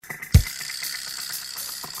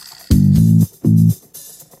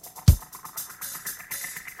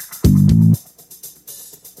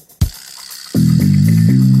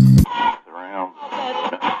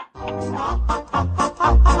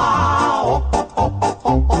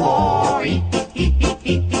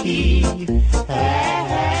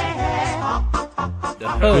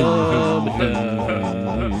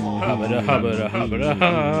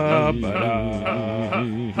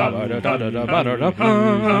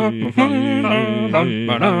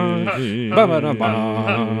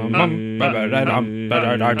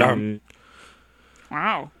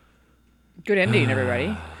Wow. Good ending,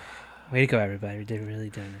 everybody. Way to go, everybody. They've really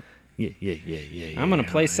done it. Yeah. I'm going to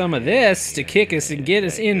play some of this to kick us and get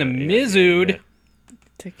us in the Mizood.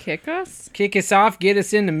 To kick us? Kick us off, get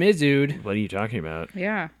us in the Mizood. What are you talking about?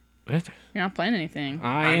 Yeah. What? You're not playing anything.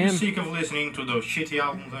 I Are you am. sick of listening to those shitty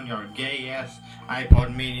albums on your gay-ass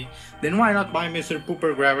iPod mini? Then why not buy Mr.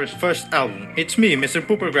 Pooper Grabber's first album? It's me, Mr.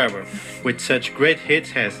 Pooper Grabber, with such great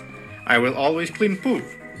hits as I Will Always Clean Poop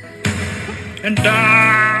and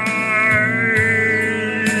I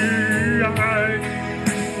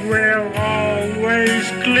will always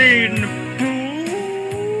clean poop.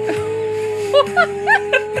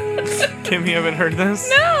 Kim, you haven't heard this?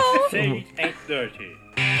 No! Say it ain't dirty.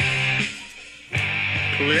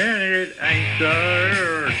 Clean it ain't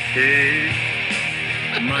dirty.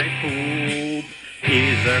 My poop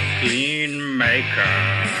is a clean maker.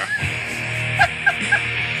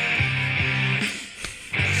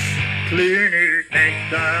 Clean it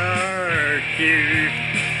ain't dirty.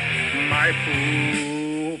 My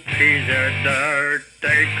poop is a dirt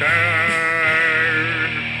taker.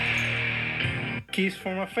 Kiss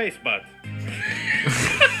for my face butt.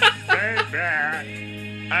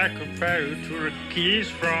 Baby, I compare you to a kiss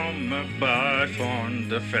from a butt on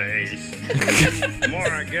the face. The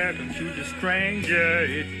more I get into the stranger,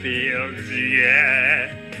 it feels,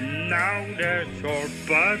 yeah. Now that your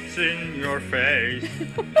butt's in your face,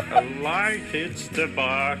 a light hits the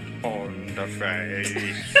butt on the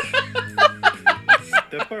face.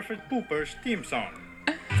 The perfect pooper's theme song.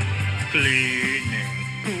 Cleaning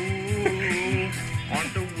poop on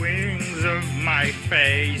the wings of my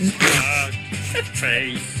face, butt,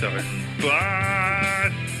 face and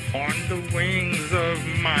butt, on the wings of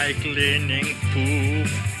my cleaning poop.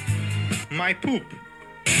 My poop.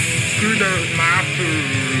 Good old my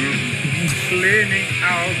poop. Cleaning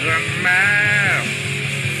out the mess.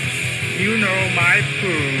 You know my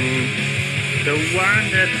poop. The one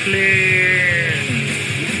that cleans.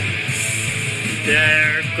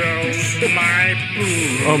 There goes my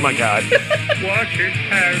poop. Oh my god. Watch it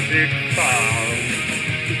as it falls.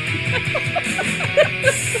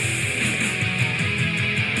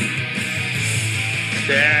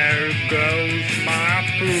 There goes my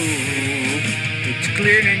poop. It's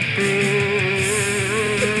cleaning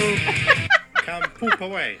poop. Come poop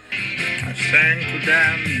away. I sang to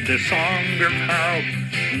them the song of hope.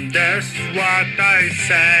 That's what I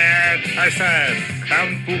said. I said,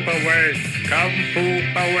 come poop away, come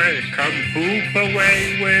poop away, come poop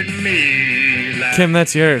away with me. Let's Kim,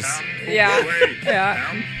 that's yours. come poop Yeah. away, Yeah.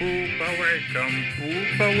 come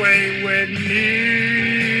poop away with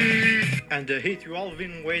me. And the hit you all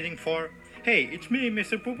been waiting for. Hey, it's me,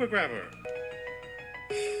 Mr. Pooper Grabber.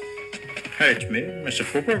 Hey, it's me, Mr.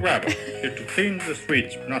 Pooper Grabber. Here to clean the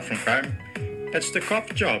streets, not from crime. That's the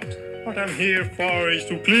cop's job. What I'm here for is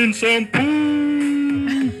to clean some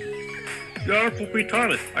poop. Your poopy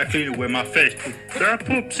toilet, I clean it with my face poop. Your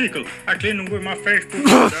poop sickle, I clean it with my face poop.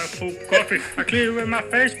 Your poop coffee, I clean it with my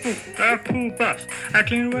face poop. Your poop bus, I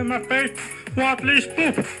clean it with my face poop. What least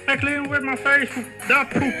poop, I clean it with my face poop. The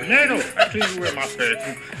poop needle, I clean it with my face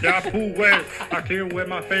poop. The poop well, I clean it with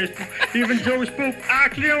my face poop. Even Joey's poop, I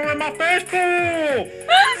clean it with my face poop.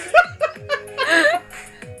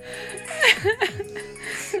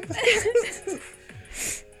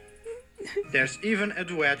 There's even a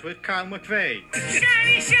duet with Kyle McVeigh.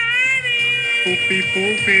 Shiny, shiny! Poopy,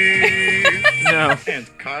 poopy! No. And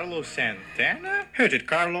Carlos Santana? Hit it,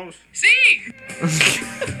 Carlos. See?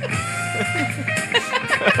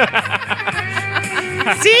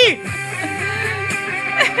 See?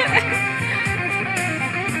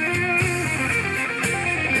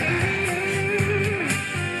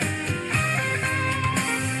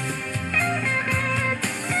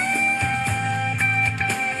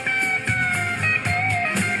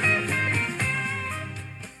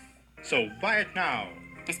 So buy it now.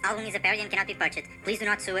 This album is a parody and cannot be purchased. Please do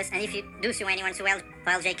not sue us, and if you do sue anyone, sue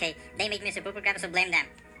Loljk. They made Mr. Pooper Grabber, so blame them.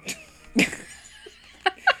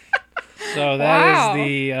 So that Wow. is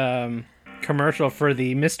the commercial for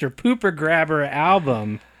the Mr. Pooper Grabber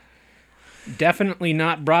album. Definitely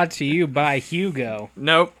not brought to you by Hugo.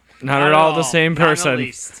 Nope. Not at all the same Not in the person.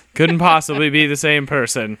 least. Couldn't possibly be the same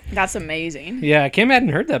person. That's amazing. Yeah, Kim hadn't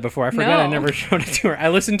heard that before. I forgot I No. never showed it to her. I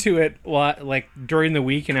listened to it like during the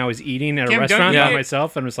week, and I was eating at a Kim, don't restaurant you- by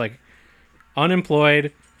myself, and was like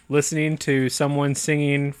unemployed, listening to someone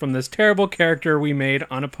singing from this terrible character we made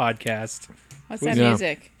on a podcast. What's that Yeah.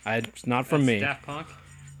 music? It's not from me. Daft Punk?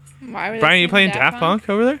 Why were they Brian, you singing playing Daft Punk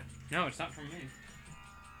over there? No, it's not from me.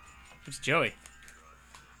 It's Joey.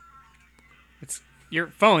 It's your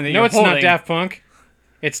phone that No, you're it's holding. not Daft Punk.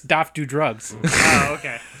 It's Daft Do Drugs. Oh,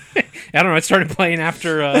 okay. I don't know. It started playing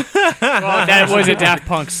after. Well, that was a Daft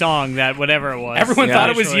Punk song, that whatever it was. Everyone Yeah, thought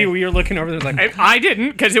it was actually. you. We were looking over there like, I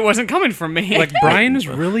didn't, because it wasn't coming from me. like Brian is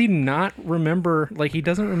really not remember. Like he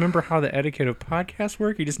doesn't remember how the etiquette of podcasts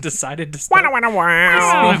work. He just decided to start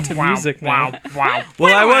listening to music now.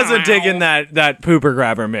 Well, I wasn't digging that pooper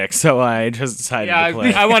grabber mix, so I just decided Yeah, to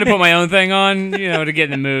play. I want to put my own thing on, to get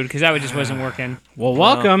in the mood, because that just wasn't working. Well,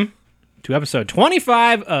 welcome to episode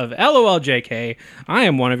 25 of LOLJK. I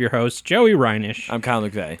am one of your hosts, Joey Reinish, I'm Kyle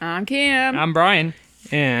McVeigh. I'm Kim. I'm Brian.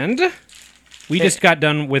 and we just got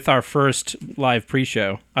done with our first live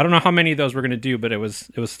pre-show. I don't know how many of those we're going to do, but it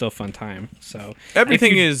was still a fun time. So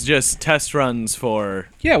Everything if you- is just test runs for.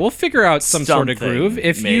 Yeah, we'll figure out some sort of Something, groove.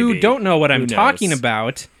 If you maybe. don't know what I'm Who knows? talking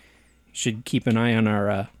about, you should keep an eye on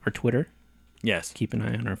our Twitter. Yes, Keep an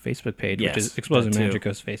eye on our Facebook page, Yes, which is Explosive that too.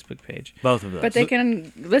 Magico's Facebook page. both of those. But they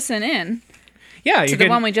can listen in Yeah, to you the can.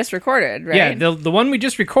 one we just recorded, right? Yeah, the one we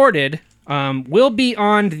just recorded will be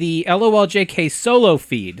on the LOLJK solo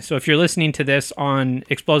feed. So if you're listening to this on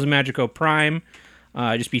Explosive Magico Prime,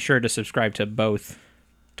 just be sure to subscribe to both.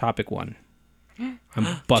 Topic 1. I'm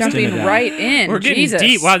busting Jumping it out. right in. We're getting Jesus.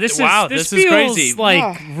 deep. Wow, this is feels crazy.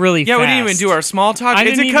 like really yeah, fast. we didn't even do our small talk. I Is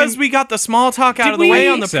it didn't because even- we got the small talk out Did of the we- way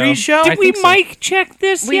I on the think so. pre-show? I Did we think so. mic check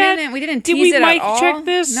this We yet? didn't Did tease we it mic at all. check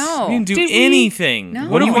this? No. We didn't do Did we- anything. No.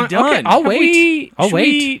 What have we Okay, done? I'll wait. I'll Should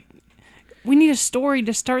wait. We need a story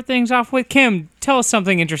to start things off with. Kim, tell us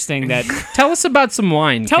something interesting. That Tell us about some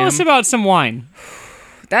wine. tell Kim. us about some wine.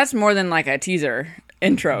 That's more than like a teaser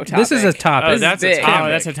intro topic. This is a topic. Oh, This is that's a big. topic. Oh,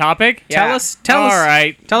 that's a topic. Yeah. Tell us. All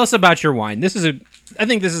right. Tell us about your wine. I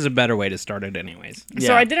think this is a better way to start it, anyways.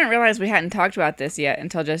 So Yeah. I didn't realize we hadn't talked about this yet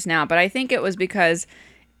until just now, but I think it was because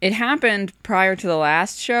it happened prior to the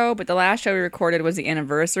last show, but the last show we recorded was the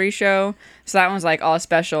anniversary show. So that one's like all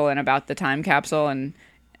special and about the time capsule and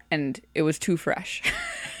it was too fresh.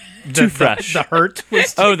 Too fresh. The hurt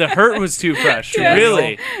was Oh, the hurt was too fresh. Yes.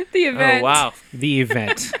 Really? The Oh, event. wow. the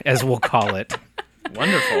event, as we'll call it.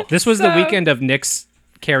 Wonderful. This was the So- weekend of Nick's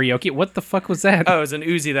karaoke. What the fuck was that? Oh, it was an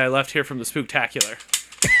Uzi that I left here from the Spooktacular.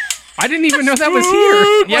 I didn't even know that was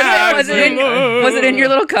here. Yeah, Was it in your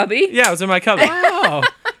little cubby? Yeah, it was in my cupboard. Oh,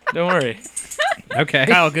 Don't worry. okay.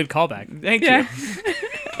 Kyle, good callback. Thank Yeah. you.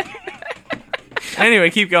 Anyway,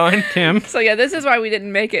 keep going. Kim. So yeah, this is why we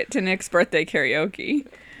didn't make it to Nick's birthday karaoke.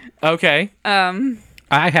 Okay.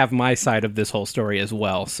 I have my side of this whole story as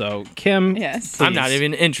well. So, Kim, Yes. I'm not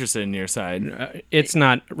even interested in your side. it's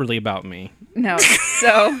not really about me. No.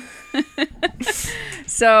 So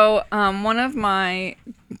so one of my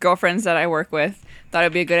girlfriends that I work with thought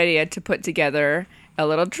it'd be a good idea to put together a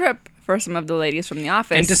little trip for some of the ladies from the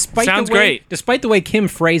office. And Sounds great. Despite the way Kim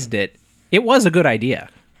phrased it, it was a good idea.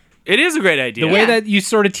 It is a great idea. The way Yeah. that you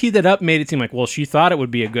sort of teed it up made it seem like, well, she thought it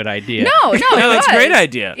would be a good idea. No, No, that's a it great was.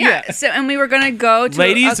 idea. Yeah. So and we were gonna go to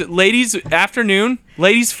Ladies afternoon,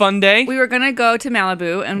 ladies fun day, we were gonna go to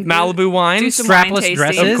Malibu and Malibu do wines, some wine strapless tasting.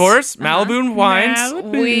 dresses. of course, Malibu wines.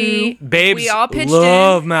 We Babes we all pitched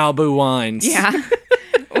love Malibu wines. in. Yeah.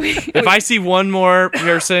 If I see one more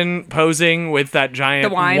person posing with that giant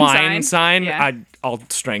The wine wine sign? sign, Yeah. I'll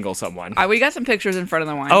strangle someone. We got some pictures in front of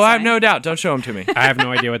the wine. Oh, I have sign. no doubt. Don't show them to me. I have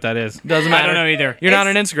no idea what that is. Doesn't I matter. don't know either. You're not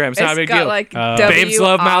on Instagram. It's not a big got deal. like Babes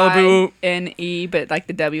love Malibu. W-I-N-E, but like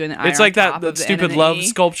the W and the I. It's are like on that top the of the N stupid and the love E.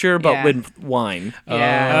 sculpture, but Yeah. with wine.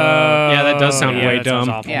 Yeah. Yeah, that does sound way that sounds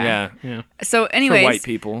dumb. awful. Yeah. Yeah. So, anyways, white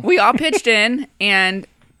people. we all pitched in and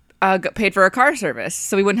paid for a car service,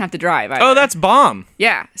 so we wouldn't have to drive. Either. Oh, that's bomb.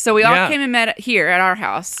 yeah. So we all Yeah. came and met here at our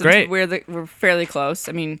house. Since Great. We're fairly close.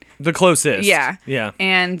 I mean, The closest. yeah. Yeah.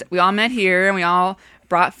 And we all met here, and we all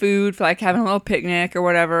brought food for like having a little picnic or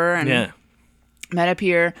whatever, and Yeah. met up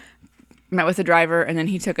here. Met with the driver, and then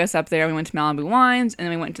he took us up there. We went to Malibu Wines, and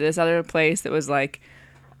then we went to this other place that was like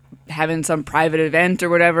having some private event or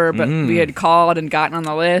whatever, but we had called and gotten on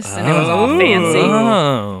the list, and it was all fancy.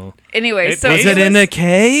 Oh. Anyway, so Was it in a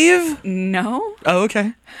cave? No. Oh,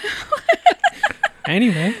 okay.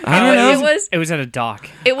 Anyway, I don't know. It was at a dock.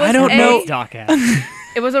 It was I don't know. Dock at.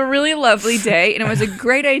 It was a really lovely day, and it was a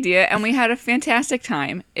great idea, and we had a fantastic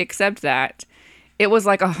time. Except that it was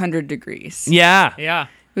like 100 degrees. Yeah. Yeah.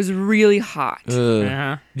 It was really hot,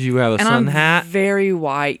 Uh-huh. Do you have a and sun I'm hat? very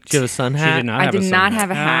white. Do you have a sun she hat? did not I have a did sun not hat.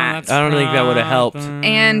 have a hat. I don't think that would have helped.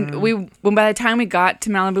 And when by the time we got to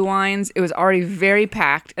Malibu Wines, it was already very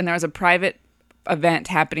packed, and there was a private event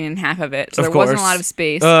happening in half of it, so Of there wasn't a course. lot of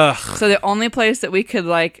space. Ugh. So the only place that we could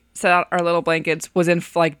like set out our little blankets was in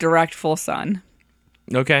like direct full sun.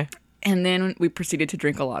 Okay. And then we proceeded to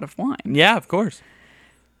drink a lot of wine. Yeah, of course.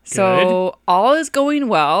 So all is going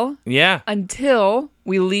well Yeah. until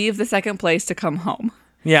we leave the second place to come home.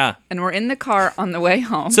 Yeah. And we're in the car on the way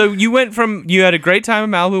home. So you had a great time in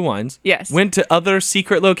Malibu Wines. Yes. Went to other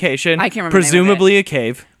secret location. I can't remember the name of presumably a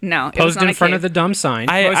cave. no, it was Posed not in a front cave. of the dumb sign.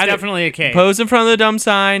 It was definitely a cave. Posed in front of the dumb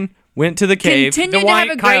sign. Went to the cave. Continued the to have wine,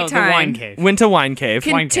 a great Kyle, time. the wine cave. Went to wine cave.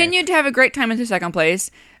 Wine cave. Continued to have a great time into second place.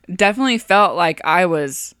 Definitely felt like I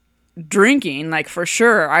was drinking, like for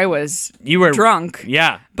sure I was You were drunk.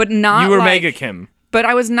 Yeah. But not You were like, Mega Kim. But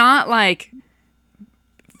I was not like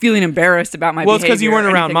feeling embarrassed about my Well, it's behavior. 'cause you weren't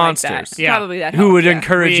or around anything like that. monsters. Yeah. Probably that Who helped, would yeah.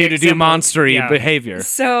 encourage We you to do exempl- monstery yeah. behavior.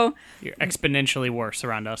 So You're exponentially worse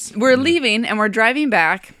around us. we're leaving and we're driving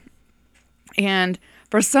back, and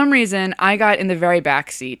for some reason I got in the very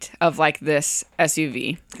back seat of like this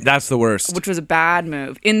SUV, That's the worst. which was a bad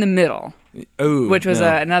move, in the middle, Ooh, which was no.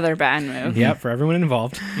 another bad move. Yeah, for everyone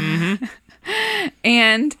involved.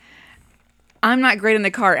 And I'm not great in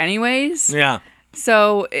the car anyways. Yeah.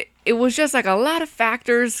 So it was just like a lot of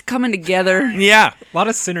factors coming together. Yeah. A lot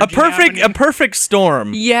of synergy. A perfect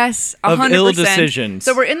storm. Yes, Of 100%. ill decisions.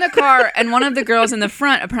 So we're in the car, and one of the girls in the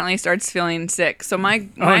front apparently starts feeling sick. So my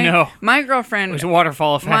no. my girlfriend, There's a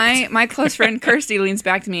waterfall effect. my close friend Kirsty leans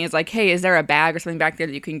back to me and is like, "Hey, is there a bag or something back there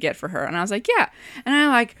that you can get for her?" And I was like, "Yeah." And I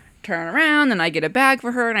like turn around and I get a bag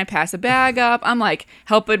for her and I pass a bag up. I'm like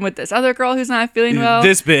helping with this other girl who's not feeling well.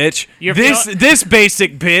 This bitch. You're This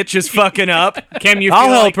basic bitch is fucking up. Kim, you I'll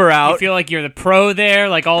feel help like, her out. You feel like you're the pro there.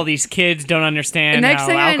 Like all these kids don't understand next how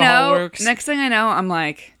thing I alcohol know, works. next thing I know, I'm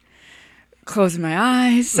like closing my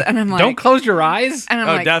eyes and I'm like, Don't close your eyes. and I'm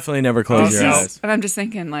Oh, like, definitely never close this your is- eyes. and I'm just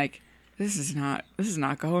thinking like, this is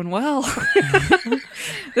not going well.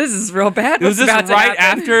 This is real bad. It was What's just about to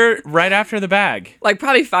happen? right after the bag. Like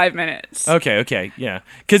probably 5 minutes. Okay, yeah.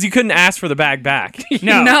 Because you couldn't ask for the bag back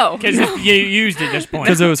No, because you used it at this point.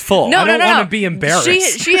 because it was full. No, I don't no, wanna no. be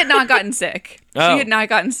embarrassed. She had not gotten sick. Oh. She had not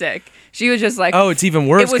gotten sick. She was just like, Oh, it's even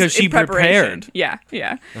worse it was because she in preparation. prepared. Yeah,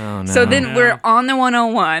 yeah. Oh, no. So then we're on the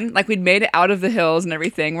 101. Like we'd made it out of the hills and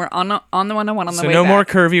everything. We're on the 101 on the So way no back. more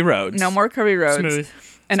curvy roads. No more curvy roads. Smooth.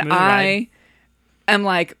 And Smooth I ride. am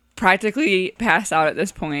like practically passed out at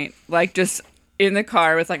this point. Like just in the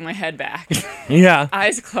car with like my head back, Yeah.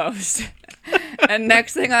 eyes closed. And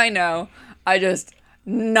next thing I know, I just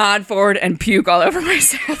nod forward and puke all over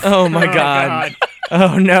myself. Oh my god.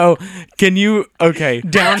 Oh no. Can you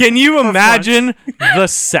Can you imagine the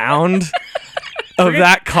sound of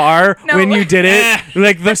that car No, when you did it?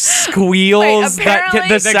 Like the squeals Wait, that apparently-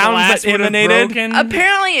 the The sounds glass that would have emanated. broken.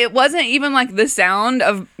 Apparently, it wasn't even like the sound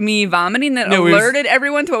of me vomiting that No, it was- alerted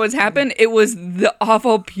everyone to what was happening. It was the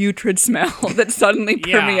awful putrid smell that suddenly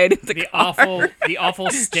permeated the car. the awful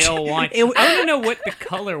stale wine. I don't even know what the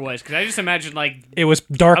color was because I just imagined like It was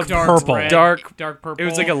dark a dark purple. red, Dark- dark purple. It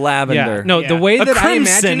was like a Yeah. lavender. No, Yeah. the way A that I crimson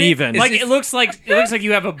imagine it even. is like just- it looks like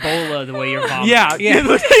you have Ebola the way you're vomiting. Yeah, Yeah. It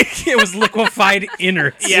looked like it was liquefied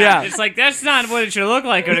innards. Yeah, Yeah. it's like that's not what it should look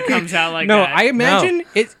like when it comes out like No, that. I imagine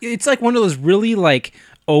it's like one of those really like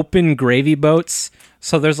open gravy boats.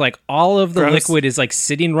 So there's like all of the Gross. liquid is like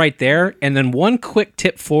sitting right there, and then one quick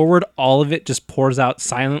tip forward, all of it just pours out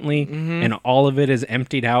silently, and all of it is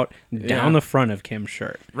emptied out down Yeah. the front of Kim's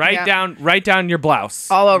shirt. Right down your blouse.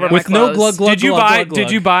 All over my With no clothes. glug glug. Did you glug, buy glug, glug.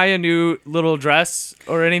 Did you buy a new little dress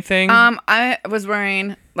or anything? I was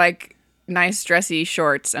wearing like nice dressy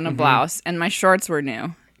shorts and a blouse, and my shorts were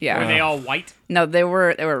new. Yeah. Were they all white? No, they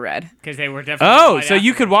were red. Because they were definitely. Oh, white so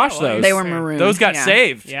you could afterwards. wash Oh, those. They were maroon. Those got yeah.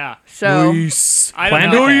 saved. Yeah. So Nice. I don't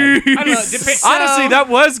Planned know. ahead. I don't know. Honestly, that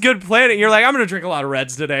was good planning. You're like, I'm gonna drink a lot of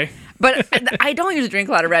reds today. but I don't usually drink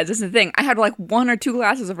a lot of reds. This is the thing. I had like 1 or 2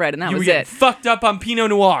 glasses of red, and that You were was getting it. fucked up on Pinot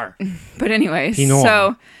Noir. But anyways, Pinot Noir.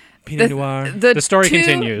 so Pinot Noir. The story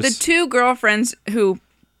continues. The 2 girlfriends who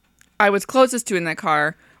I was closest to in the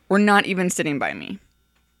car were not even sitting by me.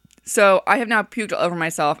 So I have now puked all over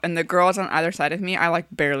myself, and the girls on either side of me, I like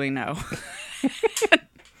barely know.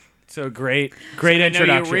 So great I know you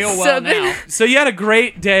introduction. real well So then- now. So you had a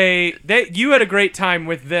great day. You had a great time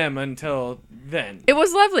with them until then. It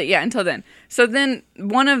was lovely, yeah, until then. So then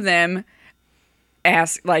one of them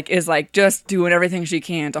is just doing everything she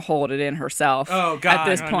can to hold it in herself. Oh, God. At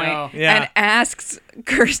this Oh, point, no. Yeah. and asks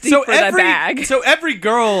Kirsty So for the bag. every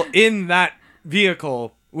girl in that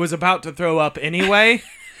vehicle was about to throw up anyway.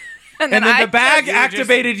 And then the bag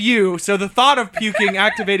activated you, so the thought of puking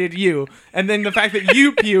activated you, and then the fact that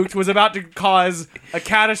you puked was about to cause a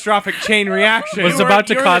catastrophic chain reaction. Was about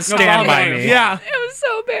to cause Stand By Me. Yeah. It was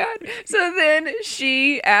so bad. So then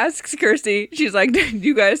she asks Kirsty, she's like, do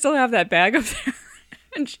you guys still have that bag up there?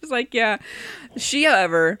 And she's like, yeah. She,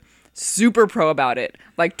 however, super pro about it.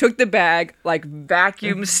 Like, took the bag, like,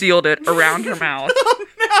 vacuum sealed it around her mouth.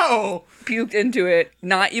 No! Puked into it.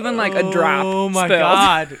 Not even, like, a drop Oh, my spilled.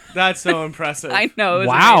 God. That's so impressive. I know. It was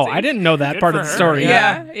Wow, amazing. I didn't know that part for of the her. story.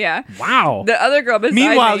 Yeah. Wow. The other girl beside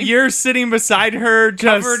Meanwhile, me. you're sitting beside her,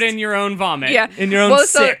 just Covered in your own vomit. Yeah. in your own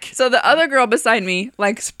sick. So the other girl beside me,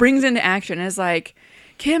 like, springs into action and is like,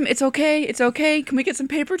 Kim, it's okay. It's okay. Can we get some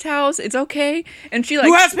paper towels? It's okay. And she, like...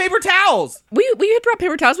 Who has paper towels? We had brought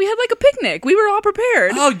paper towels. We had, like, a picnic. We were all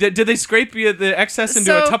prepared. Oh, did they scrape the excess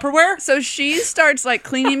into a So- Tupperware? So she starts, like,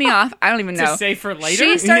 cleaning me off. I don't even know. To save for later?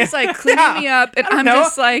 She starts, like, cleaning me up, and I'm No.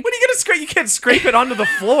 just like... What are you gonna scrape? You can't scrape it onto the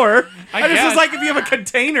floor. I just guess. was like, if you have a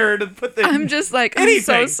container to put the. I'm just like, I'm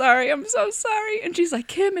so Anything. sorry. I'm so sorry. And she's like,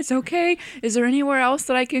 Kim, it's okay. Is there anywhere else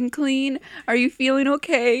that I can clean? Are you feeling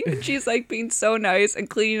okay? And she's like being so nice and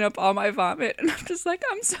cleaning up all my vomit. And I'm just like,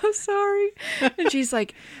 I'm so sorry. And she's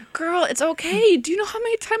like, girl, it's okay. Do you know how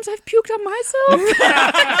many times I've puked on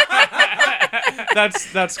myself?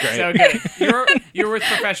 That's great. So good. You're with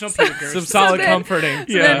professional pukers. Some solid then- comforting.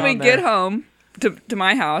 So then we get home to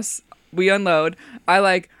my house. We unload. I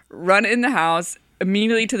like run in the house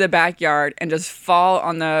immediately to the backyard and just fall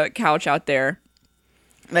on the couch out there,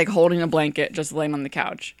 like holding a blanket, just laying on the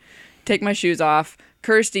couch. Take my shoes off.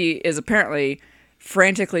 Kirsty is apparently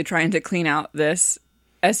frantically trying to clean out this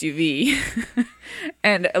SUV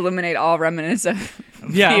and eliminate all remnants of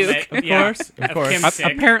Yeah, puke. of course. Of course. Kim's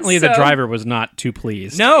sick. Apparently, the So- driver was not too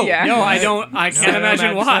pleased. No. Yeah. No, I don't. I can't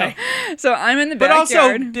imagine why. So I'm in the But also,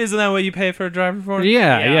 backyard. isn't that what you pay for a driver for?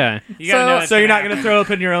 Yeah. You gotta know that's So you're not gonna going to throw up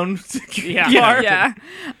in your own Yeah. car? Yeah.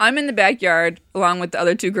 I'm in the backyard along with the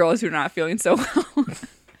other two girls who are not feeling so well.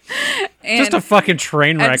 And Just a fucking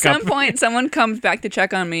train at wreck. some point, someone comes back to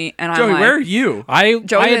check on me, and Joey, I'm like, where are you?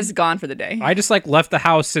 Joey is gone for the day. I just like left the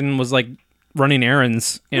house and was like running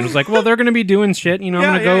errands and was like, well, they're gonna be doing shit, I'm Yeah,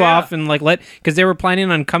 gonna go yeah. off and like because they were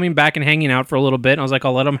planning on coming back and hanging out for a little bit, and I was like,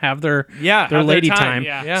 I'll let them have their have their lady time. time.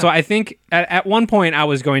 Yeah. So I think at one point I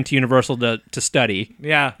was going to Universal to study,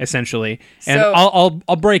 Yeah. essentially, and So-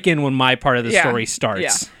 I'll break in when my part of the Yeah. story starts.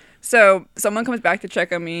 Yeah. So someone comes back to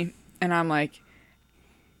check on me, and I'm like,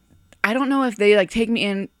 I don't know if they like take me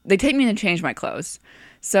in. They take me in and change my clothes.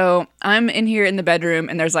 So I'm in here in the bedroom,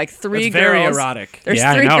 and there's like three That's very girls. erotic. There's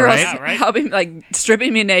Yeah, I three know, girls right? Yeah, right? helping, like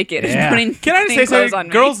stripping me naked Yeah. and putting Can I just clean say clothes something?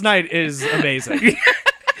 on Girls' night is amazing.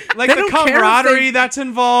 Like the don't care if camaraderie they- that's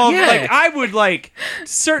involved. Yeah. Like I would like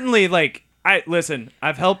certainly like listen,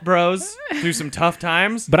 I've helped bros through some tough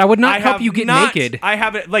times. But I would not help have you get not- naked. I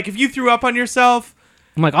haven't like if you threw up on yourself,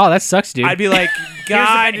 I'm like, oh, that sucks, dude. I'd be like,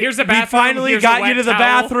 God, Here's the we bathroom. finally Here's a got wet you to the towel.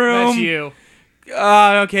 bathroom. That's you.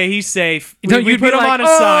 Okay, he's safe. No, We you'd put be him like, on his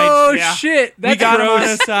oh side. Yeah. shit, We that's got him on gross.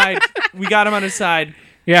 his side. We got him on his side.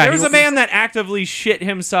 Yeah, There he was a man that actively shit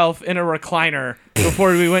himself in a recliner before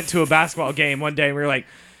we went to a basketball game one day. And we were like,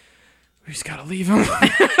 we just gotta leave him.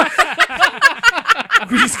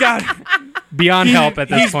 We just got beyond help at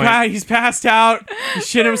this he's point. he's passed out. He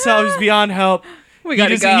shit himself. He's beyond help. We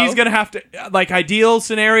gotta go. He's gonna have to like ideal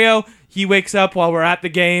scenario. He wakes up while we're at the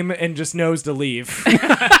game and just knows to leave.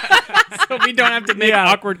 So we don't have to make Yeah.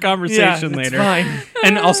 awkward conversation it's later. fine.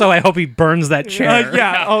 And also, I hope he burns that chair.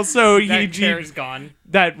 Yeah. Also, That chair's gone.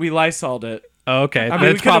 that we Lysol'd it. Oh, okay, I mean, we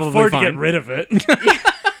that's could probably afford fine. to get rid of it.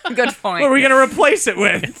 Good point. What are we gonna replace it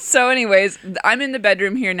with? So, anyways, I'm in the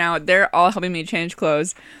bedroom here now. They're all helping me change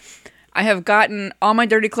clothes. I have gotten all my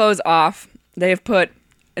dirty clothes off. They have put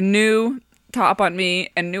a new top on me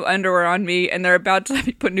and new underwear on me, and they're about to let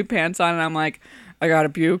me put new pants on, and I'm like, I gotta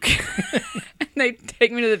puke. And they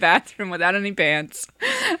take me to the bathroom without any pants.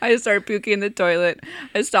 I just start puking in the toilet.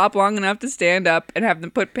 I stop long enough to stand up and have them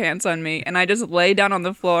put pants on me, and I just lay down on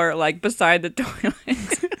the floor, like, beside the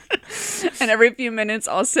toilet. And every few minutes,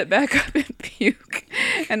 I'll sit back up and puke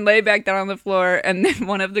and lay back down on the floor. And then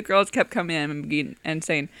one of the girls kept coming in and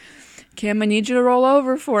saying, Kim, I need you to roll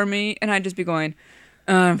over for me. And I'd just be going,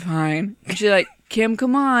 I'm fine. And she's like, Kim,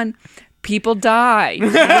 come on. People die. Roll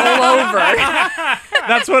over.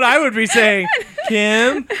 That's what I would be saying.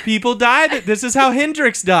 Kim, people died. This is how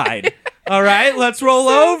Hendrix died. All right, let's roll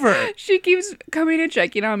over. She keeps coming and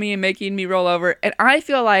checking on me and making me roll over. And I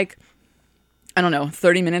feel like I don't know,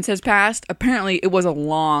 30 minutes has passed. Apparently, it was a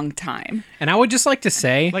long time. And I would just like to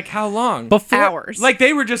say, Like how long? before Hours. Like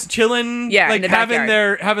they were just chilling, Yeah, in like the having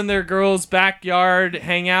backyard. their girls' backyard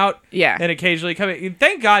hang out, Yeah. and occasionally come in.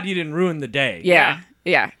 Thank God you didn't ruin the day. Yeah.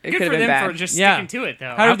 It Good could have for been them bad. for just Yeah. sticking to it,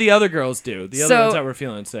 though. How did the other girls do? The other So- ones that were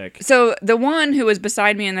feeling sick. So the one who was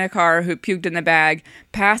beside me in the car who puked in the bag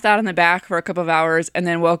passed out in the back for a couple of hours and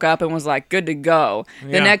then woke up and was like good to go.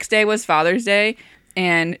 The Yeah. next day was Father's Day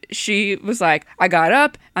and she was like, I got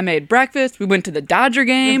up, I made breakfast, we went to the Dodger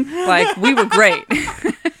game, like we were great.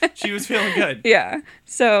 She was feeling good. Yeah.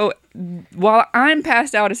 So while I'm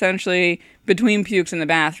passed out essentially between pukes in the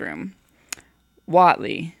bathroom,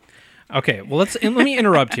 Watley. okay, well let me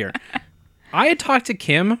interrupt here. I had talked to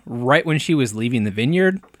Kim right when she was leaving the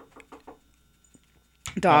vineyard.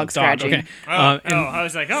 Dog scratching. Okay. Oh, I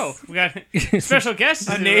was like, we got special guests.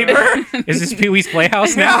 A neighbor? Is this Pee Wee's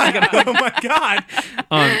Playhouse now? I gotta- Oh my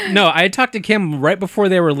God. No, I had talked to Kim right before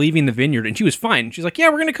they were leaving the vineyard, and she was fine. She's like, "Yeah,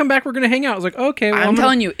 we're gonna come back. We're gonna hang out." I was like, "Okay." Well, I'm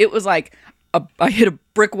telling you, it was like I hit a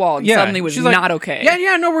brick wall and suddenly was she's like, not okay.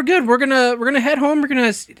 Yeah, no, we're good. We're gonna head home. We're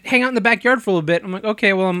gonna hang out in the backyard for a little bit. I'm like,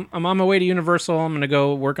 okay, well, I'm on my way to Universal. I'm gonna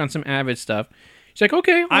go work on some Avid stuff. She's like,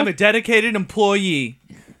 okay. Well, I'm a dedicated employee.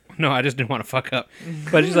 no, I just didn't want to fuck up.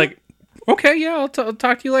 But she's like, okay, yeah, I'll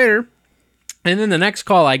talk to you later. And then the next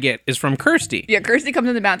call I get is from Kirsty. Yeah, Kirsty comes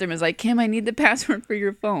in the bathroom and is like, Kim, I need the password for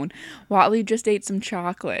your phone. Watley just ate some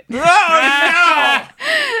chocolate. Oh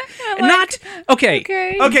Not okay.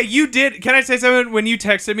 Okay. no! Okay, you did. Can I say something? When you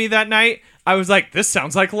texted me that night, I was like, "This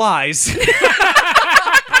sounds like lies." You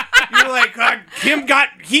were like, "Kim got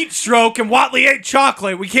heat stroke and Watley ate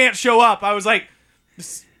chocolate. We can't show up." I was like,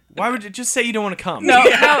 "Why would you just say you don't want to come?" No,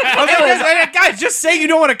 I was like, guys, just say you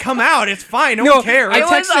don't want to come out. It's fine. No, one cares. I it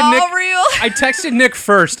was texted all Nick. real. I texted Nick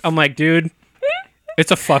first. I'm like, dude,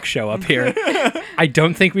 it's a fuck show up here. I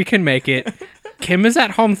don't think we can make it. Kim is at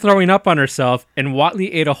home throwing up on herself, and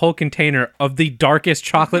Watley ate a whole container of the darkest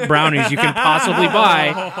chocolate brownies you can possibly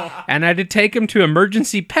buy. And I had to take him to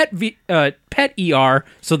emergency pet ER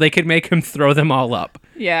so they could make him throw them all up.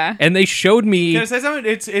 Yeah. And they showed me. Can I say something?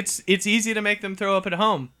 It's easy to make them throw up at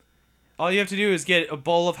home. All you have to do is get a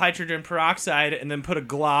bowl of hydrogen peroxide and then put a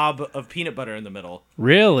glob of peanut butter in the middle.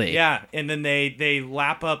 Really? Yeah, and then they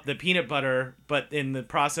lap up the peanut butter, but in the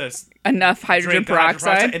process, Enough hydrogen drink the hydrogen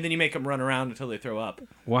peroxide. and then you make them run around until they throw up.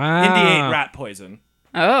 Wow. Indy ate rat poison.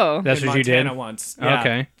 Oh. That's in what you did? Montana once. Yeah.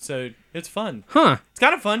 Okay. So it's fun. Huh. It's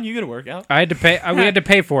kind of fun. You get to work out. I had to pay. We had to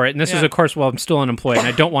pay for it, and this is, Yeah. of course, while I'm still unemployed, and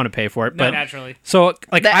I don't want to pay for it. No, But naturally. so,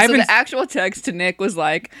 like, So I've been. the actual text to Nick was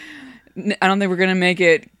like, I don't think we're going to make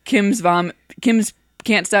it. Kim's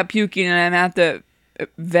can't stop puking and I'm at the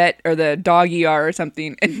vet or the dog ER or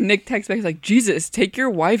something. And Nick texts back, he's like, Jesus, take your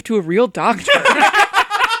wife to a real doctor.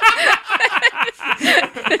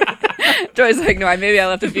 Joy's like, no, maybe I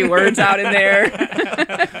left a few words out in there.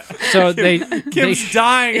 So they Kim's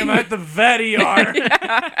dying. I'm at the vet ER.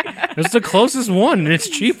 it's the closest one, and it's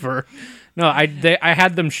cheaper. No, I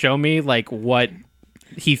had them show me like what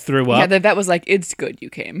he threw Yeah, up. the vet was like, it's good you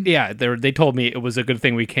came. Yeah, they told me it was a good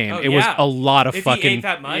thing we came. Oh, it was yeah. a lot of If fucking. he ate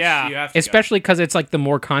that much, Yeah. you have to Especially because it's like the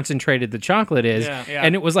more concentrated the chocolate is, Yeah. Yeah.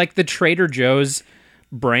 and it was like the Trader Joe's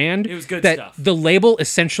brand. It was good that stuff. The label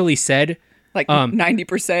essentially said Like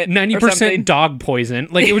 90%. 90% dog poison.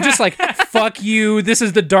 Like it was just like, fuck you. This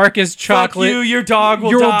is the darkest go. Fuck chocolate. you, your dog will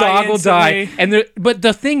Your die. dog will die. instantly. And but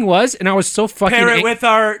the thing was, and I was so fucking. Pair it with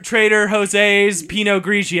our Trader Jose's Pinot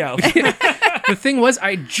Grigio. The thing was,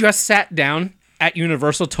 I just sat down at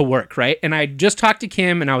Universal to work, right? And I just talked to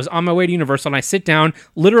Kim, and I was on my way to Universal, and I sit down.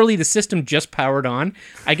 Literally, the system just powered on.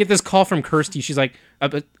 I get this call from Kirsty. She's like,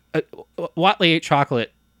 Watley ate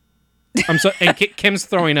chocolate. And Kim's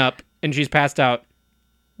throwing up, and she's passed out.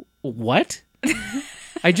 What?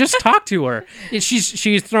 I just talked to her.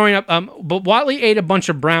 She's throwing up. But Watley ate a bunch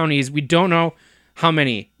of brownies. We don't know how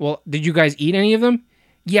many. Well, did you guys eat any of them?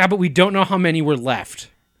 Yeah, but we don't know how many were left.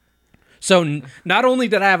 So not only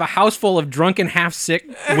did I have a house full of drunken, half-sick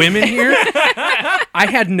women here, I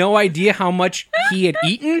had no idea how much he had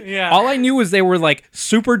eaten. Yeah. All I knew was they were like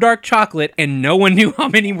super dark chocolate, and no one knew how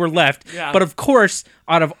many were left. Yeah. But of course,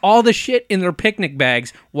 out of all the shit in their picnic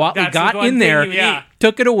bags, Watley That's got the one in thing there, you eat.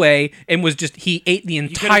 took it away, and was he ate the You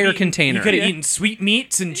could've entire eaten- container. You could have eaten sweet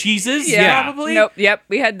meats and cheeses, Yeah. probably. Nope. Yep.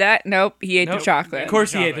 We had that. Nope. He ate Nope. the chocolate. Of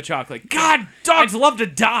course he ate the chocolate. God, dogs love to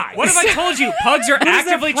die. What have I told you? Pugs are is the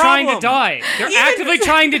actively trying to problem? die. They're Even- actively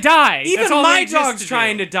trying to die. Even That's all my they exist dog's to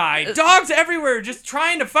trying do. to die. Dogs everywhere just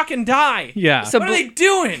trying to fucking die. Yeah. So What are they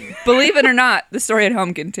doing? believe it or not, the story at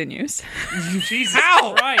home continues. Jesus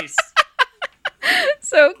How? Christ.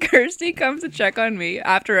 So Kirsty comes to check on me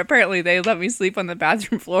after apparently they let me sleep on the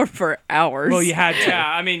bathroom floor for hours. Well, you had to. Yeah,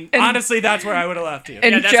 I mean, Honestly, that's where I would have left you.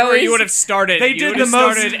 And yeah, that's where Joey's- you would have started. They You did would the have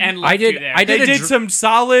most- started and left you there. They did some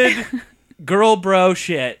solid girl bro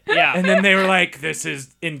shit. Yeah. And then they were like, this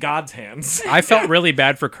is in God's hands. I felt really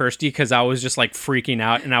bad for Kirsty because I was just like freaking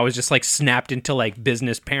out and I was just like snapped into like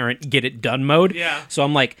business parent get it done mode. Yeah. So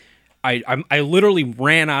I'm like, I literally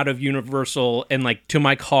ran out of Universal and like to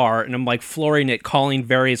my car and I'm like flooring it, calling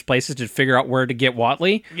various places to figure out where to get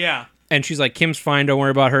Watley. Yeah. And she's like, Kim's fine, don't worry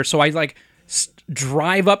about her. So I like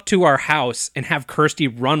drive up to our house and have Kirsty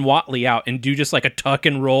run Watley out and do just like a tuck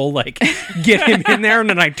and roll, like get him in there. And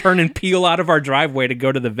then I turn and peel out of our driveway to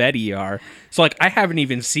go to the vet ER. So like I haven't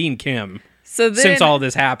even seen Kim since all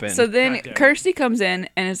this happened. So then Kirsty comes in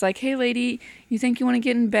and is like, "Hey, lady, you think you want to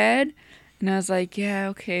get in bed?" And I was like, "Yeah,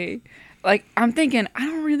 okay." Like, I'm thinking, I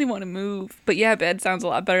don't really want to move. But yeah, bed sounds a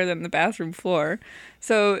lot better than the bathroom floor.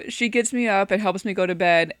 So she gets me up and helps me go to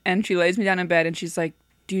bed. And she lays me down in bed and she's like,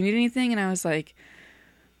 "Do you need anything?" And I was like,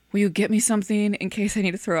 "Will you get me something in case I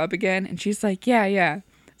need to throw up again?" And she's like, yeah.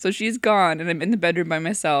 So she's gone and I'm in the bedroom by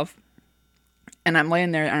myself. And I'm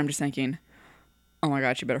laying there and I'm just thinking, oh my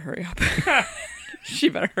God, she better hurry up. She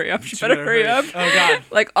better hurry up. She better hurry up. Oh, God.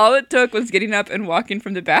 Like, all it took was getting up and walking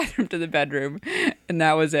from the bathroom to the bedroom. And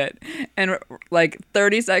that was it. And like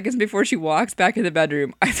 30 seconds before she walks back in the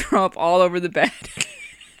bedroom, I throw up all over the bed.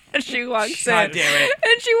 And she walks God in. damn it.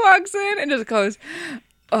 And she walks in and just goes,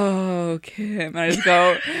 "Oh, Kim." And I just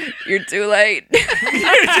go, "You're too late."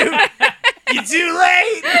 You're too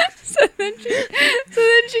late. So then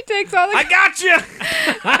she takes all the I got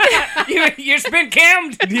you. You've been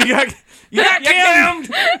cammed. You got cammed.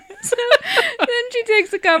 So then she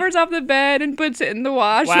takes the covers off the bed and puts it in the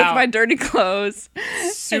wash with Wow. my dirty clothes.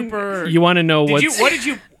 Super. you want to know What what's... did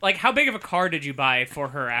you like? How big of a car did you buy for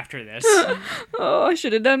her after this? Oh, I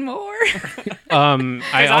should have done more.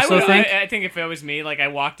 I also think... I think if it was me, like I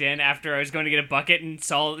walked in after I was going to get a bucket and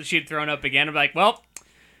saw that she had thrown up again, I'd be like, "Well,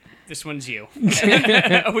 this one's you.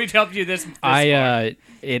 We've helped you this far."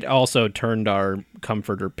 It also turned our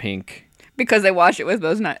comforter pink. Because they wash it with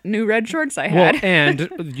those new red shorts I Well, had.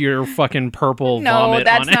 and your fucking purple No, vomit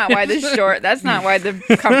that's on it. not why that's not why the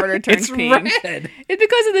comforter turns It's pink. red. It's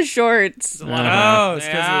because of the shorts. Oh, it's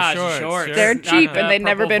because Yeah, of the shorts. Sure. They're Not cheap the and they've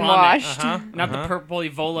never purple been vomit. washed. Not the purple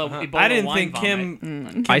Ebola I didn't wine think vomit.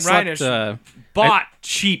 Kim I slept... Reinish bought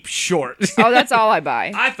cheap shorts. Oh, that's all I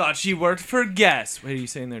buy. I thought she worked for Guess. What are you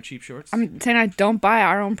saying? They're cheap shorts? I'm saying I don't buy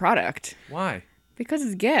our own product. Why? Because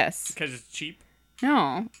it's Guess. Because it's cheap.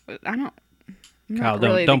 No, I don't. I'm Kyle, not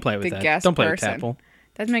really don't play with the that. Guess Don't play person. with Tapple.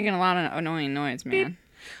 That's making a lot of annoying noise, man.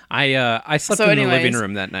 I slept So in the living anyways,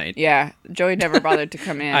 room that night. Yeah, Joey never bothered to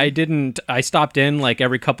come in. I didn't. I stopped in like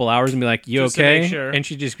every couple hours and be like, "You Just to okay?" make sure. And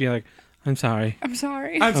she'd just be like, "I'm sorry." I'm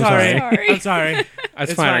sorry. I'm sorry. sorry. I'm sorry.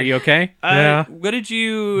 That's It's fine. Are fine. you okay? What did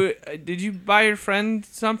you buy your friend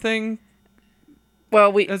something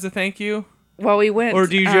Well, we as a thank you? went. Or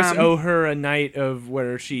do you just owe her a night of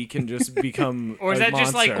where she can just become Or is a that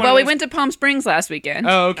just like monster? Well, we went to Palm Springs last weekend.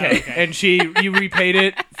 Oh, okay. Okay. And you repaid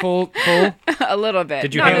it full? A little bit.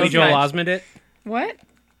 Did you Not Haley as Joel much. Osment it? What?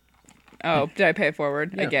 Oh, did I pay it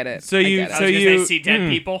forward? I get it. So I you- get it. I so was gonna you- say, see dead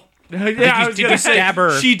people. Yeah, I was did gonna you say, stab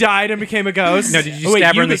her? She died and became a ghost. No, did you Oh, wait,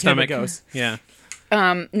 stab her in the became a stomach? ghost. Yeah.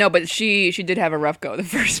 No, but she did have a rough go the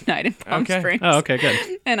first night in Palm Okay. Springs. Oh, okay, good.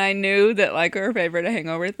 And I knew that like her favorite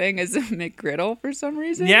hangover thing is a McGriddle for some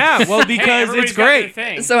reason. Yeah, well, Hey, because everybody's it's got their great.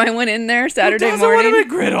 thing. So I went in there Saturday Who doesn't want morning.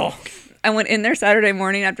 a McGriddle? I went in there Saturday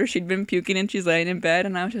morning after she'd been puking and she's laying in bed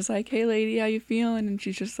and I was just like, "Hey lady, how you feeling?" And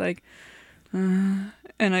she's just like, and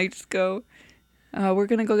I just go, "We're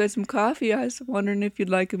gonna go get some coffee. I was wondering if you'd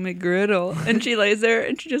like a McGriddle." And she lays there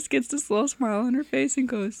and she just gets this little smile on her face and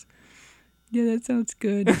goes, "Yeah, that sounds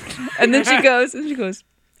good." And then she goes,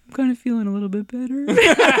 "I'm kind of feeling a little bit better."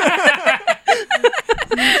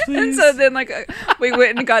 And so then, we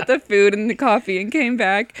went and got the food and the coffee and came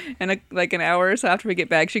back. And an hour or so after we get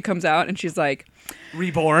back, she comes out and she's like,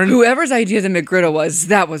 Reborn. "Whoever's idea the McGriddle was,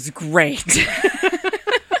 that was great."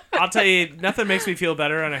 I'll tell you, nothing makes me feel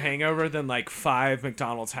better on a hangover than like 5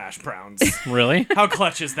 McDonald's hash browns. Really? How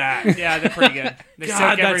clutch is that? Yeah, they're pretty good. They soak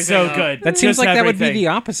God, that's everything so up. good. That seems Just like that would be everything. the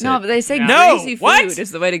opposite. No, but they say No, greasy food what?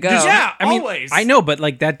 is the way to go. Yeah, I mean, always. I know, but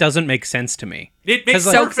like that doesn't make sense to me. It makes 'Cause,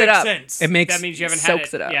 like, soaks it perfect up. sense. It makes That means you haven't had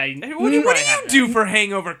Soaks it. it up. Yeah. Hey, what do you do for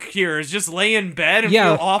hangover cures? Just lay in bed and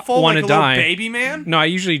Yeah, feel awful wanna like a little die. baby man? No, I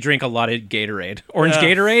usually drink a lot of Gatorade. Orange Ugh,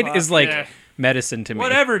 Gatorade fuck, is like yeah. medicine to me.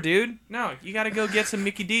 Whatever, dude. No, you gotta go get some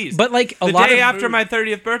Mickey D's. But like a the lot day of after my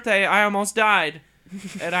 30th birthday, I almost died.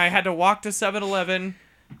 And I had to walk to 7-Eleven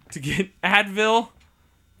to get Advil,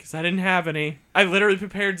 Because I didn't have any. I literally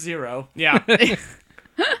prepared 0, Yeah.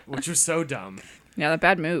 which was so dumb. Yeah, that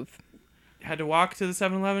bad move. Had to walk to the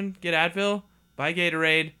 7-Eleven, get Advil, buy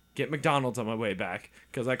Gatorade, get McDonald's on my way back.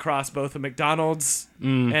 Because I crossed both a McDonald's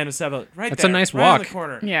and a 7-Eleven. Right That's there. a nice right on walk. the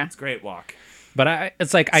corner. Yeah. It's a great walk. But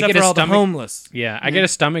it's like I Except get for a all the stomach. homeless. Yeah, I get a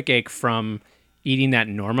stomach ache from eating that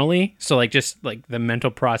normally. So like just like the mental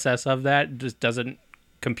process of that just doesn't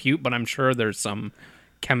compute. But I'm sure there's some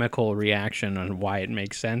chemical reaction on why it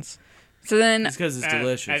makes sense. So then, It's because it's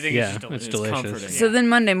delicious. I think Yeah, it's just it's delicious. delicious. comforting.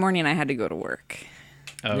 Monday morning I had to go to work.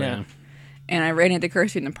 Oh Yeah. yeah. And I ran into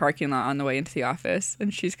Kirsty in the parking lot on the way into the office,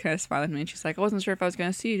 and she's kind of smiling at me, and she's like, I wasn't sure if I was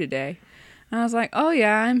going to see you today. And I was like, oh,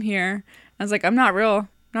 yeah, I'm here. I was like, I'm not real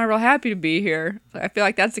happy to be here. I feel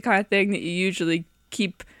like that's the kind of thing that you usually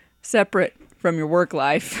keep separate from your work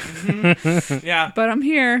life. Yeah. But I'm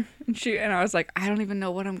here. And I was like, I don't even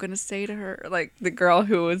know what I'm going to say to her. Like, the girl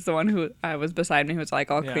who was the one who was beside me, who was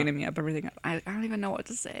like all Yeah. cleaning me up, everything. I don't even know what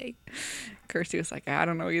to say. Kirsty was like, I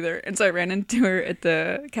don't know either. And so I ran into her at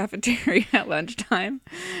the cafeteria at lunchtime.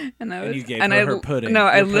 And I was, And you gave her pudding. No,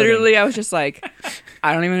 I Your literally, I was just like,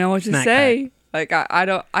 I don't even know what to Snack say. Like,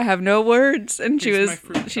 I have no words. And Here's my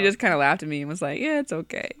fruit she cup. just kind of laughed at me and was like, yeah, it's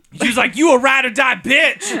okay. She was like, you a ride or die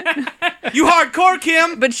bitch. You hardcore,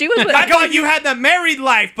 Kim. But she was with, I thought you had the married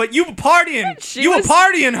life, but you were partying. She You was- a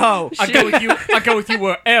partying hoe. I go with you. I go with you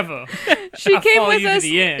wherever. she I came follow with you to us.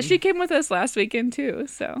 the end. She came with us last weekend too,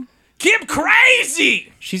 so. Kim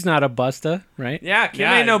crazy. She's not a busta, right? Yeah, Kim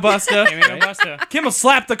Yeah. ain't no busta. Give me no busta. Kim will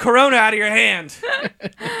slap the corona out of your hand.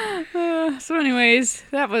 So anyways,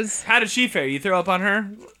 that was How did she fare? You throw up on her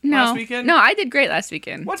no, last weekend? no. I did great last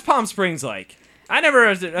weekend. What's Palm Springs like? I never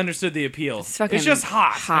understood the appeal. It's fucking just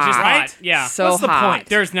hot. hot. It's just Hot. right? Yeah. So What's the hot. point?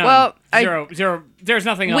 There's none. Well, Zero. There's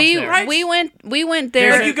nothing else we there. we went Like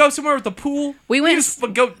there. you go somewhere with the pool. We you went- just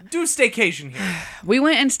go do a staycation here. We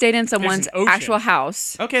went and stayed in someone's an ocean. actual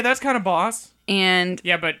house, Okay, that's kind of boss. and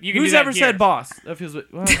Yeah, but you can Who's do that ever here. said boss? That feels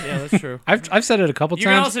well. Yeah, that's true. I've said it a couple You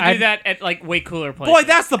can times. also do I've- that at like way cooler places. Boy,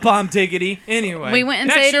 that's the bomb diggity. Anyway, we went and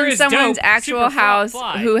That stayed sure in is someone's dope. actual Super house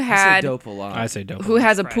fly. who I say had dope a lot. I say dope. who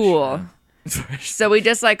has a Fresh, pool. man. So we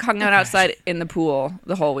just like hung out outside in the pool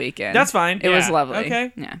the whole weekend. That's fine. It was Yeah. lovely.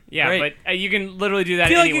 Okay. Yeah. Yeah, Great. but you can literally do that I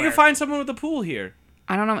feel like anywhere. you can find someone with a pool here.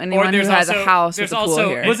 I don't know anyone who there's has also- a house there's with a pool also-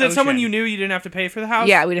 here. Was it someone ocean. you knew you didn't have to pay for the house?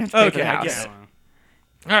 Yeah, we didn't have to pay for Okay, the I house. get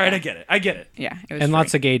it. All right, I get it. I get it. Yeah, it was and free.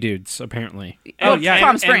 lots of gay dudes, apparently. Oh, Oh, yeah, Palm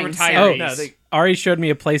and Springs. retirees. yeah. Oh, No, they- Ari showed me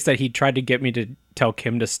a place that he tried to get me to tell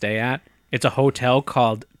Kim to stay at. It's a hotel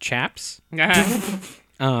called Chaps.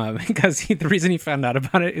 Because the reason he found out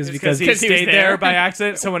about it is because he 'Cause he was stayed there. there by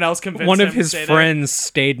accident. Someone else convinced one him of to his stay friends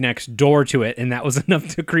stayed next door to it, and that was enough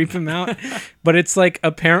to creep him out. But it's like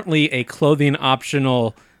apparently a clothing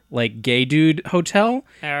optional, like gay dude hotel,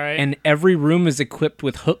 All right. and every room is equipped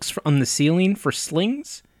with hooks on the ceiling for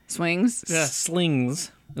slings. Swings.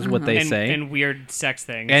 Slings is what they and, say. and weird sex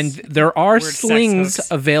things. And there are Weird sex slings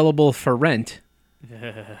hooks. available for rent.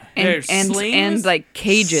 There's and slings? like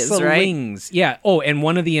cages, right? Slings. Yeah. Oh, and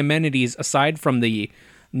one of the amenities, aside from the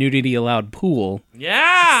nudity allowed pool, there.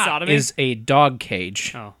 Yeah. sodomy. is a dog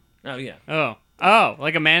cage. oh Oh yeah.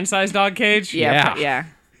 like a man-sized dog cage. Yeah. Yeah. Yeah.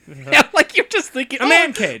 Yeah, like you're just thinking, A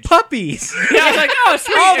man cage. puppies. Yeah, I was like, oh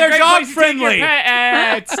sweet, Oh, a they're great dog place to take your friendly.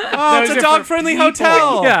 pets. Oh, it's Those a are dog for friendly people.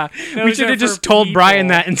 hotel. Yeah, we Those should are have just for told Brian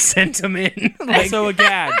people. that and sent him in. Also a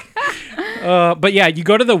gag. But yeah, you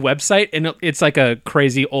go to the website and it's like a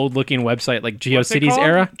crazy old looking website, like What's it GeoCities called?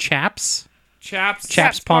 era. Chaps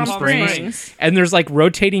Chaps Palm Palm Springs. Springs. And there's like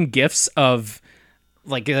rotating gifs of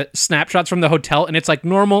like snapshots from the hotel, and it's like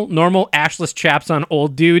normal ashless chaps on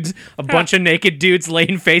old dudes, a bunch of naked dudes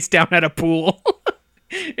laying face down at a pool.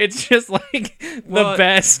 It's just like the Well,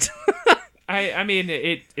 best. I mean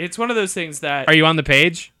it's one of those things that Are you on the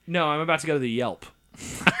page? no, I'm about to go to the Yelp.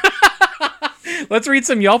 Let's read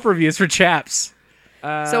some Yelp reviews for chaps.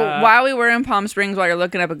 So while we were in Palm Springs, while you're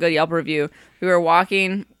looking up a good Yelp review, we were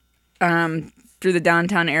walking through the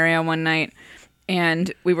downtown area one night,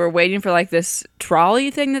 and we were waiting for like this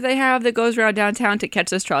trolley thing that they have that goes around downtown to catch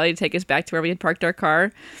this trolley to take us back to where we had parked our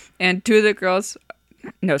car. And two of the girls,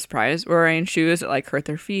 no surprise, were wearing shoes that like hurt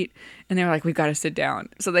their feet, and they were like, "We got to sit down."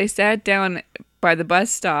 So they sat down by the bus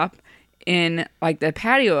stop in like the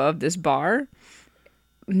patio of this bar,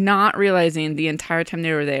 not realizing the entire time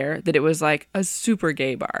they were there that it was like a super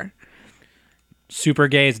gay bar. Super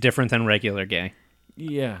gay is different than regular gay.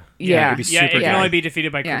 Yeah. Yeah. it'd be Yeah, it super can gay. only be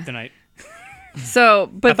defeated by Yeah. kryptonite. So, I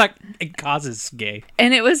but thought it causes gay.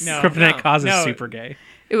 and it was No. Kryptonite causes no. super gay.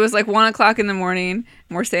 it was like 1:00 in the morning,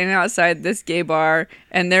 and we're standing outside this gay bar,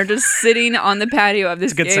 and they're just sitting on the patio of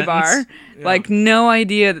this It's a gay good bar, sentence. like no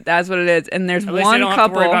idea that that's what it is. And there's At least they one don't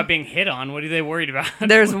have to worry couple. about being hit on. What are they worried about?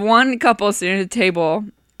 There's one couple sitting at a table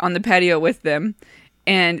on the patio with them,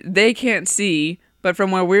 and they can't see. But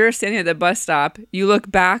from where we're standing at the bus stop, you look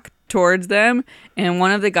back towards them, and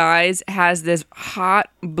one of the guys has this hot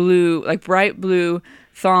blue, like bright blue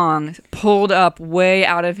thong pulled up way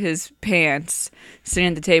out of his pants, sitting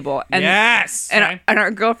at the table. And, Yes. and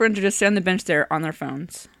our girlfriends are just sitting on the bench there on their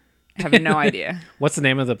phones, having no idea. What's the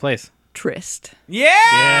name of the place? Tryst.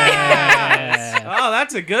 Yes. Oh,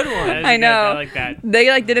 that's a good one. That is I good. know. I like that. They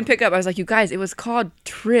like didn't pick up. I was like, you guys, it was called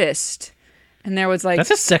Tryst, and there was like,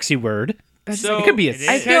 That's a sexy word. So It could be a. It is.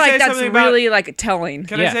 I Can feel I say like that's something about- really like telling.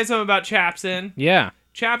 Can Yeah. I say something about Chaps in? Yeah.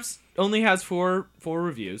 Chaps only has four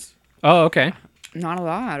reviews. Oh, okay. Not a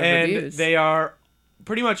lot of And reviews. they are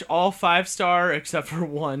pretty much all 5-star except for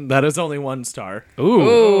one that is only 1 star. Ooh.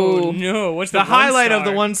 Oh no! What's the The highlight of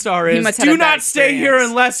the 1 star is must have do had a bad not stay here experience.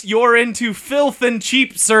 unless you're into filth and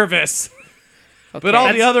cheap service. But all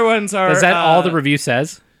the That's- other ones are. Is that all the review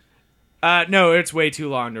says? No, it's way too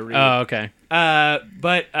long to read. Oh, okay.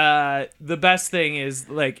 But the best thing is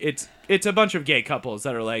like it's a bunch of gay couples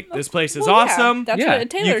that are like, this place is Well, yeah, awesome. that's Yeah. what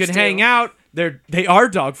Taylor's You can do. hang out. They are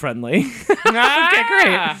dog friendly. Okay,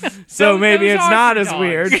 great. So maybe those it's are not for as dogs.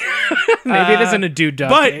 weird. Maybe it isn't a dude dog.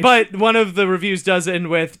 But cage. but one of the reviews does end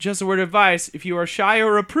with just a word of advice: if you are shy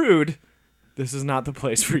or a prude, this is not the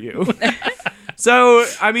place for you. So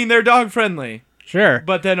I mean, they're dog friendly, Sure.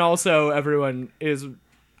 but then also everyone is.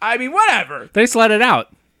 I mean, whatever. They just let it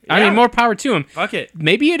out. I Yeah. mean, more power to them. Fuck it.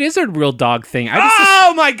 Maybe it is a real dog thing. I just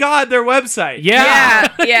Oh my god, their website.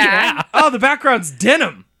 yeah. Yeah. Oh, the background's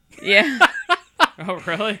denim. Yeah. Oh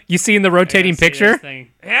really? You see in the rotating I see picture? this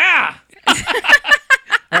thing. Yeah.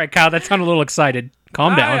 All right, Kyle, that sounded a little excited.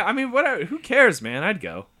 Calm down. I mean, whatever. Who cares, man? I'd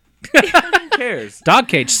go. Who cares? Dog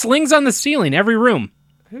cage, slings on the ceiling, every room.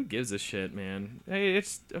 Who gives a shit, man? Hey,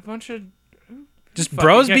 it's a bunch of Just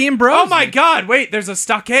bros fucking- being bros. Oh my god! Wait, there's a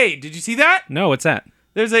stockade. Did you see that? No, what's that?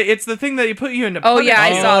 It's the thing that you put you into. Oh yeah, I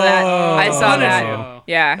punish. saw that. I saw Punish that. you. Oh.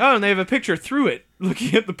 Yeah. Oh, and they have a picture through it,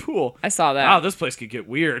 looking at the pool. I saw that. Wow, this place could get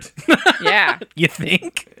weird. Yeah. You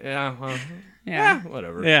think? Yeah, well, Yeah.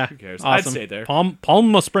 whatever. Yeah. Who cares? Awesome. I'd stay there.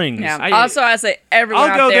 Palma Springs. Yeah. I- Also, I say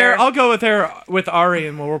everyone I'll go out there. I'll go with Ari,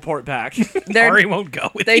 and we'll report back. they're- Ari won't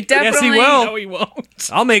go with they you. definitely. Yes, he will. No, he won't.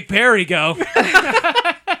 I'll make Barry go.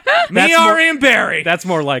 Me, That's more- Ari, and Barry. That's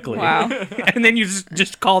more likely. Wow. And then you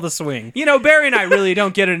just call the swing. You know, Barry and I really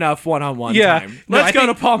don't get enough one-on-one Yeah. time. No, Let's I go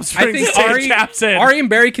think- to Palm I Springs. think and take Ari, Chaps in. Ari and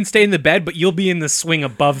Barry can stay in the bed, but you'll be in the swing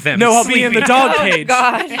above them. No, I'll be in the sleeping. dog Oh cage.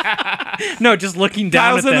 God. No, just looking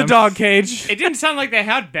down Kyle's at in them. the dog cage. It didn't sound like they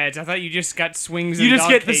had beds. I thought you just got swings. You and just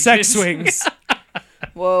dog get the sex cages. swings.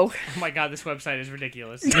 Whoa. Oh my god, this website is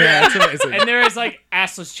ridiculous. Yeah, it's amazing. And there is like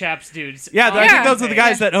assless chaps dudes. Yeah, I on think Yeah. those are the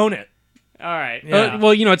guys that own it. All right. Yeah.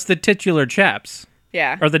 Well, you know, it's the titular chaps.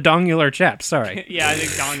 Yeah. Or the dongular chaps, sorry. Yeah, I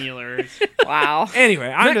think Donular. Wow. Anyway,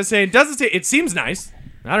 I'm just saying, it seems nice.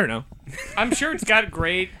 I don't know. I'm sure it's got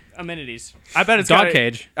great amenities. I bet it's Dog got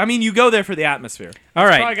cage. I mean, you go there for the atmosphere. All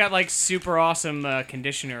Probably right, got like super awesome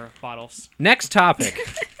conditioner bottles. next topic.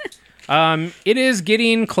 It is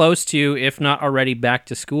getting close to, if not already, back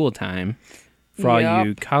to school time for all Yep.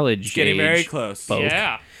 you college Getting very age close. folk.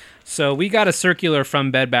 Yeah. So we got a circular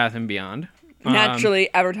from Bed Bath & Beyond.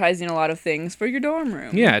 Naturally advertising a lot of things for your dorm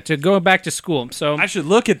room. Yeah, to go back to school. So I should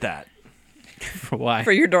look at that. why?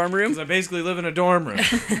 For your dorm room. Because I basically live in a dorm room.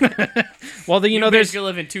 Well, you know, there's basically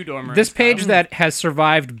live in 2 dorm rooms. this page Kyle. that has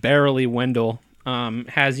survived barely Wendell.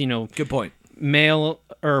 Has, you know, Good point. mail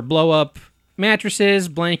or blow up mattresses,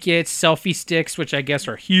 blankets, selfie sticks, which I guess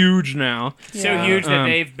are huge now. so Yeah. huge that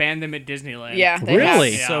they've banned them at Disneyland. Yeah. they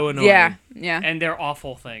Really? Yeah. So annoying. Have. Yeah. And they're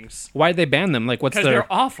awful things. Why'd they ban them? Like, what's Because their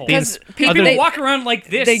they're awful. the Because ins- people- other- People they- walk around like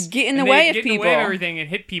this. they get in the and way they of get in the way people. everything and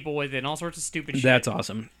hit people with it and all sorts of stupid shit. That's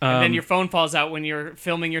awesome. And then your phone falls out when you're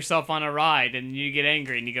filming yourself on a ride, and you get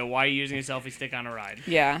angry, and you go, "Why are you using a selfie stick on a ride?"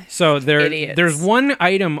 Yeah. So Idiots. there's one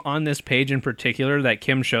item on this page in particular that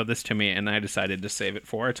Kim showed this to me, and I decided to save it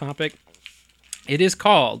for a topic. It is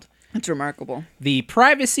called It's remarkable. the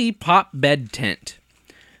Privacy Pop Bed Tent.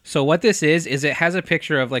 So what this is it has a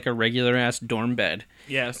picture of like a regular ass dorm bed,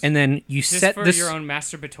 Yes. and then you Is this set for this your own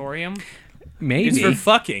masturbatorium? maybe it's for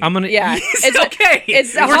fucking. I'm gonna Yeah. It's okay.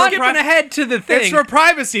 It's a We're hundred- skipping ahead to the thing. It's for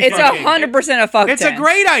privacy It's fucking. 100% a fuck It's a tent.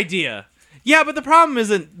 great idea. Yeah, but the problem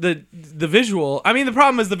isn't the visual. I mean, the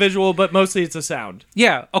problem is the visual, but mostly it's the sound.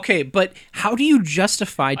 Yeah, okay, but how do you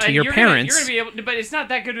justify to your parents? You're gonna be able, but it's not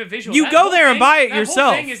that good of a visual. You That go whole there and thing- buy it that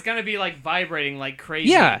yourself. Whole thing is gonna be like vibrating like crazy.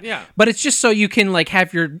 Yeah, but it's just so you can like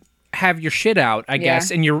have your shit out, I guess,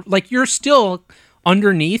 and you're still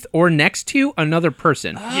underneath or next to another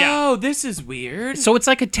person. Oh, this is weird. So it's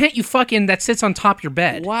like a tent you fuck in that sits on top of your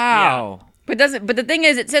bed. Wow. But the thing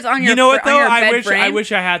is, it sits on your. You know what on though? your bed I frame.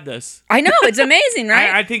 wish I had this. I know it's amazing, right?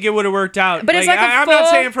 I think it would have worked out. But it's like a I'm not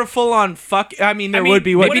full- saying for full on fuck. I mean, there would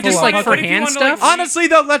be what maybe full just on like fuck- for hand stuff. Honestly,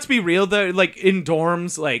 though, let's be real. Though, like in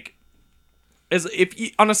dorms, like, as if you,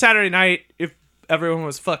 on a Saturday night, if everyone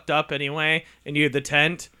was fucked up anyway, and you had the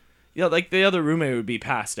tent, like the other roommate would be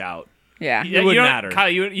passed out. Yeah. It wouldn't matter. Kyle,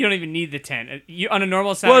 you don't even need the tent. You on a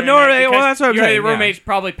normal Saturday Well, night, because that's what I'm your saying, roommate's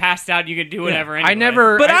probably passed out. You can do whatever. I Anyway.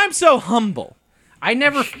 never. But I'm so humble. I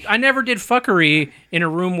never did fuckery in a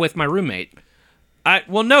room with my roommate.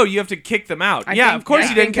 Well, no, you have to kick them out. I yeah, think- of course I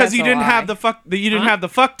you didn't, think because that's you a didn't lie. have the fuck. You didn't have the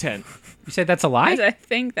fuck tent. You said that's a lie? I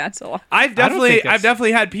think that's a lot. I've don't think I've it's-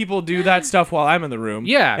 definitely had people do that stuff while I'm in the room.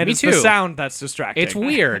 Yeah, and me it's too. the sound that's distracting. It's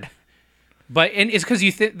weird. And it's because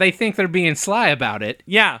they think they're being sly about it.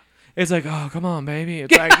 Yeah, it's like, oh, come on, baby.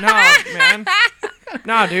 It's like, no, man,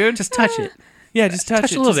 no, dude, Just touch it. yeah, just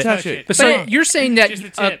touch it, a little just bit. touch it. But so you're saying that just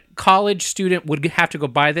the a tip. college student would have to go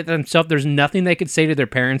buy that themselves? There's nothing they could say to their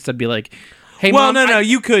parents that'd be like, "Hey, Well, mom, no,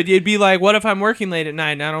 you could. You'd be like, what if I'm working late at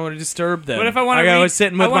night and I don't want to disturb them? What if I wanna I read- was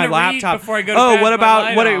sitting I with my wanna read laptop before I go to Oh, bed what with my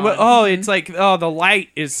about light what? on? Oh, it's like the light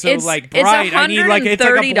is so It's- like it's bright. I need like it's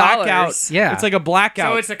like a blackout. $130. Yeah. it's like a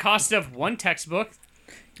blackout. So it's the cost of one textbook.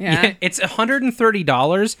 Yeah. Yeah, it's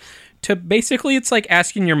 $130 to basically it's like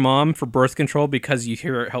asking your mom for birth control because you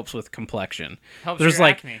hear it helps with complexion. Helps There's your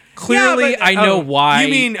like acne. clearly Yeah, but- I know oh, why. You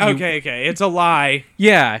mean okay? It's a lie.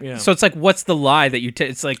 Yeah. Yeah. So it's like what's the lie that you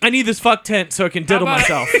it's like I need this fuck tent so I can diddle about-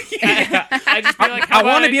 myself. I just feel like I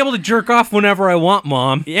want to be able to jerk off whenever I want,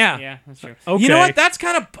 mom. Yeah. Yeah, that's true. Okay. You know what? That's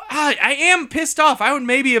kind of. I am pissed off. I would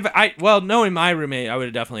maybe have. Knowing my roommate, I would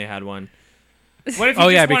have definitely had one. What if you Oh,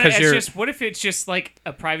 yeah, just wanna- because it's you're- just what if it's just like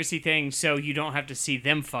a privacy thing, so you don't have to see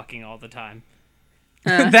them fucking all the time?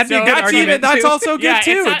 That'd be a So good That's argument. even. That's too. also good Yeah,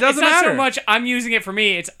 too. it's not, It doesn't it's not matter. so much I'm using it for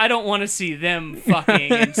me. It's I don't want to see them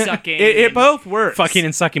fucking and sucking. It and- both works. fucking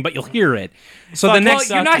and sucking, but you'll hear it. So Fuck, the next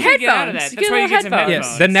Well, you're not gonna get out of Headphones. that. You That's get why you little get some headphones.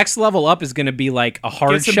 headphones. the next level up is going to be like a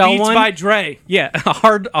hard Get some shell Beats one. by Dre. Yeah,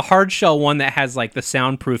 a hard shell one that has like the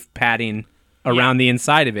soundproof padding around the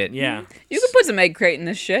inside of it. Yeah. You can put some egg crate in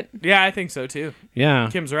this shit. Yeah, I think so too. Yeah.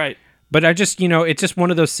 Kim's right. But I just, it's just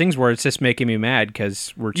one of those things where it's just making me mad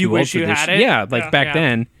because we're too You old wish for you this. had it? Yeah, like Yeah. back Yeah.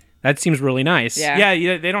 then. That seems really nice. Yeah.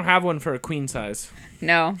 Yeah, they don't have one for a queen size.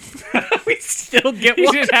 No. We still get You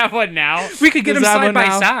one. should have one now. We could get Does them that side one by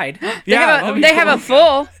now? side. They have a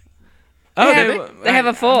full. They have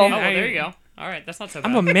a full. Oh, well, there you go. All right, that's not so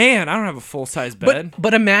bad. I'm a man. I don't have a full size bed.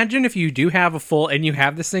 But imagine if you do have a full and you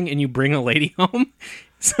have this thing and you bring a lady home.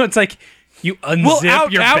 So it's like you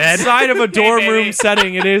unzip your bed. outside of a dorm baby. room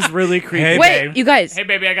setting, it is really creepy. Hey, Wait, babe. you guys. Hey,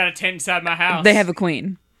 baby, I got a tent inside my house. They have a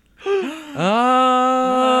queen.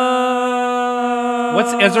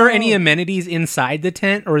 Is there any amenities inside the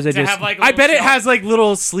tent or is it to just have like. a I little bet it shelf. has like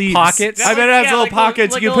little sleeves. Pockets? I bet it has little like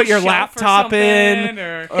pockets. like You a can put your little shelf or laptop in. something,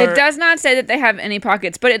 or- It does not say that they have any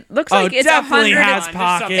pockets, but it looks like it's definitely 100. has There's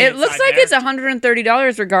pockets. something It looks inside like there. it's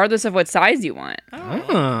 $130 regardless of what size you want.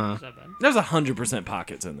 Huh. It's not bad. There's 100%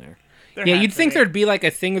 pockets in there. There Yeah, has you'd to think be. there'd be like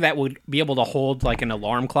a thing that would be able to hold like an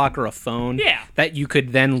alarm clock or a phone. Yeah. That you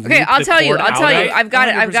could then. Okay, loop I'll the tell you. cord I'll out tell of. you. I've got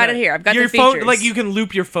it. I've got it 100%. here. I've got your the phone, features. like you can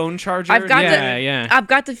loop your phone charger. I've got Yeah, the. yeah. I've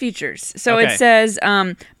got the features. So Okay. it says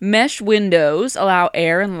mesh windows allow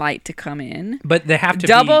air and light to come in. But they have to be.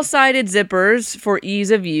 Double-sided zippers for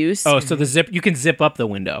ease of use. Oh, so the zip you can zip up the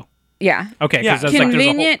window. Yeah. Okay, Yeah. because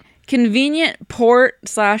like, Convenient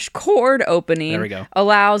port/cord opening There we go.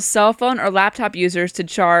 allows cell phone or laptop users to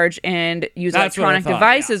charge and use That's what I electronic thought,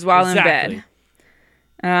 devices while Exactly. in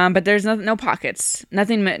bed. But there's no pockets.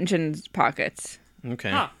 Nothing mentions pockets.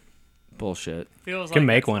 Okay. Huh. Bullshit. Feels Can like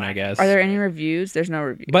make that's one, fine. I guess. Are there any reviews? There's no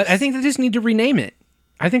reviews. But I think they just need to rename it.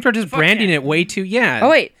 I think they're just branding yeah. it way too. Yeah. Oh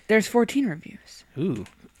wait, there's 14 reviews. Ooh.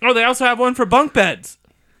 Oh, they also have one for bunk beds.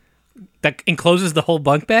 That encloses the whole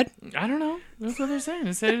bunk bed. I don't know. That's what they're saying.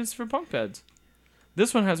 They said it's for bunk beds.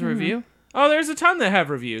 This one has a review. Oh, there's a ton that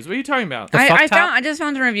have reviews. What are you talking about? fuck top? I just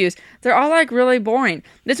found some reviews. They're all like really boring.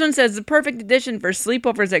 This one says the perfect addition for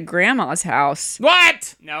sleepovers at grandma's house.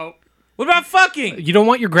 What? No. What about fucking? You don't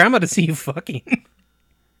want your grandma to see you fucking.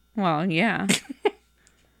 Well, yeah.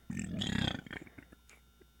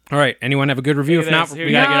 All right. Anyone have a good review? Look If at not, this. we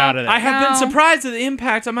Here got to we get go. out of there. I have been No. surprised at the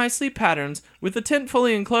impact on my sleep patterns. With the tent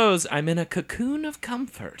fully enclosed, I'm in a cocoon of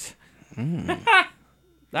comfort.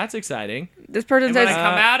 That's exciting. This person And when says, I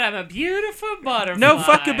come out, I'm a beautiful butterfly. No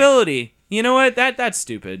fuckability. You know what? That's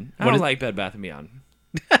stupid. I What don't is- like Bed Bath & Beyond.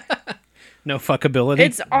 No fuckability.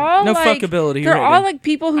 it's all No like fuckability they're all rating. like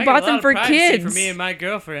people who I got a bought lot them of for privacy kids. For me and my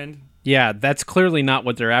girlfriend. Yeah, that's clearly not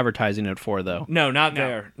what they're advertising it for, though. No, not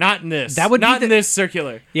there. Not in this. That would be not in the- this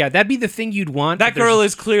circular. Yeah, that'd be the thing you'd want. That but there's- girl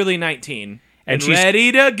is clearly 19 and she's-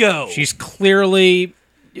 ready to go. She's clearly,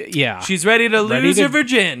 yeah, She's ready to Ready lose to- her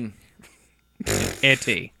virgin.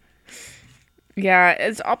 itty. Yeah,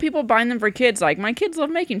 it's all people buying them for kids. Like, my kids love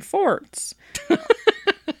making forts.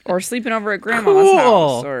 Or sleeping over at grandma's Cool.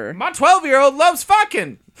 house. Or My 12-year-old loves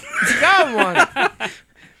fucking. She got one.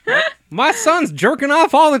 My son's jerking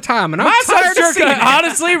off all the time, and I'm My tired son's of jerking. seeing it.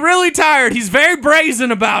 Honestly, really tired. He's very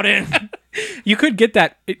brazen about it. You could get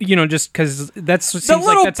that, just because that seems The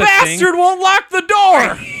little like that's a bastard won't lock the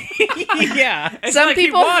door. thing. Yeah. It's Some like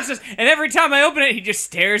people- he wants us, and every time I open it, he just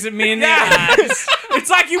stares at me in the Yeah. eyes. It's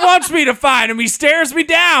like he wants me to find him. He stares me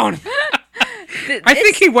down. I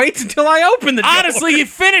think he waits until I open the door. Honestly, he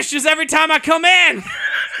finishes every time I come in.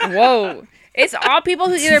 whoa. It's all people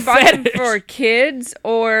who either buy them for kids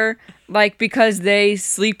or like because they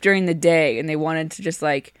sleep during the day and they wanted to just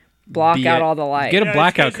like block Be out it- all the light. Get a Yeah,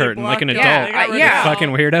 blackout it's 'cause they curtain like an blocked- adult. they got rid of Yeah. all- Fucking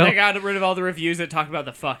weirdo. They got rid of all the reviews that talk about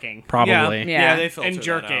the fucking Probably. Yeah. they filter and that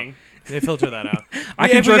jerking. out. They filter that out. I Yeah,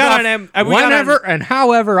 can we jerk got off on M- we got on- whenever and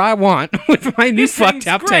however I want with my new This thing's fucked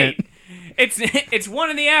up great. tent. It's 1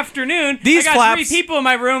 in the afternoon. These I got flaps- 3 people in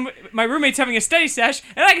my room. My roommate's having a study sesh,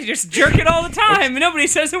 and I can just jerk it all the time, and nobody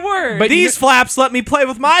says a word. But These flaps let me play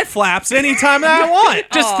with my flaps anytime that I want.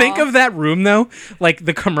 Just think of that room though. Like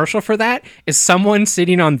the commercial for that is someone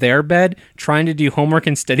sitting on their bed trying to do homework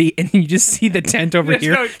and study, and you just see the tent over Just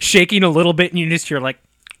here go- shaking a little bit, and you just hear like,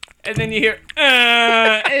 and then you hear,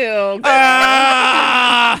 Ew.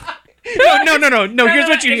 no. Here's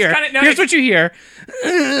what you It's hear. kinda- no, Here's it's- what you hear.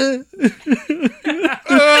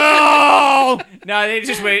 no, they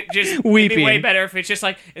just wait. Just it'd Weeping. be way better if it's just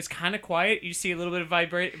like it's kind of quiet. You see a little bit of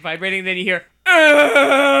vibrating, then you hear,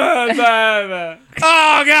 and Oh,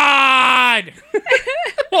 God.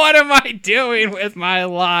 What am I doing with my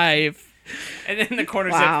life? then the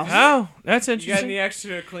corner Wow. said, Oh, that's "You got interesting. any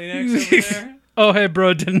extra Kleenex over there?" Oh, hey,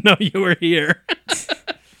 bro, didn't know you were here.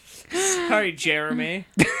 Sorry, Jeremy.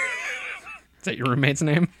 Is that your roommate's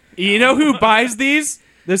name? You know who buys these?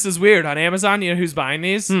 This is weird. On Amazon, you know who's buying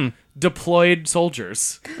these? Deployed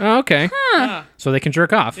soldiers. Oh, okay. Huh. So they can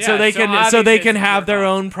jerk off. Yeah. So they so can obviously can it's have jerk their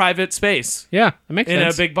off. own private space Yeah, that makes in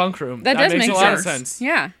sense. a big bunk room. That does makes make a lot of sense. sense.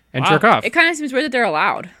 Yeah. and Wow. jerk off. It kind of seems weird that they're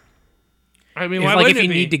allowed. I mean, It's why like wouldn't if you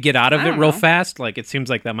it be? need to get out of I it don't real know. fast, like it seems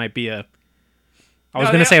like that might be a. I was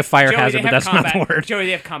No, going they to say a have- fire Joey, hazard, they but have that's not the combat- word. Joey,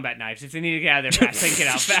 they have combat knives. If they need to get out of there fast, they can get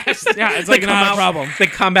out fast. Yeah, it's They like come not a out- problem. They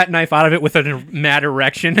combat knife out of it with a mad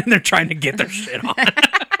erection, and they're trying to get their shit on.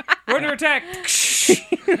 We're under attack.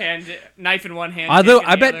 And knife in one hand. Although kick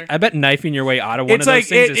in I the bet other. I bet knifing your way out of one It's of those like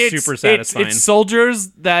things is it's super satisfying. It's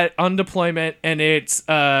soldiers that on deployment, and it's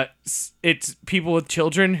people with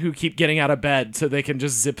children who keep getting out of bed so they can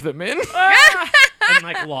just zip them in. and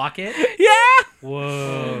like lock it. Yeah.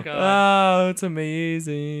 Whoa. Oh, it's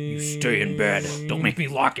amazing. Stay in bed. Don't make me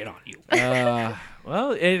lock it on you.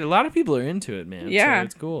 Well, a lot of people are into it, man. Yeah. so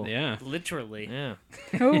it's cool. Yeah. Literally. Yeah.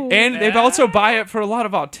 Cool. And they also buy it for a lot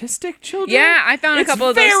of autistic children. Yeah, I found a It's couple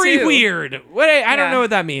of those very too. weird. What I don't Yeah. know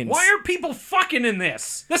what that means. Why are people fucking in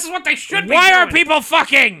this? This is what they should be Why are doing. people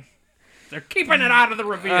fucking? They're keeping it out of the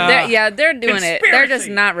review. They're doing it. They're just Conspiracy.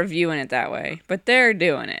 not reviewing it that way, but they're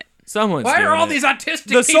doing it. Someone's Why are doing all it. these autistic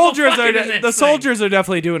The people soldiers fucking are in this the thing? soldiers are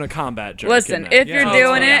definitely doing a combat jerk. Listen, in that. if you're Yeah.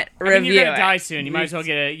 doing it, I mean, review you're gonna it. die soon. You might as well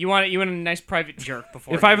get a. You want a nice private jerk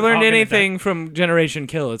before. If I've you're all learned gonna anything from Generation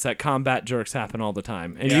Kill, it's that combat jerks happen all the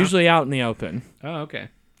time, and Yeah. usually out in the open. Oh, okay.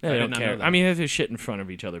 They I did don't not care. know that. I mean, they have shit in front of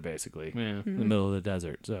each other, basically, Yeah. in the middle of the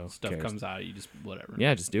desert. So Stuff cares? comes out, you just whatever.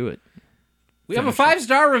 Yeah, just do it. We have a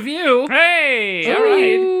 5-star review. die. Hey, all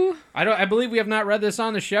right. Ooh. I believe we have not read this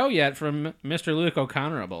on the show yet from Mr. Luke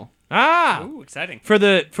O'Connorable. Ah, Ooh, exciting. for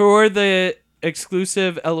the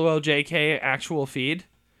exclusive LOLJK actual feed.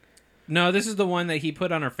 No, this is the one that he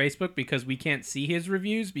put on our Facebook because we can't see his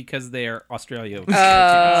reviews because they're Australia.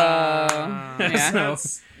 Yeah.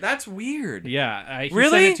 That's weird. Yeah, he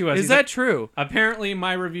Really? sent it to us. Is He's that like, true? apparently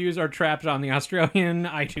my reviews are trapped on the Australian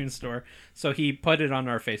iTunes store, so he put it on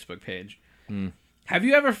our Facebook page. Have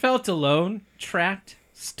you ever felt alone, trapped,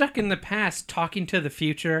 stuck in the past, talking to the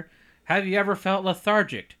future? Have you ever felt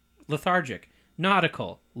lethargic,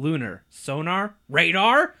 nautical, lunar, sonar,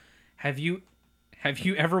 radar? Have you Have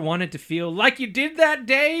you ever wanted to feel like you did that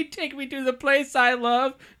day? Take me to the place I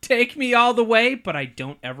love. Take me all the way. But I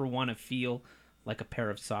don't ever want to feel like a pair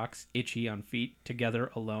of socks, itchy on feet,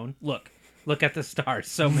 together alone. Look at the stars.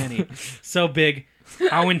 So many. So big.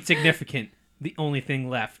 How insignificant. The only thing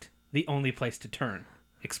left. The only place to turn.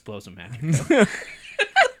 Explosion Magic.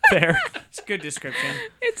 Fair. It's a good description.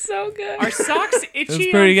 It's so good. Are socks itchy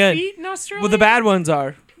on pretty good. feet in Australia? Well, the bad ones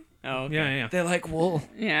are. Oh, okay. Yeah. They're like wool.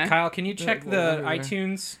 Yeah. Kyle, can you check the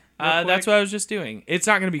iTunes? real That's quick? what I was just doing. It's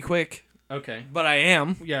not going to be quick, Okay. but I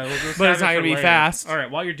am. Yeah, let's But have it's it not for gonna be later. fast. All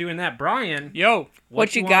right, while you're doing that, Brian, Yo,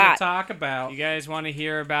 What you wanna got? talk about? you guys want to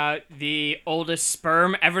hear about the oldest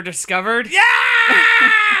sperm ever discovered? Yeah!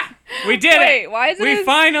 We did Wait, it. why is it? We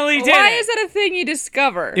finally did Why it. is that a thing you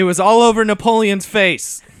discover? It was all over Napoleon's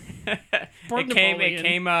face. It came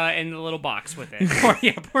in the little box with it.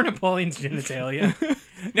 Poor Napoleon's genitalia.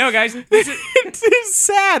 No, guys, this is It's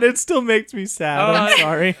sad. It still makes me sad. I'm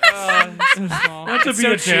sorry. so small. Not to It's be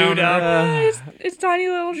so a chewed downer. up. It's tiny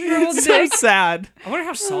little shriveled It's so dick. sad. I wonder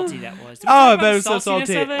how salty that was. Did we Oh, talk I about bet the it was so saltiness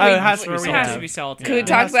salty. of it? Oh, it has to be It salty. has to be salty. Could we It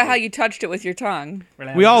talk has about to how be. you touched it with your tongue?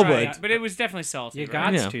 We all Right, would. but it was definitely salty. You right?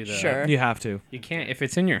 got Yeah. to though. Sure. You have to. You can't if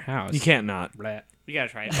it's in your house. You can't not. Blah. You gotta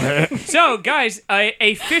try it. So, guys,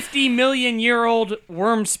 a 50 million year old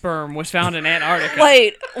worm sperm was found in Antarctica.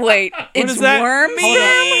 Wait, it's does that worm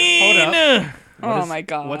Hold sperm? up. Oh my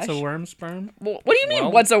gosh. What's a worm sperm? What do you mean?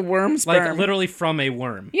 Well, what's a worm sperm? Like literally from a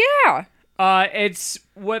worm. Yeah. It's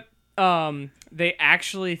what they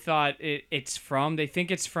actually thought it's from. They think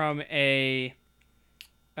it's from a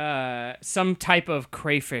some type of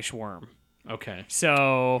crayfish worm. Okay.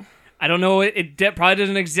 So I don't know. It probably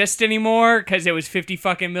doesn't exist anymore because it was 50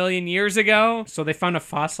 fucking million years ago. So they found a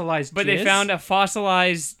fossilized But jizz? they found a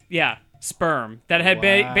fossilized, sperm that had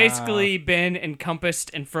Wow. basically been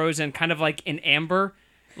encompassed and frozen, kind of like in amber,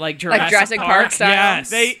 like Jurassic Park style? Yes.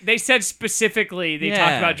 They said specifically they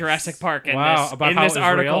talked about Yes. Jurassic Park in Wow, this about in how this it was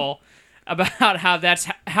article about how that's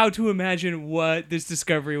how to imagine what this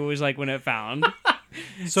discovery was like when it found.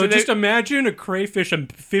 So just imagine a crayfish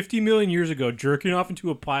 50 million years ago jerking off into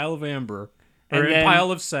a pile of amber. Or And a then-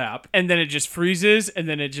 pile of sap. And then it just freezes, and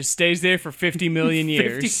then it just stays there for 50 million 50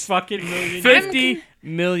 years. fucking million. 50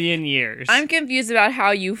 million years. I'm confused about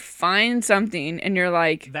how you find something and you're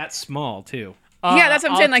like, That's small too. yeah, that's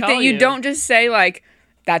what I'm I'll saying. Like tell that you don't just say like,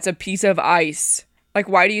 that's a piece of ice. Like,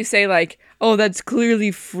 why do you say like, oh, that's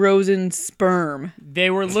clearly frozen sperm? They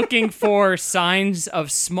were looking for signs of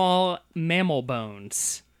small mammal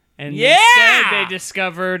bones. And Yeah! instead they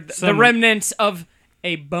discovered the Some- remnants of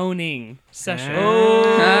a boning session.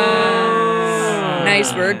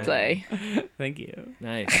 Nice wordplay. Thank you.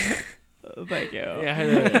 Nice. Thank you.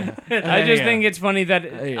 Yeah. I just think it's funny that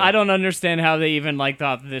you go. I don't understand how they even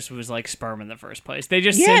thought that this was like sperm in the first place. They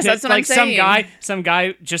just Yes, sent it that's what I'm like saying. some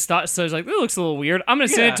guy just thought so. He's like, "It looks a little weird. I'm gonna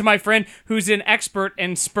send Yeah. it to my friend who's an expert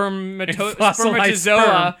in fossilized spermatozoa."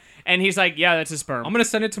 sperm. And he's like, "Yeah, that's a sperm." I'm gonna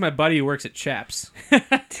send it to my buddy who works at Chaps.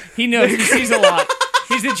 He knows. He sees a lot.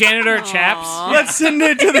 He's the janitor at Chaps. Let's send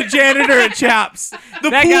it to the janitor at Chaps. The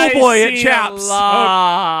That guy's pool boy at seen Chaps. A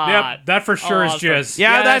lot. Yep, that for sure is Oh, jizz.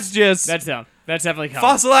 Yeah, that's just That's dumb. That's definitely dumb.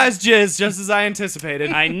 fossilized jizz, just as I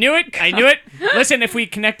anticipated. I knew it. I knew it. Listen, if we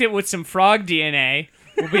connect it with some frog DNA,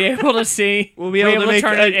 we'll be able to see. We'll be able to make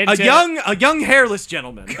turn it a into young hairless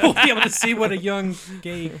gentleman. We'll be able to see what a young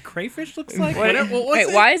gay crayfish looks like.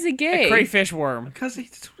 Wait, why is it gay? crayfish worm. Because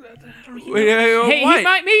Hey, What? he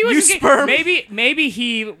might. Maybe he You wasn't gay. sperm? Maybe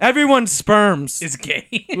he. Everyone's sperms. it's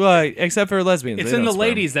gay. Well, except for lesbians. It's They in don't the sperm.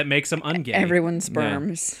 ladies that makes them ungay. Everyone's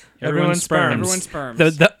sperms. Everyone's sperms. Everyone's sperms.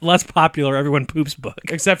 The less popular everyone poops book.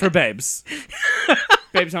 Except for babes.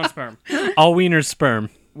 Babes on sperm. All wieners sperm.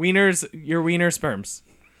 Wieners, your wiener sperms.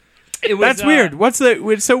 It was, That's weird. What's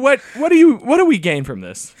the so what do we gain from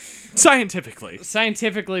this? Scientifically.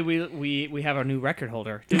 Scientifically, we have a new record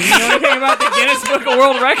holder. Did you know anything about the Guinness Book of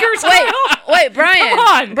World Records? Wait, Brian. Come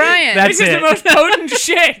on. Brian. That's This is it. the most potent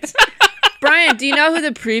shit. Brian, do you know who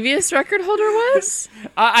the previous record holder was?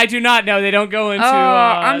 I do not know. They don't go into.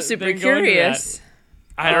 I'm they super don't go into curious.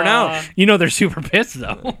 I don't know. You know they're super pissed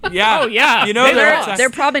though. Yeah. Oh yeah. You know They're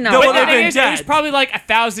probably not. No, But they've the thing been is, it was dead. probably like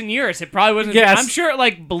 1,000 years. It probably wasn't. Yes. I'm sure it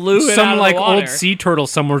like blew it out Some of like the water. old sea turtle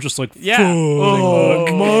somewhere just like, Yeah.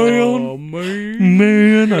 Oh,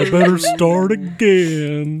 man, I better start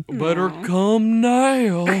again. Better come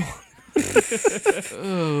now.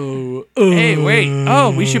 Hey, wait.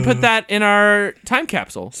 Oh, we should put that in our time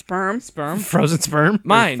capsule. Sperm. Frozen sperm?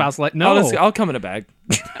 Mine. Fossilized? No. I'll come in a bag.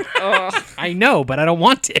 I know, but I don't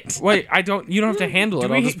want it. Wait, I don't. You don't have to handle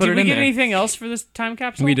it. I'll just put Did it we in get there. anything else for this time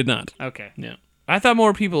capsule? We did not. Okay. Yeah. I thought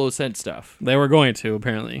more people sent stuff. They were going to,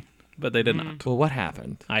 apparently. but they did not. Well, what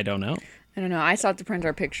happened? I don't know. I don't know. I still have to print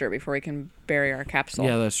our picture before we can bury our capsule.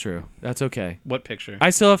 Yeah, that's true. That's okay. What picture? I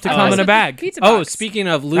still have to Oh, come it's in a with the bag. pizza Oh, box. speaking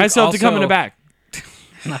of Luke, I still have to come in a bag.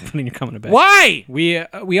 I'm not putting your cum in a bag. Why?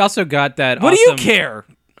 We also got that. What awesome, do you care?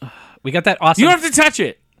 We got that awesome. You don't have to touch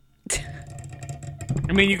it.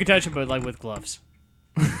 I mean, you can touch it, but like with gloves.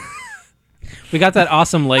 We got that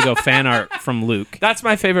awesome Lego fan art from Luke. That's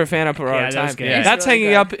my favorite fan up of all Yeah, that time. was good. Yeah, That's really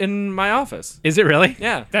hanging good. up in my office. Is it really?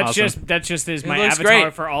 Yeah. That's Awesome. just is my looks avatar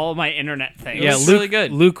great. for all of my internet things. Yeah, looks Luke. really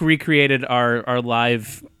good. Luke recreated our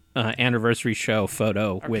live anniversary show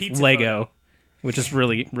photo with pizza Lego, photo. which is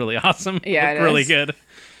really really awesome. Yeah, Looked it really is.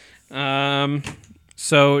 good.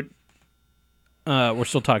 So we're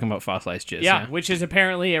still talking about fossilized jizz. Yeah, Yeah. which is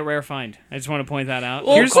apparently a rare find. I just want to point that out.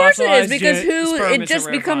 Well, of course it is, Fossilized because sperm it is a just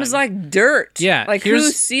rare becomes find. like dirt. Yeah, Like, who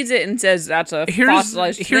here's- sees it and says that's a Here's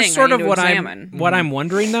fossilized here's thing sort I of need to what examine. I'm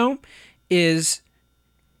wondering though is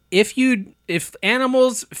if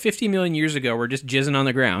animals 50 million years ago were just jizzing on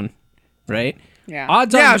the ground, right? Yeah.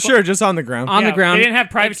 Odds Yeah, on sure, just on the ground. on the Yeah, ground. They didn't have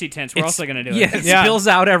privacy tents. We're it's- also going to do Yeah, it. it Yeah. spills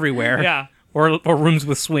out everywhere. Yeah. Or rooms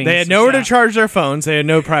with swings. They had nowhere Yeah. to charge their phones. They had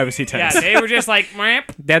no privacy Yeah, tests. they were just like, "Mwah."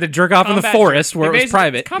 They had to jerk off in the Combat forest jerks. where it They're was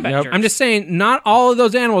private. combat jerks. I'm just saying, not all of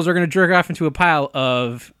those animals are going to jerk off into a pile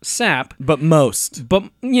of sap, But most. but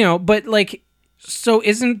like, so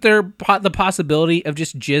isn't there the possibility of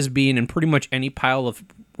just jizz being in pretty much any pile of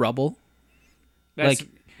rubble? That's- Like,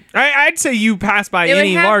 I'd say you pass by It would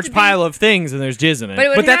any have large to be- pile of things and there's jizz in it. But it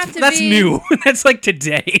would but have to that's be, new. That's like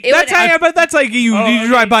today. It That's would how, but that's like you okay,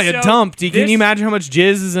 drive by a so dump. Can this- you imagine how much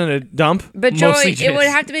jizz is in a dump? But Joey, Mostly it would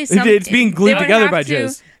jizz. have to be something. It's being glued they would together have by to-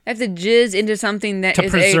 jizz. They have to jizz into something that To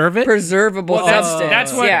is preserve a it? preservable well, substance.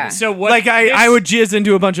 that's what. Yeah. So what? Like I this- would jizz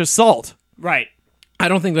into a bunch of salt. Right, I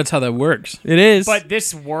don't think that's how that works. It is. but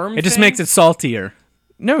this worm. It just thing- makes it saltier.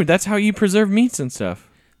 no, that's how you preserve meats and stuff.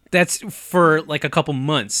 That's for like a couple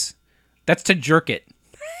months. That's to jerk it.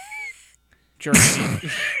 jerky,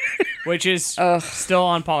 which is still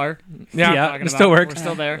on par. Yeah. Yeah. Talking it still about- works. We're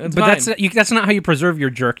still there. It's But fine. that's not how you preserve your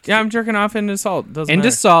jerk. Yeah, I'm jerking off into salt. Doesn't Into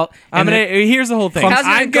matter. salt. I'm and gonna. then- Here's the whole thing. How's it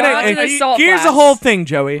I'm go gonna. out to the salt Here's the flats? whole thing,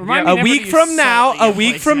 Joey. Remind me A never week to use from now, salt in a your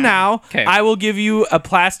week place from now. now, 'Kay. I will give you a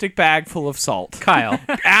plastic bag full of salt. Kyle.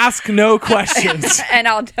 Ask no questions. and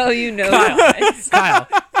I'll tell you no lies. Kyle,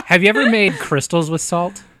 have you ever made crystals with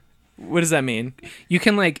salt? What does that mean? You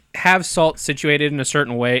can like have salt situated in a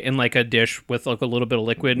certain way in like a dish with like a little bit of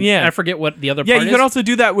liquid. Yeah. I forget what the other Yeah, part you is. can also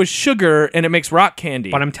do that with sugar, and it makes rock candy.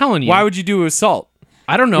 But I'm telling you. Why would you do it with salt?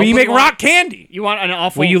 I don't know. Well, you but make rock candy. You want an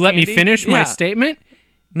awful? Will you let me candy? finish my Yeah. statement?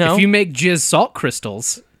 No. If you make jizz salt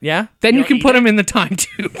crystals, Yeah. then you You'll can eat put it? them in the time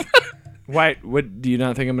tube. Why? What? Do you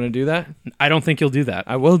not think I'm going to do that? I don't think you'll do that.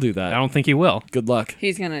 I will do that. I don't think you will. Good luck.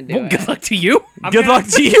 He's gonna do Well, it. good luck to you. Good luck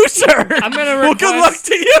to you, sir. I'm gonna Well, good luck request-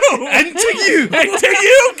 to you. And to you. And to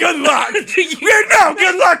you, good luck. to you. No,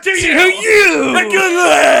 good luck to you. To you. And good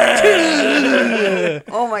luck.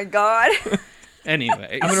 Oh my god.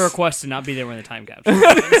 Anyway. I'm gonna request to not be there when the time capsule.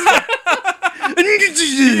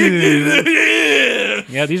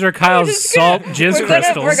 Yeah, these are Kyle's salt jizz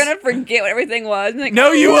crystals. We're gonna forget what everything was. Like, No,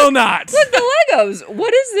 oh, you look, will not. Look, the Legos.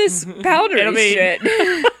 What is this powdery It'll be- shit?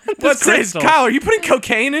 What's this? crystal. Kyle, are you putting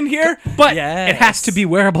cocaine in here? But Yes. it has to be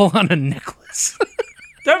wearable on a necklace.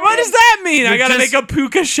 What does that mean? I You're gotta just- make a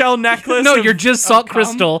puka shell necklace. No, of- your jizz salt cum?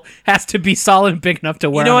 crystal has to be solid and big enough to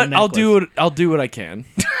wear You know on what? a I'll necklace. do what I can.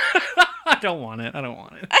 I don't want it. I don't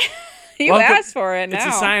want it. You Welcome- asked for it now. It's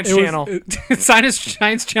a science channel.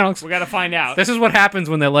 Science Channel. We gotta find out. This is what happens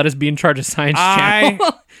when they let us be in charge of Science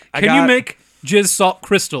Channel. I Can you got- make jizz salt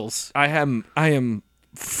crystals? I am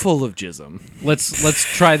full of jism. Let's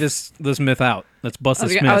try this myth out. Let's bust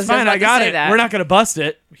this I myth. was Fine, about I to got say it. that. We're not gonna bust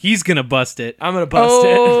it. He's gonna bust it. I'm gonna bust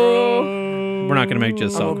it. Oh. We're not gonna make jizz I'm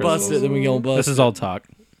salt gonna bust crystals. it. Then we gonna bust. This is all talk.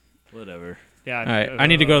 whatever. Yeah. All right, I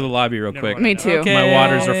need to go to the lobby real quick. mind. Me too. Okay. My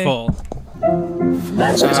waters are full.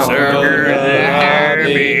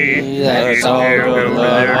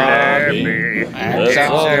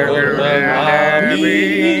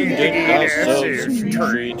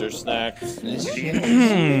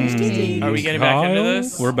 Are we getting back into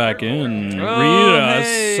this? We're back in. Oh, Read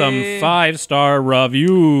hey. us some 5-star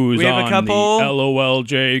reviews We have a on couple. the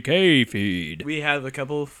LOLJK feed. We have a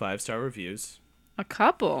couple 5-star reviews A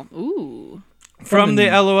couple. Ooh. from the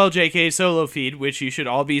LOLJK solo feed, which you should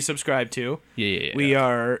all be subscribed to. Yeah. We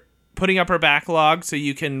are putting up our backlog so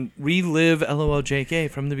you can relive LOLJK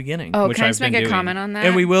from the beginning. Oh, Which can I I've just make been a doing. comment on that?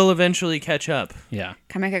 And we will eventually catch up. Yeah.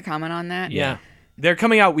 Can I make a comment on that? Yeah. They're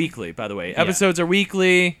coming out weekly, by the way. Episodes are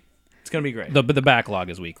weekly. It's going to be great. But the backlog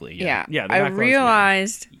is weekly. Yeah. Yeah, the I backlog's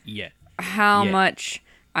realized Yeah. how Yeah. much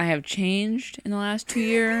I have changed in the last 2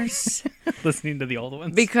 years. Listening to the old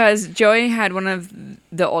ones. Because Joey had one of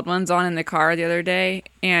the old ones on in the car the other day,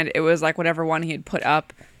 and it was like whatever one he had put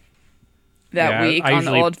up that week on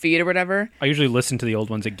the old feed or whatever. I usually listen to the old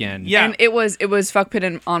ones again. Yeah. And it was Fuck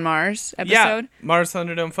Pit on Mars episode. Yeah, Mars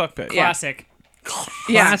Thunderdome Fuck Pit. Classic.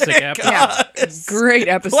 Yeah. Classic episode. Yeah. Great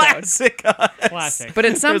episode. Classic. Classic. But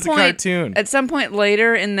at some There's a point, cartoon. at some point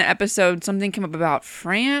later in the episode, something came up about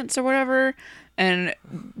France or whatever, and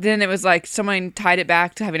then it was like someone tied it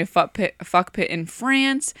back to having a fuck pit in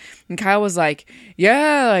France, and Kyle was like,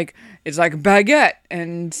 "Yeah, like it's like a baguette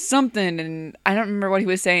and something," and I don't remember what he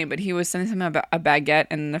was saying, but he was saying something about a baguette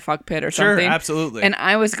and the fuck pit or Sure, something. absolutely. And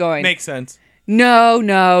I was going, Makes sense. no.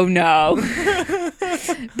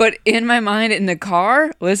 But in my mind, in the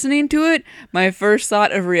car, listening to it, my first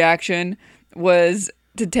thought of reaction was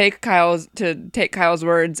to take Kyle's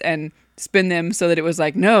words and spin them so that it was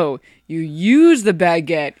like, no, you use the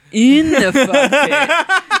baguette in the fuck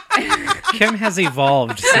pit. Kim has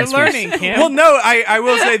evolved You're since learning, Kim. Well, no, I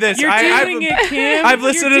will say this. You're doing it, Kim. I've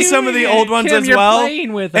listened You're to some of the doing old it. ones Kim, as you're well,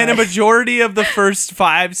 playing with and a us. majority of the first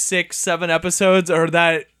 5, 6, 7 episodes are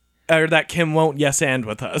that Kim won't yes and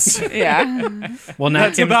with us. Yeah. Well, now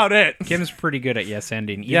That's about it. Kim's pretty good at yes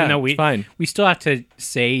ending, even Yeah, though it's fine. we still have to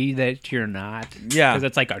say that you're not. Yeah. because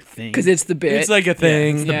that's like our thing. Because it's the bit. It's like a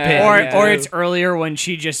thing. it's the Yeah. bit. Or Yeah. or it's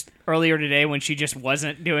earlier today when she just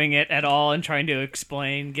wasn't doing it at all and trying to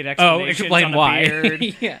get explanations explain on the why. beard.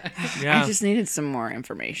 Yeah. Yeah. I just needed some more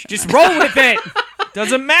information. Just roll with it.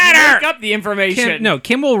 Doesn't matter. Look up the information.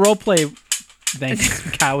 Kim will roleplay. Thanks,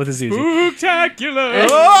 Kyle with his Uzi. Spectacular.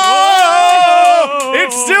 Oh,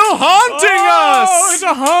 it's still haunting It's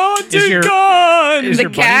us. a haunted Is your- gun. Is The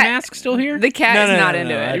your cat- bunny mask still here? the cat No, is no, not no,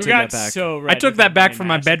 into no, I it. You took got that back. so I red took with that back bunny from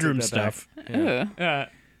my mask. bedroom that back. stuff. Ugh.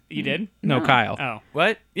 You did? No, Kyle. Oh.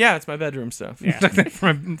 What? Yeah, it's my bedroom stuff. Yeah.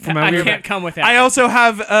 from my I weird- can't come with that. I also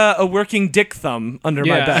have a working dick thumb under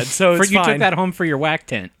my Yeah. bed, so it's you fine. took that home for your whack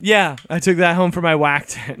tent. Yeah, I took that home for my whack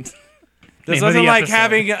tent. There's Name of nothing the like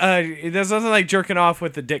episode. there's nothing like jerking off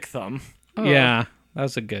with the dick thumb. Yeah,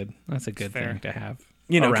 that's a good fair. thing to have.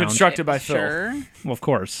 You know, around. constructed by Phil. Sure. Well, of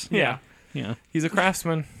course. Yeah. Yeah. He's a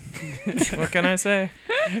craftsman. What can I say?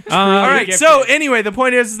 All All right. gifted. So anyway, the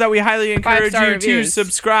point is that we highly encourage 5-star you to reviews.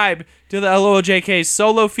 subscribe to the LOJK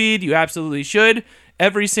solo feed. You absolutely should.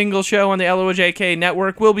 Every single show on the LOJK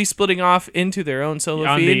network will be splitting off into their own solo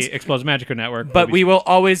on feeds. the Explosive Magico Network. But we will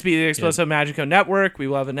always be the Explosive Magico Network. We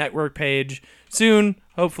will have a network page soon,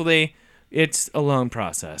 hopefully. It's a long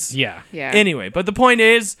process. Yeah. Yeah. Anyway, but the point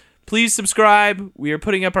is, please subscribe. We are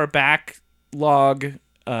putting up our backlog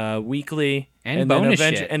weekly. And bonus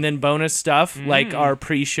then shit. and then bonus stuff like our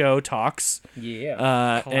pre-show talks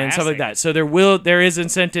Yeah. and stuff like Classic. that. So there is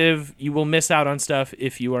incentive. You will miss out on stuff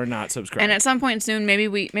if you are not subscribed. And at some point soon, maybe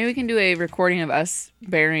we can do a recording of us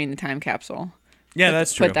burying the time capsule. yeah,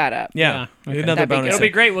 that's true. Put that up. Yeah, Yeah, okay. another That'd be bonus. good. It'll be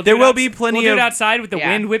great. There will be plenty We'll do of it outside with the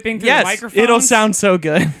Yeah. wind whipping through yes. the microphone. It'll sound so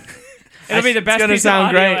good. It'll be the best gonna piece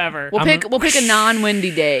sound of audio great. ever. We'll pick a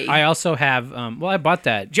non-windy day. I also have. I bought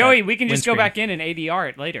that. Joey, that we can just go windscreen. back in and ADR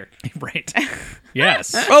it later. Right.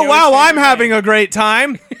 Yes. Oh wow, I'm having a great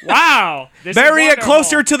time. Wow. This is Bury it wonderful.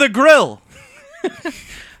 closer to the grill.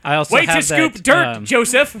 I also Way have to scoop that, dirt,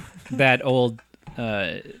 Joseph. that old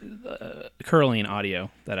curling audio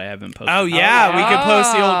that I haven't posted. Oh yeah, we could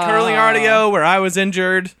post the old curling audio where I was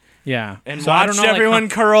injured Yeah. and So I watched don't know everyone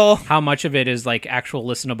like, curl. how much of it is like actual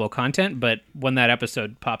listenable content, but when that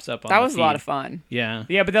episode pops up on that the was a lot feed- of fun. Yeah.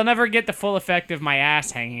 Yeah, but they'll never get the full effect of my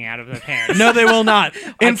ass hanging out of the pants. No, they will not.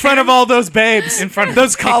 In front of all those babes. In front of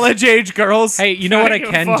those college-age girls. Hey, you know what I Give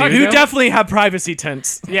a can fuck. do? you though? definitely have privacy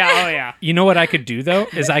tents. Yeah, oh yeah. You know what I could do though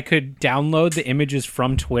is I could download the images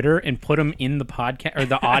from Twitter and put them in the podcast or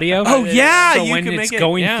the audio. Oh yeah, So you when can it's make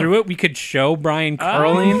going it, through it, we could show Brian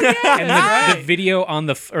curling, and the video on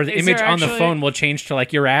the the Is image there on the actually- phone will change to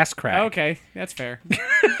like your ass crack. Okay, that's fair.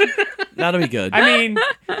 That'll be good. I mean,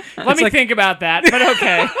 let me think about that, but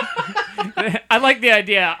okay. I like the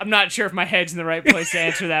idea. I'm not sure if my head's in the right place to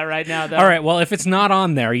answer that right now, though. All right. Well, if it's not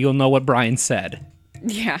on there, you'll know what Brian said,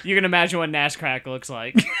 Yeah. You can imagine what Nash crack looks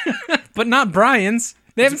like. but not Brian's.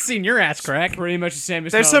 They haven't seen your ass crack. Pretty much the same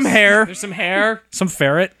as There's most. some hair. There's some hair. Some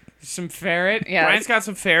ferret. Some ferret. Yeah. Brian's got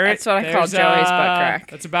some ferret. That's what I call There's, Joey's butt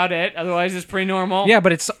crack. That's about it. Otherwise, it's pretty normal. Yeah,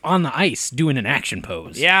 but it's on the ice doing an action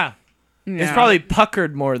pose. Yeah. It's probably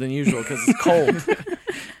puckered more than usual because it's cold.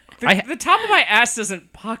 The top of my ass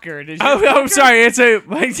doesn't pucker. Does oh, yours I'm sorry. It's a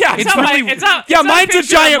yeah. It's not really, my, it's not, yeah. it's not Mine's a picture of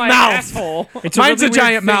giant my mouth. Asshole. It's Mine's a weird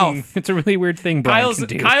giant thing. mouth. It's a really weird thing Brian can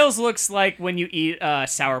do. Kyle's looks like when you eat a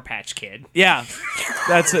Sour Patch Kid. Yeah.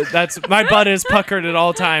 That's my butt is puckered at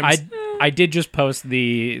all times. I did just post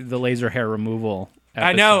the laser hair removal episode.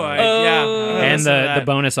 I know. And the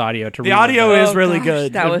bonus audio to the audio is Oh, really gosh,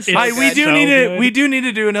 good. that was so we good. do So need good. we do need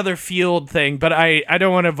to do another field thing, but I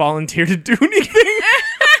don't want to volunteer to do anything.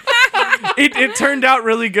 It turned out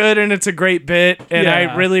really good, and it's a great bit, and I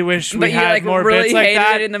Yeah. really wish we But you had like more really bits like hated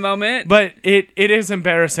that. it in the moment. But it is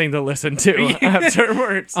embarrassing to listen to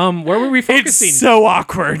afterwards. Where were we focusing? It's so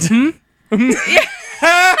awkward.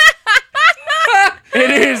 It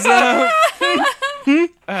is.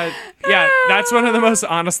 Yeah, that's one of the most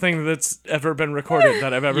honest things that's ever been recorded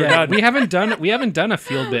that I've ever Yeah, done. we haven't done a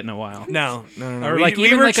field bit in a while. No. Or We, like we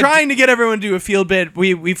even were like a- trying to get everyone to do a field bit.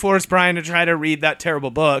 We forced Brian to try to read that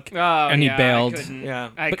terrible book. Oh, And he yeah, bailed. I couldn't. Yeah.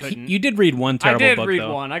 I But couldn't. you did read one I terrible did book read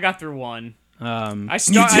though. one. I got through one. I You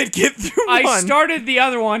start- did get through I one. started the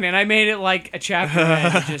other one and I made it like a chapter.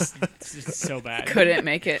 And it's just so bad. Couldn't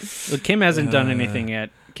make it. Well, Kim hasn't done anything yet.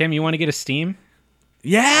 Kim, you want to get a Steam?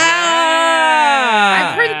 Yeah.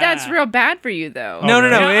 I've heard that that's real bad for you, though. No.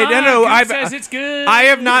 Goop says it's good. I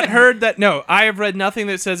have not heard that. No, I have read nothing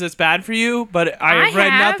that says it's bad for you. But I have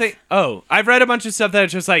read have. nothing. Oh, I've read a bunch of stuff that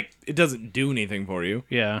it's just like it doesn't do anything for you.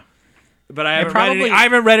 Yeah. But I haven't, probably- I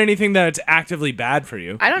haven't read anything that it's actively bad for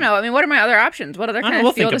you. I don't know. I mean, what are my other options? What other don't know, kind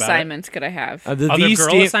we'll of field think about it. assignments could I have? The Other V girl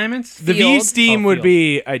Steam, assignments? the V Field? Steam Oh, would field.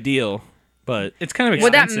 be ideal, but It's kind of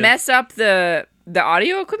Would expensive. that mess up the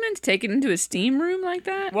audio equipment to take it into a steam room like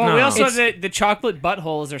that? Well, we No. also the chocolate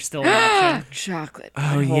buttholes are still an option. Chocolate.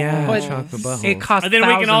 oh yeah, But- chocolate butthole. It costs And then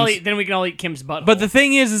we can all thousands. eat. Then we can all eat Kim's butthole. But the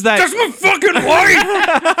thing is that my fucking wife!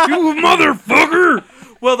 You motherfucker!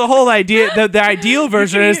 well, the whole idea, the ideal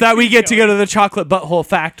version is that we get to go to the chocolate butthole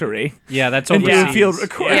factory Yeah, that's and do a overseas. field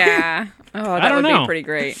recording. Yeah. Oh, that don't would know. be pretty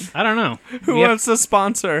great. I don't know. Who We have- wants to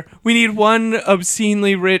sponsor? We need one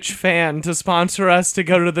obscenely rich fan to sponsor us to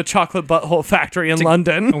go to the chocolate butthole factory in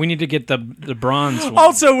London. we need to get the bronze one.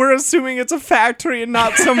 Also, we're assuming it's a factory and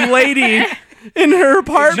not some lady in her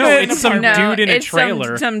apartment. No, it's some No, dude in a it's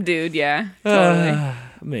trailer. Some dude, yeah. Totally.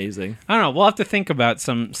 Amazing. I don't know. We'll have to think about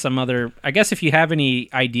some other. I guess if you have any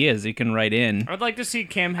ideas, you can write in. I'd like to see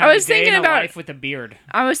Kim have I was a day thinking in a about- life with a beard.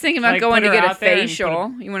 I was thinking about Like, going put to her get a out there and put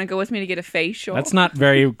facial. You want to go with me to get a facial? That's not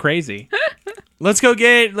very crazy. Let's go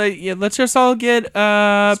get. Let's just all get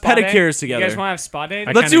Spa day? pedicures together. You guys want to have spa day?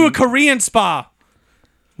 I Let's kinda- do a Korean spa.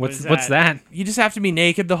 What's is that? You just have to be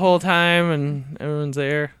naked the whole time and everyone's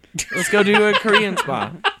there. Let's go do a Korean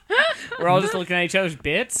spa. We're all just looking at each other's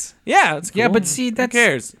bits. Yeah, it's cool. Yeah, but see, Who that's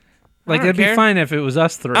cares? like I don't it'd be care. fine if it was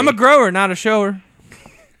us three. I'm a grower, not a shower.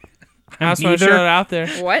 I just want to neither. show it out there.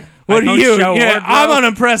 What? What don't are you? show Yeah, or I'm grow.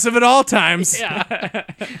 unimpressive at all times. I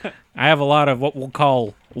have a lot of what we'll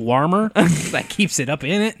call warmer that keeps it up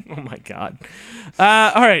in it. Oh my god.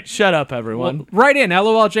 All right, shut up, everyone. Write in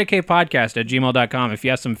loljkpodcast@gmail.com if you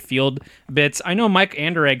have some field bits. I know Mike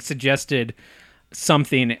Anderegg suggested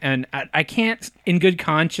something, and I can't, in good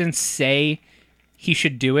conscience, say he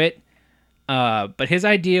should do it. But his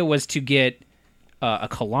idea was to get a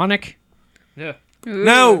colonic, Yeah.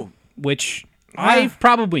 No. which I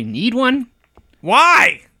probably need one,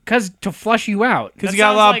 Why? because to flush you out. Because That you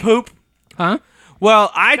got a sounds lot like- of poop. Huh?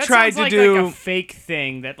 Well, I That tried sounds to like, do. like a fake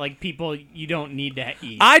thing that like people you don't need to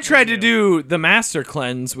eat. I tried to do the master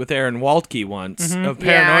cleanse with Aaron Waltke once of Paranoia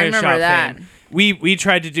Yeah, I remember Shop that. fame. We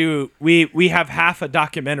tried to do. We have half a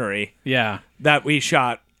documentary Yeah. that we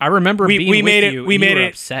shot. I remember We being made with it. you, We and you made were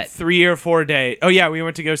it upset. 3 or 4 days. Oh yeah, we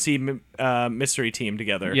went to go see Mystery Team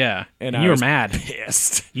together. Yeah, and and I you were was mad.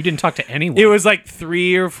 pissed. You didn't talk to anyone. It was like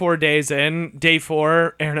 3 or 4 days in. Day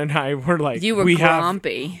 4, Aaron and I were like, You were we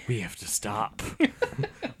grumpy. have to stop.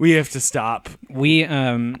 We have to stop. we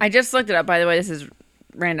I just looked it up. By the way, this is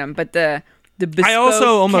random, but the bespoke I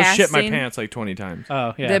also almost shit my casting- pants like 20 times.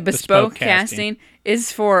 Oh yeah, The bespoke casting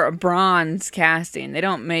is for a bronze casting. They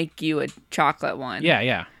don't make you a chocolate one.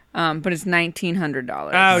 Yeah. But it's $1,900.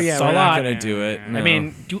 Oh yeah, That's a we're not lot. gonna do it. I no.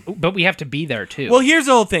 mean, but we have to be there too. well, here's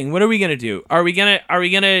the whole thing. What are we gonna do? Are we gonna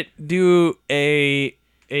do a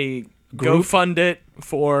go fund it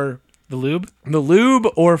for the lube. the lube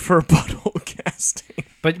or for butthole casting?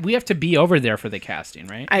 But we have to be over there for the casting,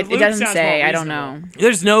 right? It lube doesn't sounds say. more I don't reasonable. know.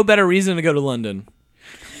 There's no better reason to go to London.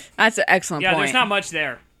 That's an excellent Yeah, point. there's not much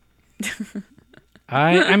there.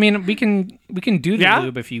 I mean, we can do the Yeah?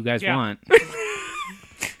 lube if you guys Yeah. want.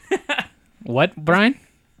 What, Brian?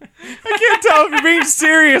 I can't tell if you're being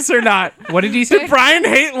serious or not. What did he say? Did Brian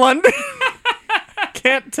hate London?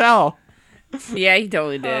 Can't tell. Yeah, he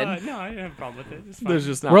totally did. No, I didn't have a problem with it. It's fine. There's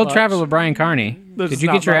just not World much. traveler Brian Carney. There's Did you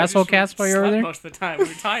not get your much. asshole cast while you were Slept there? most of the time. We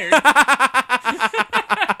were tired.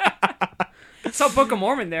 Saw Book of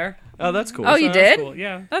Mormon there. Oh, that's cool. Oh, you So that's did? cool,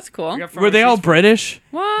 yeah. That's cool. We got front Were they row all seats. British?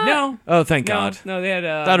 What? No. Oh, thank God. No, they had.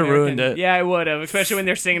 That'd have ruined it. Yeah, it would have, especially when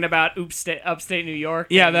they're singing about upstate New York.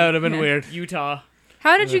 Yeah, and that would have been weird. Utah.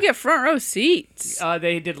 How did you get front row seats?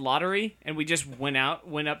 They did lottery, and we just went up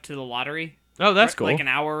to the lottery. Oh, that's cool. Like an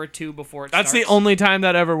hour or two before it That's starts. the only time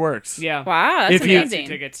that ever works. Yeah. Wow, that's If you- amazing.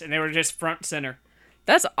 Tickets, and they were just front center.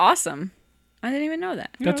 That's awesome. I didn't even know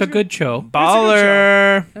that. That's a good show.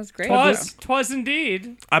 Baller. That's great. Twas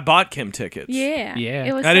indeed. I bought Kim tickets. Yeah. Yeah.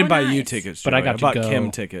 It was I didn't so buy you nice. tickets, But I Joey. got to bought go.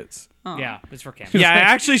 Kim tickets. Oh. Yeah, it's for Cam. Yeah, I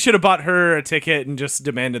actually should have bought her a ticket and just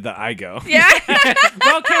demanded that I go. Yeah.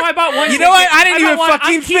 Well, Cam, I bought one. You know what? I didn't bought even one.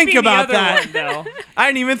 fucking I'm think keeping about the that. other one, though. I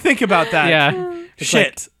didn't even think about that. Yeah. It's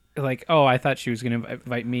Shit. Like, oh, I thought she was going to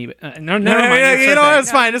invite me. But, no, No, never mind. you It's know, okay.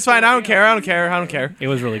 it's fine. It's fine. I don't care. I don't care. It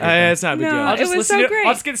was really good. though. It's not a big No. deal. I'll just It was listen so to great.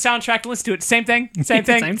 I'll just get the soundtrack and listen to it. Same thing. Same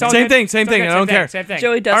thing. Same It's all Same good. thing, same It's all thing. good. I don't care. Same thing.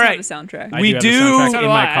 Joey does All have right. a soundtrack. I We do have the do- soundtrack So in do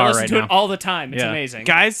my I. car I listen right to now. it all the time. It's Yeah. amazing.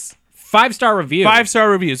 Guys, 5-star review. 5-star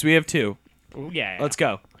reviews. We have 2. Ooh, yeah. Let's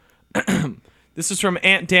go. This is from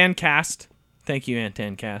Aunt Dan Cast. Thank you, Aunt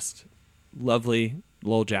Dan Cast. Lovely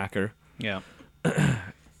Loljacker. Yeah.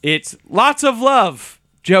 It's lots of love,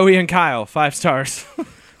 Joey and Kyle. 5 stars.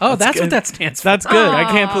 Oh, that's good. what that stands for. That's good. I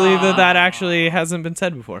can't believe that actually hasn't been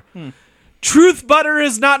said before. Truth butter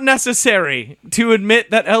is not necessary to admit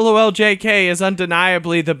that LOLJK is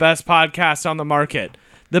undeniably the best podcast on the market.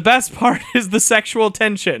 The best part is the sexual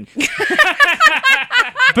tension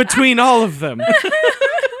between all of them,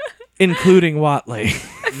 including Watley.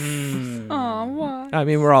 Aw, what? I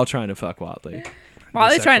mean, we're all trying to fuck Watley.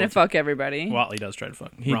 Wally's trying to fuck everybody. Watley does try to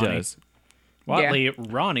fuck. He Ronnie. does. Watley,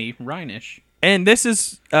 Ronnie, Rhinish. And this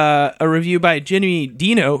is a review by Jimmy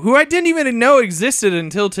Dino, who I didn't even know existed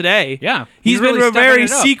until today. Yeah. He's really been a stepping very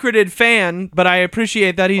it up. secreted fan, but I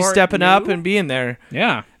appreciate that he's Or stepping up new? and being there.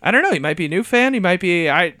 Yeah. I don't know. He might be a new fan. He might be.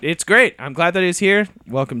 It's great. I'm glad that he's here.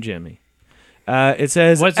 Welcome, Jimmy. It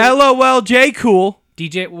says, What's it? LOLJ cool.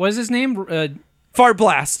 DJ, what was his name? Fart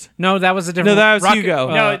blast. No, that was a different No, that was Rocket- Hugo.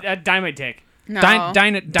 No, Dynamite Dick. No.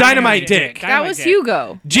 Dynamite Dick. That was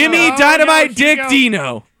Hugo. Jimmy Oh, Dynamite no, Dick Hugo.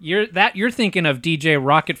 Dino. You're thinking of DJ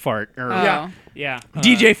Rocket Fart. Or, Oh. Yeah.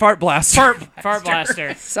 DJ Fart Blast. Fart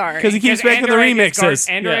Blaster. Sorry. Because he keeps making the remixes.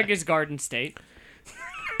 Andreg is Garden State.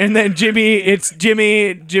 And then it's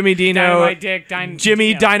Jimmy Dino. Dynamite Dick. Jimmy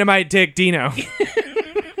Dino. Dynamite Dick Dino.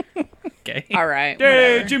 Okay. All right.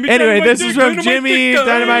 Hey, whatever. Jimmy Anyway, Dynamite this Dick, is from Dynamite Jimmy Dick,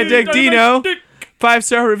 Dynamite Dick Dynamite Dino. Dick.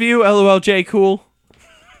 5-star review. LOLJ cool.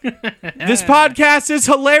 This podcast is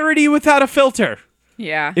hilarity without a filter.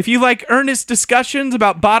 Yeah. If you like earnest discussions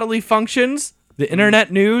about bodily functions, the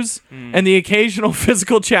internet news, and the occasional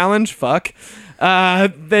physical challenge, then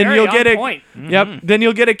Very you'll on get point. Yep. Then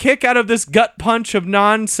you'll get a kick out of this gut punch of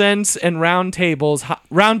nonsense and round table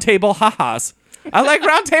ha-has. I like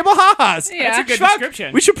round table ha-has. Yeah. That's a good Fuck,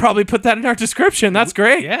 description. We should probably put that in our description. That's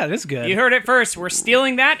great. Yeah, this is good. You heard it first. We're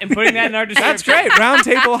stealing that and putting that in our description. That's great. Round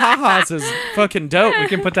table ha-has is fucking dope. We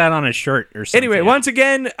can put that on a shirt or something. Anyway, once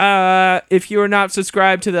again, if you are not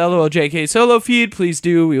subscribed to the LOLJK solo feed, please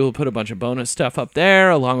do. We will put a bunch of bonus stuff up there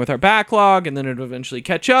along with our backlog, and then it'll eventually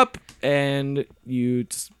catch up, and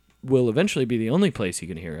will eventually be the only place you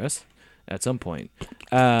can hear us at some point.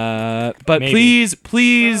 But Maybe.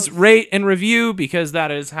 please rate and review, because that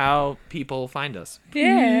is how people find us.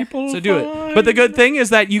 Yeah. So do it. But the good thing is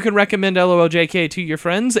that you can recommend LOLJK to your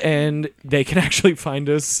friends, and they can actually find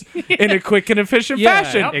us in a quick and efficient Yeah,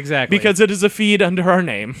 fashion. yep. Exactly. Because it is a feed under our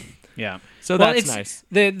name. Yeah. So Well, that's it's- nice.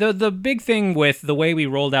 The big thing with the way we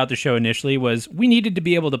rolled out the show initially was we needed to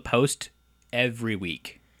be able to post every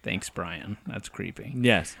week. Thanks, Brian. That's creepy.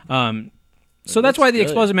 Yes. So that's why the good.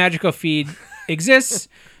 Explosive Magical feed exists,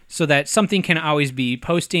 so that something can always be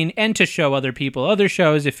posting and to show other people other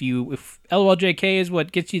shows. If LOLJK is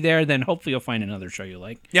what gets you there, then hopefully you'll find another show you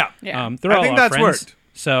like. Yeah. Yeah. They're I all think our that's friends. worked.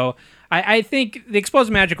 So I think the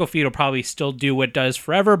Explosive Magical feed will probably still do what it does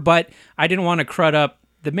forever, but I didn't want to crud up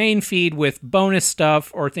the main feed with bonus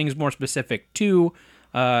stuff or things more specific to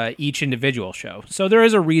each individual show. So there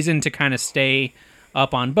is a reason to kind of stay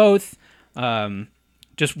up on both.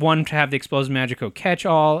 Just one to have the Explosive Magico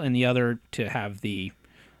catch-all, and the other to have the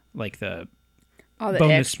All the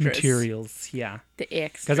bonus extras. materials. Yeah. The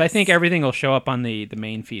extras. Because I think everything will show up on the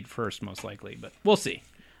main feed first, most likely. But we'll see.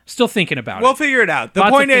 Still thinking about We'll it. figure it out. The Lots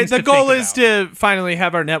of point is, things the to goal think is to finally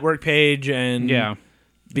have our network page and Yeah.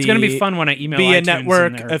 It's going to be fun when I email be iTunes a in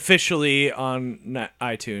network there. officially on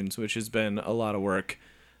iTunes, which has been a lot of work.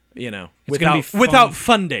 It's gonna without be fun. without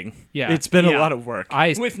funding. Yeah. It's been a Yeah. lot of work.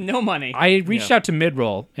 With no money. I reached out to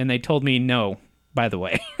Midroll, and they told me no, by the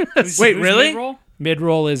way. Wait, Who's really? mid-roll?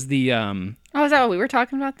 Mid-roll is the Oh, is that what we were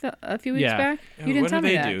talking about a few weeks Yeah. back? You didn't what tell do me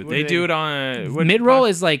they that. do? They do it on Mid-roll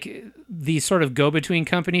is like the sort of go-between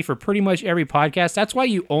company for pretty much every podcast. That's why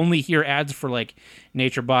you only hear ads for like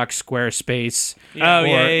NatureBox, Squarespace, Oh,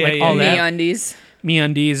 yeah, all that. MeUndies.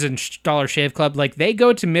 MeUndies and Dollar Shave Club. Like they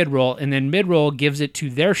go to Mid-roll, and then Mid-roll gives it to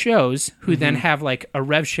their shows, who then have like a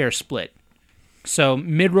rev share split. So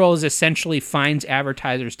Mid-roll is essentially finds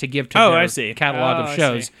advertisers to give to Oh, their I see. catalog Oh, of I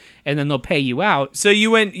shows, see. and then they'll pay you out. So you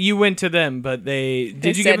went to them, but did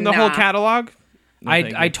you give said them the whole nah. catalog? No,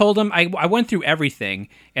 thank I you. told them I went through everything,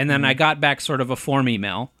 and then I got back sort of a form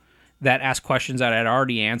email that asked questions that I'd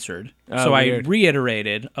already answered. Oh, So weird. I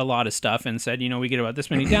reiterated a lot of stuff and said, we get about this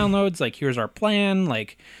many downloads. Like, here's our plan.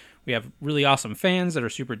 Like, we have really awesome fans that are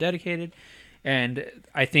super dedicated. And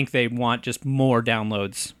I think they want just more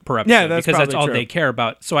downloads per episode Yeah, that's because that's probably all true. they care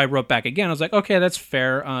about. So I wrote back again. I was like, okay, that's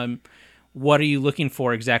fair. What are you looking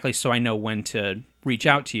for exactly so I know when to reach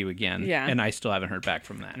out to you again? Yeah. And I still haven't heard back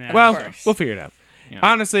from that. Yeah. Well, course. we'll figure it out. Yeah.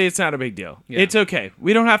 Honestly, it's not a big deal. Yeah. It's okay.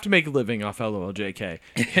 We don't have to make a living off LOLJK.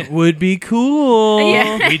 It would be cool.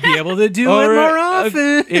 Yeah. We'd be able to do Or, it more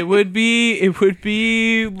often. It would be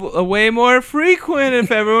a way more frequent if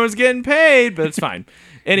everyone was getting paid, but it's fine.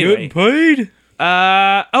 Anyway. paid?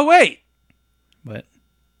 Oh wait. But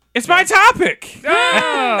It's my topic.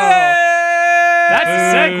 That's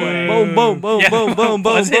a segue. Boom, boom, boom, Yeah. boom, boom,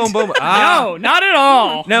 boom, Was it? boom, boom. No, not at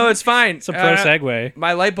all. No, it's fine. it's a pro segue.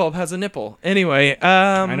 My light bulb has a nipple. Anyway,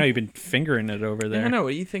 I know you've been fingering it over there. I know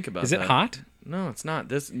what you think about. Is it that. hot? No, it's not.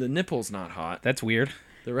 The nipple's not hot. That's weird.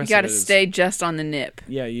 The You rest got to of it is- stay just on the nip.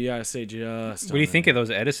 Yeah, you gotta stay just. What do you think of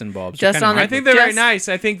those Edison bulbs? Just They're on kinda the- I think they're very Just- nice.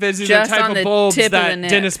 I think these are the just type on of the bulbs tip of the that nip.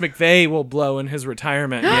 Dennis McVeigh will blow in his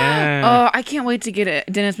retirement. Yeah. Oh, I can't wait to get a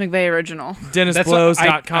Dennis McVeigh original.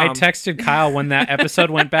 DennisBlows.com. I texted Kyle when that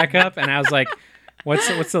episode went back up, and I was like, "What's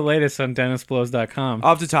the latest on DennisBlows.com?" I'll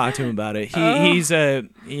have to talk to him about it. He's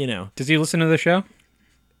Does he listen to the show?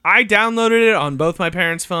 I downloaded it on both my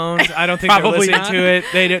parents' phones. I don't think they're Probably listening not. to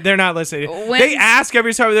it. They're not listening. When's- They ask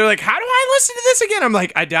every time. They're like, "How do I listen to this again?" I'm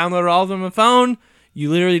like, "I downloaded all of them on my phone. You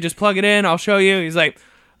literally just plug it in. I'll show you." He's like,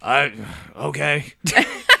 "Okay."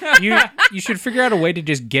 You should figure out a way to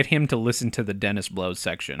just get him to listen to the Dennis Blows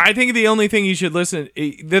section. I think the only thing you should listen.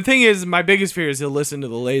 The thing is, my biggest fear is he'll listen to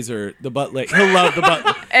the butt laser. He'll love the butt.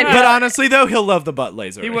 But honestly, though, he'll love the butt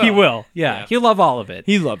laser. He will. Yeah, he'll love all of it.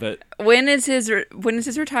 He love it. When is his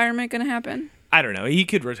retirement going to happen? I don't know. He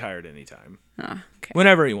could retire at any time, Oh, okay.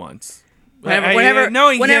 whenever he wants. Whenever-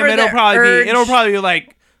 knowing whenever him, it'll the probably urge- be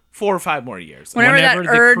like 4 or 5 more years. Whenever that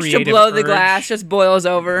Whenever the urge to creative blow the urge- glass just boils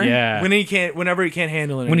over. Yeah. Whenever he can't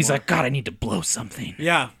handle it. When he's anymore. like, God, I need to blow something.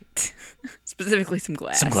 yeah, Specifically some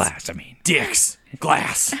glass. Some glass, I mean. dicks,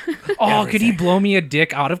 glass. Oh, could he blow me a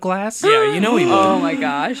dick out of glass? Yeah, you know he would. Oh my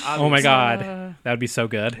gosh. Oh my God. That would be so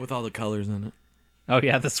good. With all the colors in it. Oh,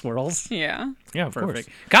 yeah, the swirls. Yeah. Yeah, of Perfect.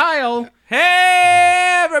 course. Kyle!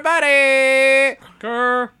 Hey, everybody!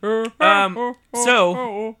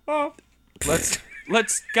 So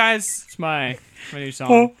let's guys, It's my new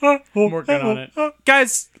song. I'm working on it.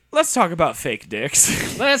 let's talk about fake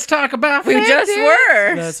dicks. Let's talk about We just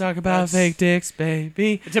were. Let's talk about fake dicks,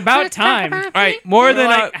 baby. It's about time. All right, more We're than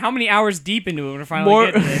like, how many hours deep into it? We're finally more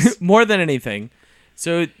getting this. more than anything.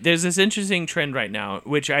 So there's this interesting trend right now,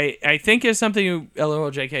 which I think is something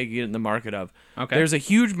LOLJK can get in the market of. Okay. There's a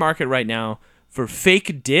huge market right now for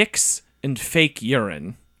fake dicks and fake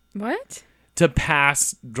urine What? to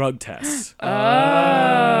pass drug tests.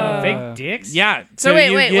 Fake dicks? Yeah. So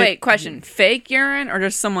you get wait. Question. Fake urine or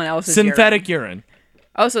just someone else's urine? Synthetic urine.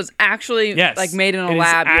 Oh, so it's actually Yes. like made in a It is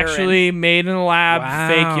lab urine. actually made in a lab Wow.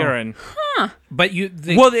 fake urine. But you...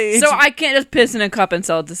 Well, it's, So I can't just piss in a cup and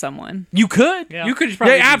sell it to someone. you could. Yeah. you could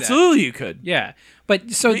probably Yeah, do that. absolutely you could. Yeah.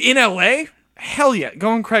 But so... In LA? Hell yeah. Go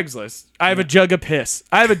on Craigslist. I have a jug of piss.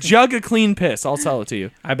 I have a jug of clean piss. I'll sell it to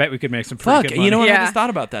you. I bet we could make some pretty Fuck. good money. You know what? I Yeah. just thought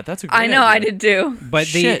about that. That's a great I know, idea. I did too. But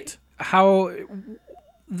Shit. how...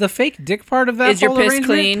 The fake dick part of that Is your whole piss arrangement,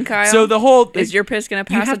 clean, Kyle? So the whole... is your piss going to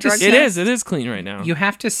pass have a to drug say- test? It is clean right now. You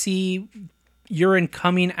have to see urine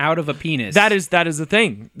coming out of a penis. That is the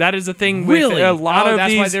thing. That is the thing with Really? a lot Oh, of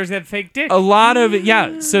that's these... why there's that fake dick. a lot of it,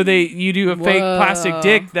 yeah. So you do a fake Whoa. plastic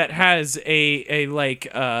dick that has a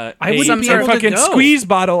wouldn't be able to fucking go. squeeze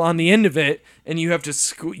bottle on the end of it, and you have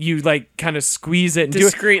to you like kind of squeeze it and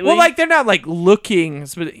Discreetly. do it. Well, like they're not like looking,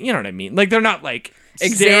 you know what I mean? Like they're not like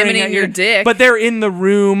staring Examining at your dick. but they're in the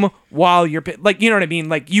room while you're like, you know what I mean?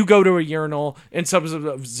 Like you go to a urinal and someone's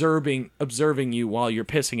observing you while you're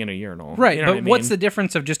pissing in a urinal, Right, You know but what I what's mean? the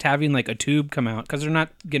difference of just having like a tube come out? Because they're not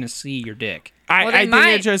going to see your dick. I they think might.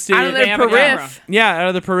 it just Out of their They have a camera. periph. yeah, out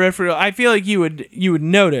of the peripheral. I feel like you would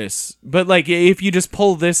notice, but like if you just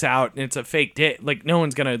pull this out and it's a fake dick, like no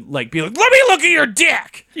one's gonna like be like, let me look at your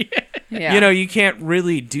dick. Yeah. You know, you can't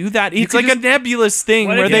really do that. It's could like a nebulous thing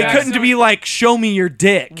What where if they you couldn't accidentally- be like, show me your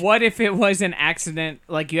dick. What if it was an accident?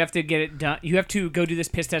 Like you have to get it done. You have to go do this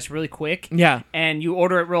piss test really quick. Yeah. And you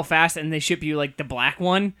order it real fast, and they ship you like the black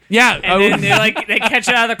one. Yeah. And then they catch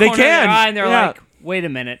it out of the They corner of their can, eye, and they're yeah. like, "Wait a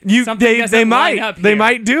minute, You- something they doesn't might. line up They here."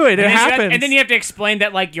 might do it. It And then you have- happens. and then you have to explain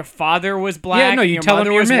that like your father was black. Yeah, no, and you your tell them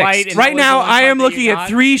mother you're was mixed. white. And right that was now, the one I part am that looking you at got.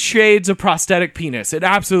 3 shades of prosthetic penis. It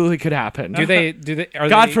absolutely could happen. Do they?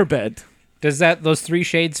 God forbid. Does those 3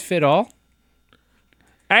 shades fit all?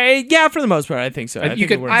 Yeah, for the most part, I think so. I You think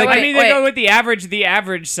could- it works. I I Wait, mean, they wait. go with the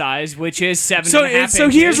average size, which is 7.5 So here's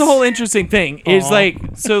the inches. whole interesting thing is like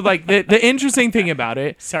the interesting thing about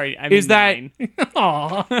it Sorry, I mean is that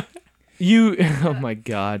 9. you oh my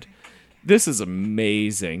god, this is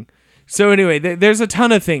amazing. So anyway, there's a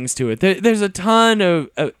ton of things to it. There's a ton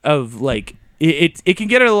of like it can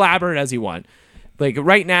get elaborate as you want. Like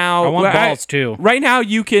right now, I want balls too. Right now,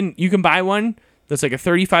 you can buy one that's like a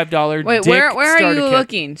 $35. Wait, dick where are starter you kit.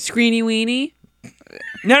 looking? Screeny weenie?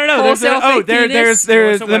 No. Wholesale fake penis?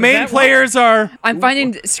 There's So the what main is that players are I'm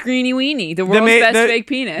finding Screeny Weenie, the world's best fake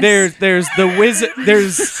penis. There's the whiz.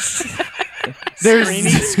 There's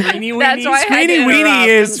Screeny That's why I had to Screeny interrupt. Weenie I'm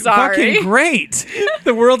is sorry. fucking great.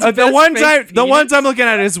 The world's The ones I'm looking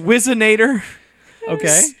at is Wizinator,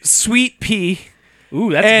 Okay. Sweet Pea,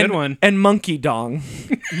 Ooh, that's and a good one. and Monkey Dong.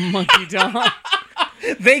 monkey dog.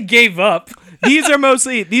 They gave up. These are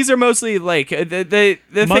mostly like the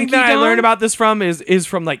thing Monkey that I Dong? learned about this from is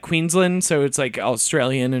from like Queensland, so it's like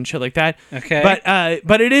Australian and shit like that. Okay.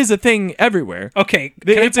 But it is a thing everywhere. Okay.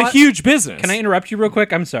 It's a huge business. Can I interrupt you real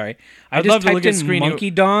quick? I'm sorry. I I'd just love to look typed at in Screeny-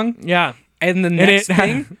 monkey dong, Yeah. and the And next it-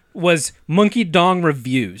 thing was monkey dong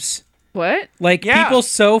reviews. What? Like Yeah. people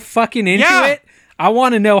so fucking into Yeah. it. I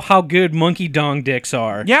want to know how good monkey dong dicks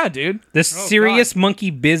are. Yeah, dude. The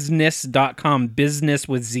seriousmonkeybusiness.com, business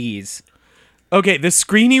with Z's. Okay, the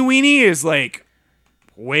Screeny Weenie is like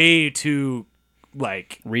way too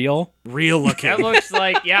like Real? real looking. That looks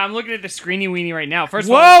like I'm looking at the Screeny Weenie right now. First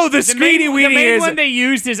of Whoa, all, the Screeny Weenie the main is one they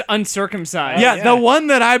used is uncircumcised. yeah, the one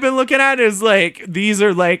that I've been looking at is like these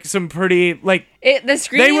are like some pretty like The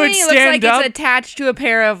Screeny They would Weenie looks stand like up- it's attached to a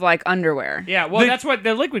pair of like underwear. Yeah, well, The- that's what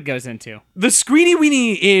the liquid goes into. the Screeny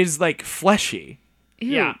Weenie is like fleshy.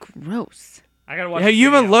 Ew, Yeah. gross. I gotta watch. Have the you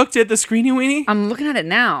even video. looked at the Screeny Weenie? I'm looking at it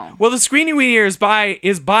now. Well, the Screeny Weenie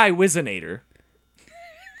is by Wizinator.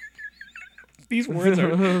 These words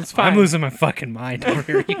It's fine. I'm losing my fucking mind over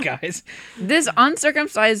here, you guys. This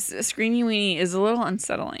uncircumcised Screeny Weenie is a little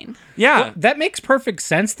unsettling. Yeah. That makes perfect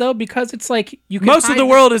sense, though, because it's like you can Most of hide the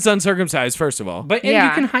world is uncircumcised, first of all. But Yeah.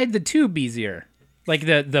 you can hide the tube easier. Like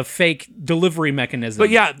the fake delivery mechanism.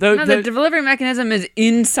 But yeah, No, the delivery mechanism is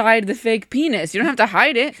inside the fake penis. You don't have to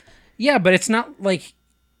hide it. Yeah, but it's not like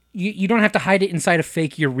you don't have to hide it inside a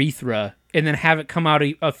fake urethra and then have it come out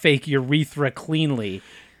a fake urethra cleanly.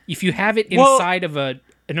 If you have it Well- inside of an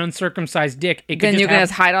uncircumcised dick, it Then can you just can have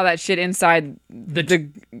just hide all that shit inside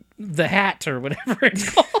the hat or whatever it's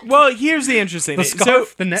called. well, here's the interesting The thing.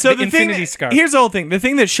 scarf, so, the so the the thing infinity that- scarf. Here's the whole thing. The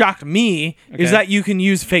thing that shocked me Okay. is that you can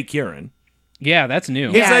use fake urine. Yeah, that's new.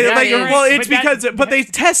 It's Yeah, that is- well, it's But that- because but they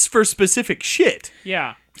test for specific shit.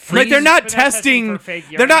 Yeah. Like they're not But they're testing testing. for fake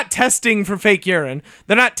urine. They're not testing for fake urine.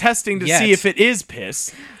 They're not testing to Yet. see if it is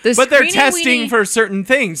piss. The But they're Screeny testing Weenie- for certain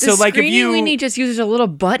things. The So like if Screeny you Weenie just uses a little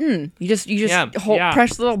button. You just Yeah.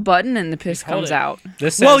 press the little button and the piss hold comes it. out.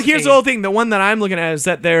 This well, says here's a- the whole thing. The one that I'm looking at is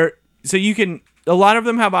that they're so you can. A lot of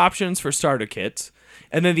them have options for starter kits,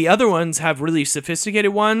 and then the other ones have really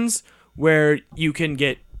sophisticated ones where you can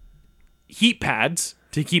get heat pads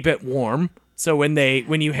to keep it warm. So when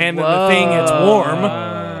you hand them the thing, it's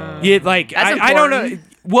warm. You like That's I don't know. important.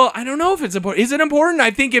 Well, I don't know if it's important. Is it important?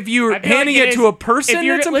 I think if you're I feel handing like it is. to a person, If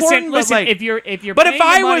you're, it's listen, important. Listen, but like, if you're but paying if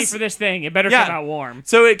I the money was- for this thing, it better Yeah. come out warm.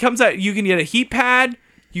 so it comes out. You can get a heat pad.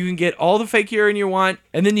 You can get all the fake urine you want,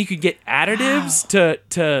 and then you could get additives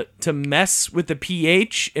to mess with the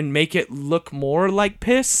pH and make it look more like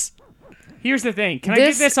piss. Here's the thing. Can I get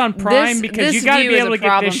This- this on Prime? this- because this you got to view be is able a to get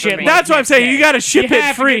problem this for shit. me. like That's what I'm next saying. day. You got to ship You it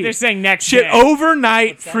have to free. get this thing next Ship day.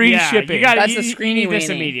 overnight, free Yeah, shipping. You got That's to the you Screeny need this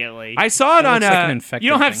Weenie. immediately. I saw it That on looks like an a. infected you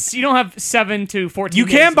don't have thing. you don't have 7 to 14. You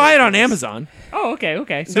days can to buy wait it for on this. Amazon. Oh,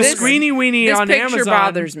 okay. So The This- Screeny Weenie This on picture Amazon.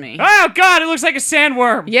 bothers me. Oh God, it looks like a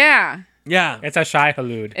sandworm. Yeah. Yeah. It's a shy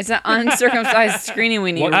halud. It's an uncircumcised Screeny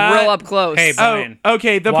Weenie What- real up close. Hey, Oh, Brian.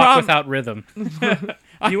 okay. The Walk problem. without rhythm.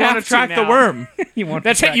 You want to track the now. worm. You want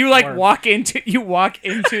That's to it. track You the like worm. walk into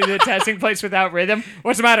the testing place without rhythm.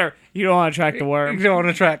 What's the matter? You don't want to track the You worm. don't want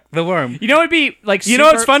to track the worm. You know it'd be like You know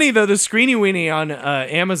what's funny though? The Screeny Weenie on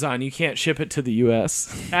Amazon, you can't ship it to the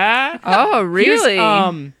U.S. Oh, really?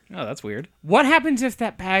 Oh, that's weird. What happens if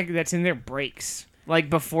that bag that's in there breaks? Like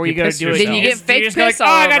before you, You go to piss do it, yourself. Then you get fake just go piss like,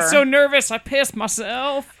 all oh, I got over." so nervous, I pissed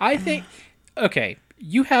myself. I think. Okay,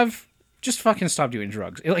 you have just fucking stop doing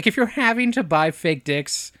drugs. Like if you're having to buy fake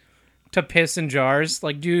dicks to piss in jars,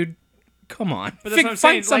 like dude, come on. But that's what I'm Find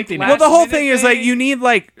saying, like, something. last- Well, the whole minute thing is like thing. you need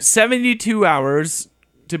like 72 hours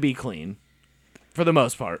to be clean, for the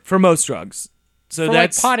most part, for most drugs. So For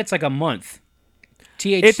that's like pot, it's like a month.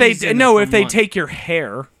 THC. if they if they take your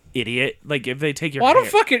hair, idiot. Like if they take your Well, I hair.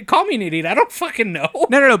 don't fucking call me an idiot. I don't fucking know.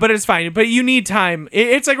 No, but it's fine. But you need time.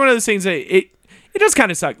 It's like one of those things that it does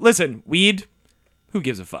kind of suck. Listen, weed, who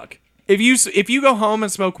gives a fuck? If you go home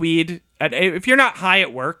and smoke weed, if you're not high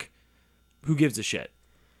at work, who gives a shit?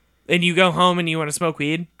 And you go home and you want to smoke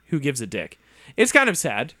weed, who gives a dick? It's kind of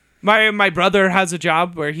sad. My brother has a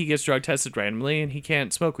job where he gets drug tested randomly and he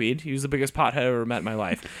can't smoke weed. He was the biggest pothead I ever met in my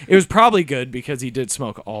life. It was probably good because he did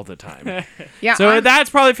smoke all the time. yeah. So I'm- that's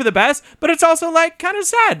probably for the best, but it's also like kind of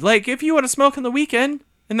sad. Like if you want to smoke on the weekend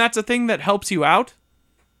and that's a thing that helps you out,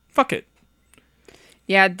 fuck it.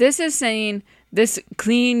 Yeah, this is saying this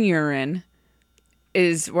clean urine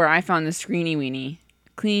is where I found the Screeny Weenie.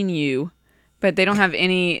 Clean U. But they don't have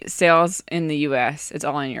any sales in the U.S. It's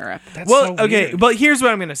all in Europe. That's Well, so okay, weird. but here's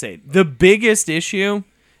what I'm gonna say. The biggest issue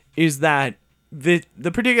is that the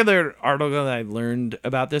particular article that I learned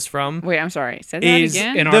about this from Wait, I'm sorry. Say that is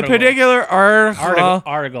again? an the article. particular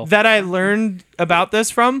Article. that I learned about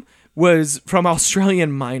this from was from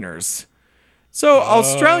Australian miners. So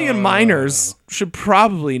Australian miners should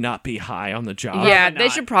probably not be high on the job. yeah, Probably they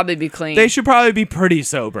not. should probably be clean. They should probably be pretty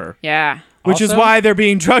sober, Yeah. which is Also- why they're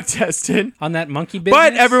being drug tested. On that monkey business.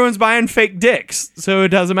 But everyone's buying fake dicks, so it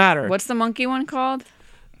doesn't matter. What's the monkey one called?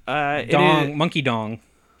 It dong, is- monkey dong.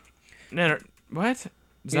 no, what?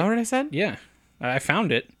 Is that what I said? Yeah, I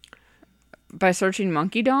found it. By searching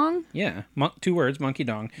monkey dong? Yeah, 2 words, monkey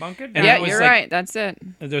dong. Monkey And dong. Yeah, it was you're like- right. That's it.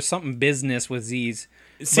 There's something business with Z's.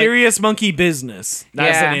 Serious monkey business.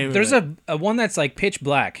 That's Yeah. the name. There's of it. a one that's like pitch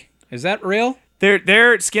black. Is that real?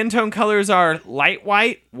 Their skin tone colors are light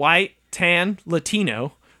white, tan,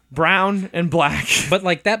 Latino, brown, and black. But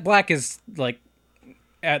like that black is like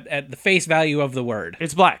at the face value of the word.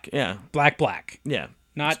 It's black. Yeah, Black. yeah.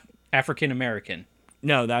 Not African American.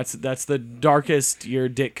 No, that's the darkest your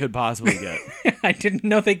dick could possibly get. I didn't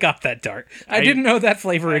know they got that dark. I didn't know that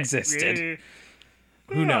flavor existed.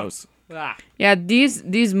 Who knows? Ah. Yeah, these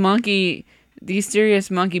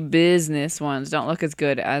serious monkey business ones don't look as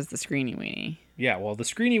good as the Screeny Weenie. Yeah, well, the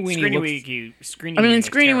Screeny Weenie Screeny looks... Weenie. Screeny I mean, was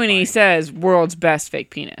Screeny Weenie terrifying. says world's best fake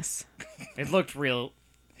penis. It looked real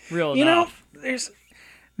You know, enough. there's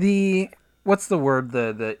the... What's the word?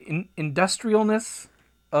 The industrialness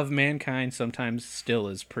of mankind sometimes still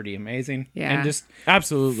is pretty amazing. Yeah. And just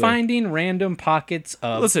Absolutely. finding random pockets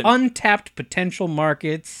of Listen. untapped potential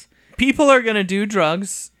markets. People are gonna do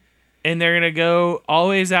drugs, and they're gonna go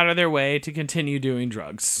always out of their way to continue doing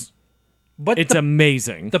drugs. But It's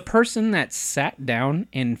amazing. the person that sat down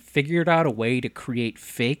and figured out a way to create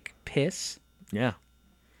fake piss, Yeah.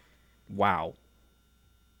 wow.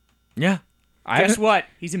 Yeah. Guess what?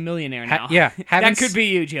 He's a millionaire now. yeah, haven't that could be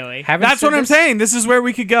you, Joey. That's what I'm saying. This is where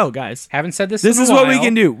we could go, guys. Haven't said this. This in a is what we while.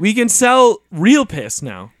 can do. We can sell real piss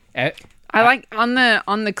now. I like on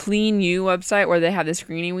the Clean U website where they have the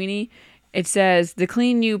Screeny Weenie. It says the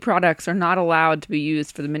Clean U products are not allowed to be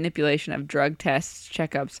used for the manipulation of drug tests,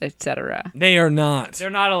 checkups, etc. They are not. They're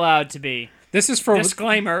not allowed to be. This is for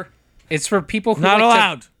Disclaimer. it's for people who Not like to-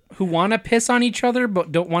 allowed. who want to piss on each other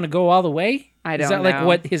but don't want to go all the way. I Is don't that like know.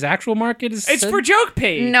 what his actual market is? It's said? for joke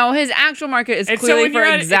pay. No, his actual market is It's so clearly when for you're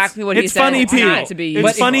at- exactly what he It's said. funny It's pee. not to be used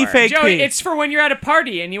It's funny for. fake Joey, pee. it's for when you're at a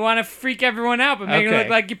party and you want to freak everyone out but make it Okay. look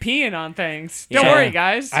like you're peeing on things. Don't Yeah. worry,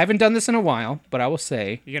 guys. I haven't done this in a while, but I will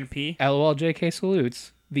say, You're going to pee? LOLJK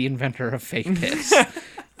salutes the inventor of fake piss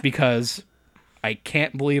because I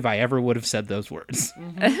can't believe I ever would have said those words.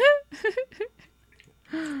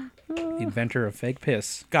 The inventor of fake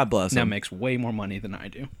piss God bless now him. makes way more money than I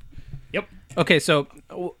do. Yep. Okay, so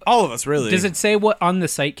All of us, really. does it say what on the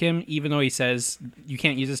site, Kim, even though he says you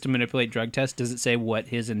can't use this to manipulate drug tests, does it say what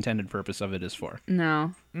his intended purpose of it is for?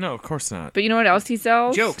 No, No, of course not. but you know what else he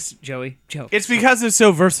sells? Jokes, Joey. Jokes. It's because it's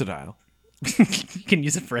so versatile. You can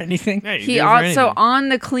use it for anything? Yeah, you He do it for also anything. on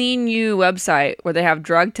the Clean U website where they have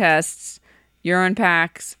drug tests, urine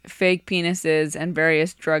packs, fake penises, and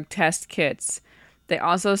various drug test kits. They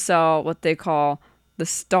also sell what they call the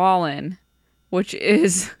Stalin, which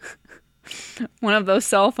is one of those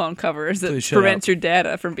cell phone covers that Please shut prevents up. your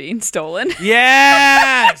data from being stolen.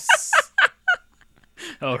 Yes.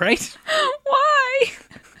 All right. Why?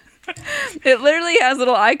 It literally has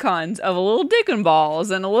little icons of a little dick and balls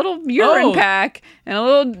and a little urine Oh. pack and a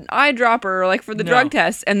little eyedropper, like for the No. drug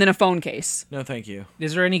test, and then a phone case. No, thank you.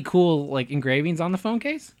 Is there any cool like engravings on the phone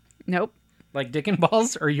case? Nope. Like dick and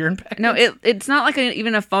balls or urine pack? No, it's not like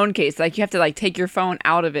even a phone case. Like you have to like take your phone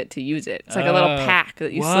out of it to use it. It's like a little pack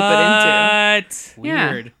that you slip it into. What?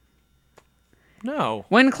 Yeah. Weird. No.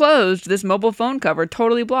 When closed, this mobile phone cover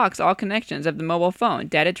totally blocks all connections of the mobile phone.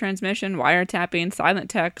 Data transmission, wiretapping, silent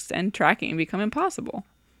text, and tracking become impossible.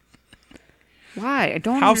 Why? I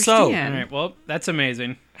don't How so? understand. All right. Well, that's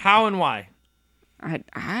amazing. How and why? I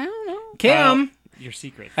don't know. Cam, Your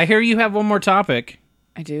secret. I hear you have one more topic.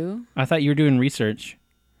 I do. I thought you were doing research.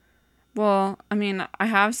 Well, I mean, I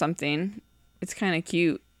have something. It's kind of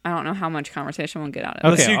cute. I don't know how much conversation we'll get out of it.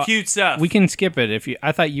 Let's Okay, do cute stuff. We can skip it if you.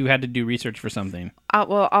 I thought you had to do research for something.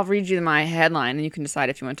 I'll read you my headline, and you can decide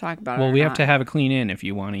if you want to talk about it. Well, or we have not. to have a clean in if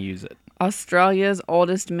you want to use it. Australia's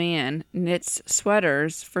oldest man knits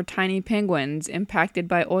sweaters for tiny penguins impacted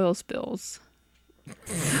by oil spills.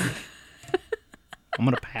 I'm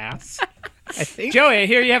gonna pass. I think. Joey, I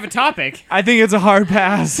hear you have a topic. I think it's a hard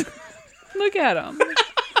pass. Look at him.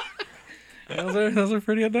 Those are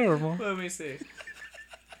pretty adorable. Let me see.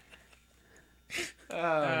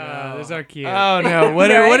 Those are cute. Oh no! What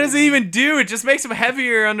Right? does it even do? It just makes them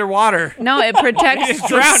heavier underwater. No, it protects.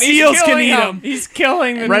 Drown. Seals can killing eat them. them. He's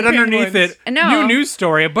killing the Right penguins. underneath it, No. new news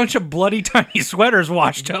story: a bunch of bloody tiny sweaters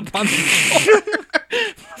washed up on the shore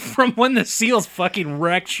from when the seals fucking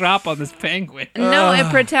wrecked shop on this penguin. No, it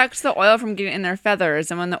protects the oil from getting in their feathers,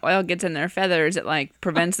 and when the oil gets in their feathers, it like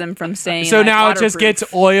prevents them from staying. So like, now it just waterproof.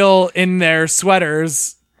 gets oil in their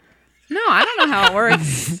sweaters. No, I don't know how it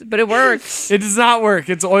works, but it works. It does not work.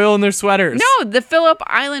 It's oil in their sweaters. No, the Phillip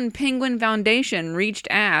Island Penguin Foundation reached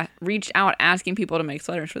out asking people to make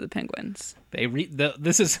sweaters for the penguins.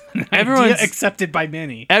 This is an Everyone's- idea accepted by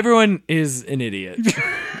many. Everyone is an idiot.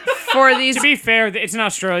 For these, To be fair, it's in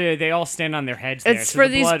Australia. They all stand on their heads there. it's so for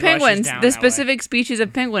the these blood rushes penguins. down The that way. specific species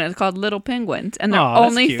of penguin is called little penguins, and they're Aw, that's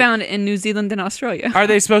only cute. found in New Zealand and Australia. Are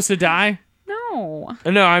they supposed to die? No,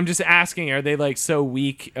 No, I'm just asking. Are they like so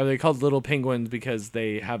weak? Are they called little penguins because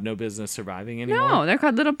they have no business surviving anymore? no, they're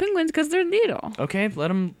called little penguins because they're little. Okay, let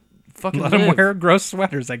them fucking Let live. them wear gross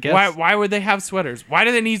sweaters, I guess. Why would they have sweaters? Why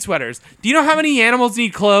do they need sweaters? Do you know how many animals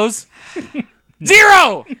need clothes?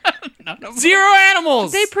 Zero! Zero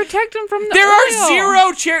animals! They protect them from the There oil. are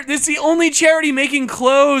zero charities. This is the only charity making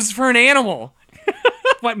clothes for an animal.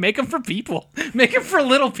 What? Make them for people. Make them for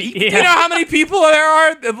little people. Do you know how many people there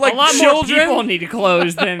are? Like a lot children? more people need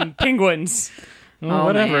clothes than penguins. Oh,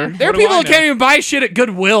 whatever. man. There are What do people I that know? can't even buy shit at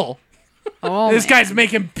Goodwill. Oh, This man. guy's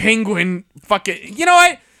making penguin fucking. You know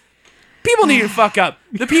what? People need to fuck up.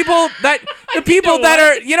 The people that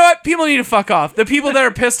are. You know what? People need to fuck off. The people that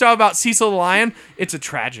are pissed off about Cecil the lion. It's a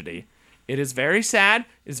tragedy. It is very sad.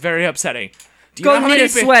 It's very upsetting. Do you Go know how knit many a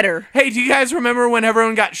sweater. Hey, do you guys remember when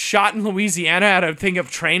everyone got shot in Louisiana at a thing of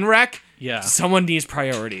train wreck? Yeah. Someone needs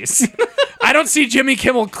priorities. I don't see Jimmy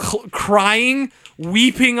Kimmel crying,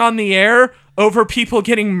 weeping on the air over people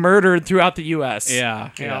getting murdered throughout the U.S.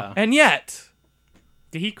 Yeah. Yeah. And yet,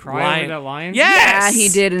 Did he cry Lion. over that lion? yes, Yeah, he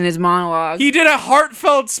did in his monologue. He did a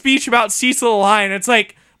heartfelt speech about Cecil the lion. It's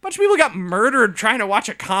like a bunch of people got murdered trying to watch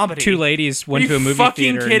a comedy. Two ladies went Are to a you movie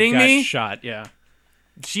fucking theater kidding and got me? shot. Yeah.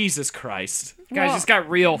 Jesus Christ. Guys, this got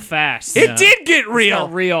real fast. It did get real.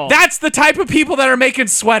 got real. That's the type of people that are making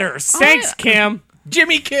sweaters. Thanks, Kim.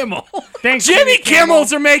 Jimmy Kimmel. Thanks, Jimmy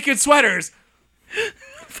Kimmels are making sweaters.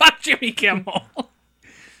 Fuck Jimmy Kimmel.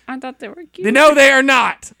 I thought they were cute. No, they are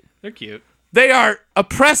not. They're cute. They are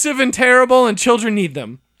oppressive and terrible, and children need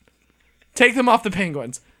them. Take them off the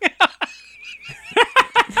penguins.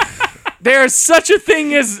 There is such a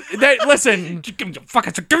thing as that. Listen, Give me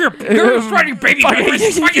your sweater, baby.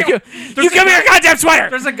 you give me your goddamn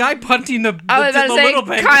sweater. There's a guy punting the I was about to little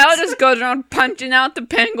say, penguins. Kyle just goes around punching out the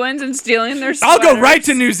penguins and stealing their I'll sweaters. go right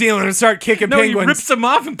to New Zealand and start kicking No, penguins. he rips them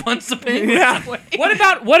off and punts the penguins. Yeah. away.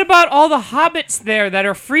 What about all the hobbits there that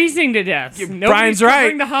are freezing to death? Nobody's Brian's right.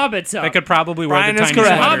 covering the hobbits up. I could probably wear Brian the is tiny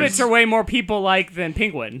correct. sweaters. Hobbits are way more people-like than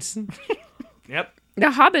penguins. Yep. The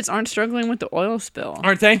hobbits aren't struggling with the oil spill.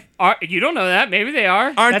 Aren't they? You don't know that. Maybe they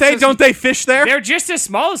are. Aren't That's they? just- Don't they fish there? They're just as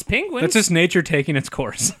small as penguins. That's just nature taking its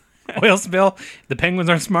course. Oil spill. The penguins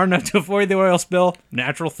aren't smart enough to avoid the oil spill.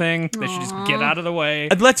 Natural thing. They should just get out of the way.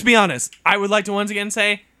 Let's be honest. I would like to once again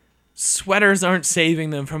say, sweaters aren't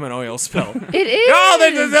saving them from an oil spill. It is.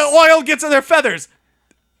 No, the oil gets in their feathers.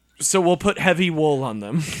 So we'll put heavy wool on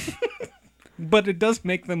them. But it does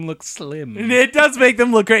make them look slim. It does make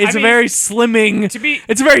them look great. It's I a mean, very slimming.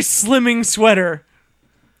 It's a very slimming sweater.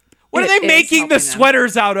 What It are they is making the helping them.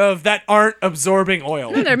 sweaters out of that aren't absorbing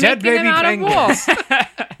oil? They're Dead making them baby out of wool.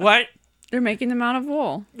 What? They're making them out of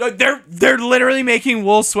wool. They're literally making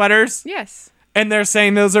wool sweaters, Yes. and they're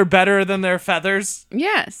saying those are better than their feathers.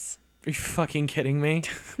 Yes. Are you fucking kidding me?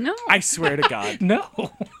 No. I swear to God, No.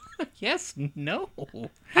 Yes, no.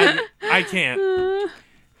 I can't.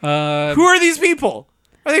 Uh, Who are these people?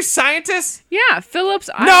 Are they scientists? Yeah, Phillips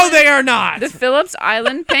Island. No, they are not. The Phillips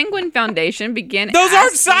Island Penguin Foundation began. Those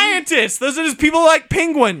aren't asking- scientists. Those are just people like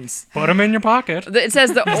penguins. put them in your pocket. It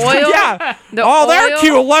says the oil. Yeah. The They're oil-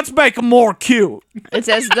 cute. Let's make them more cute. It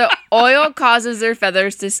says the oil causes their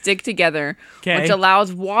feathers to stick together, 'Kay. which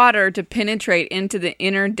allows water to penetrate into the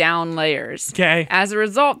inner down layers. 'Kay. As a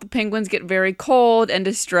result, the penguins get very cold and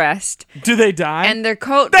distressed, Do they die? and their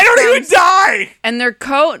coat they don't even becomes- die. And their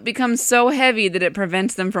coat becomes so heavy that it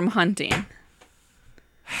prevents them from hunting.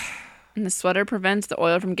 And the sweater prevents the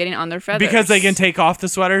oil from getting on their feathers. Because they can take off the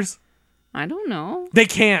sweaters? I don't know. They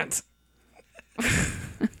can't.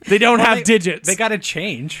 They don't have digits. They got to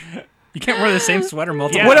change. You can't wear the same sweater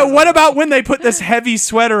multiple Yeah. times. What about when they put this heavy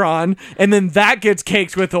sweater on and then that gets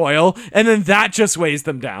caked with oil and then that just weighs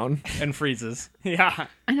them down? And freezes. Yeah.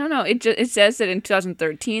 I don't know. It says that in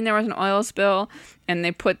 2013 there was an oil spill, and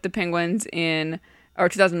they put the penguins in, or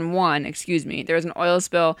 2001, excuse me, there was an oil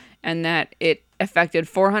spill, and that it affected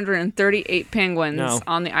 438 penguins No.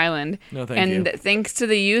 on the island. No, thank and you. thanks to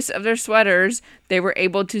the use of their sweaters, they were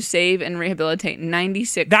able to save and rehabilitate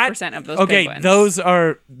 96% of those penguins. those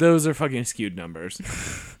are fucking skewed numbers.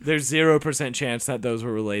 There's 0% chance that those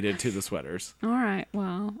were related to the sweaters. All right.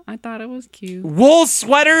 Well, I thought it was cute. Wool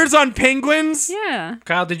sweaters on penguins? Yeah,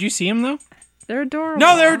 Kyle, did you see him, though? they're adorable.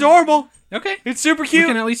 No, they're adorable. Okay. It's super We cute.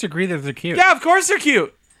 can at least agree that they're cute. Yeah, of course they're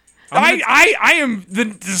cute. I am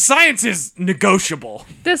the science is negotiable.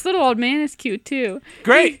 This little old man is cute too.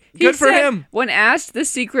 Great. He Good for said- him. When asked the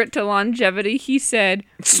secret to longevity, he said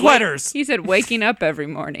Sweaters. He said waking up every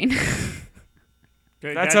morning.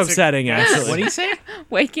 That's upsetting, actually. What do you say?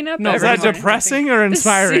 Waking up No, Is every that morning. depressing or The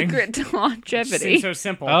inspiring? secret to longevity. Seems so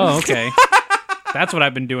simple. Oh, okay. That's what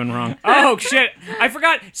I've been doing wrong. Oh shit! I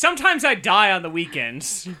forgot. Sometimes I die on the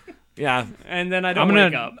weekends, Yeah. and then I I'm don't gonna.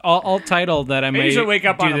 wake up. I'll title that I may usually wake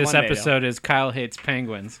up do on a this Monday, episode is Kyle hates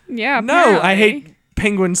penguins. Yeah. No, I apparently. hate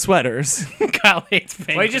penguin sweaters. Kyle hates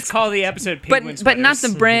penguins. Why just call the episode Penguin But not the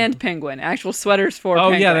Sweaters? brand penguin. Actual sweaters for Oh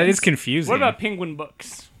penguins. yeah, that is confusing. What about penguin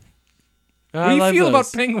books? What do you feel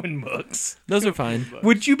about penguin books? Those are fine.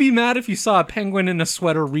 Would you be mad if you saw a penguin in a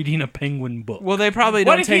sweater reading a penguin book? Well, they probably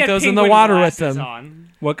What don't if he take had those in the penguin water with glasses them. on?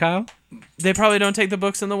 What, Kyle? They probably don't take the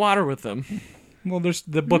books in the water with them. Well, there's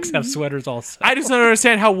the books have sweaters also. I just don't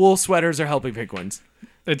understand how wool sweaters are helping penguins.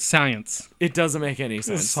 It's science. It doesn't make any It's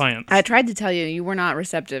sense. science. I tried to tell you, you were not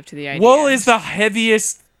receptive to the idea. Wool is the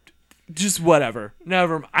heaviest. Just whatever.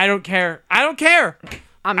 Never. I don't care. I don't care.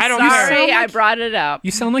 I'm I don't sorry care. I brought it up.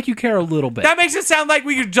 You sound like you care a little bit. That makes it sound like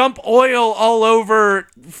we could dump oil all over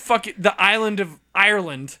fucking the island of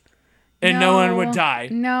Ireland, and no one would die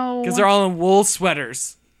No. because they're all in wool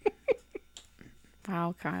sweaters.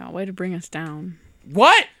 Wow, Kyle, way to bring us down.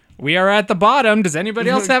 What? We are at the bottom. Does anybody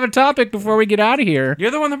else have a topic before we get out of here?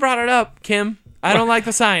 You're the one that brought it up, Kim. I don't like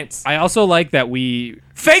the science. I also like that we.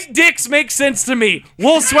 Fake dicks make sense to me.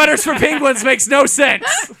 Wool sweaters for penguins makes no sense.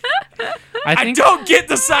 I I think don't get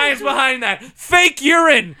the science behind that. Fake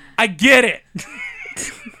urine. I get it.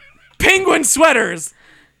 Penguin sweaters.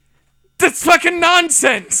 That's fucking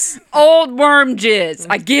nonsense. Old worm jizz.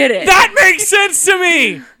 I get it. That makes sense to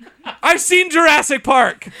me. I've seen Jurassic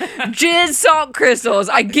Park. Jizz salt crystals.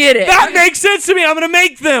 I get it. That makes sense to me. I'm gonna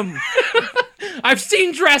make them. I've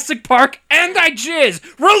seen Jurassic Park and I jizz.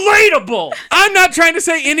 Relatable. I'm not trying to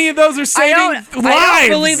say any of those are I saving don't lives.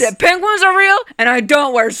 believe that penguins are real, and I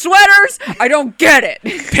don't wear sweaters. I don't get it.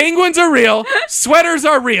 Penguins are real. Sweaters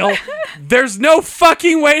are real. There's no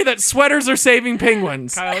fucking way that sweaters are saving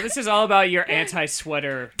penguins. Kyle, this is all about your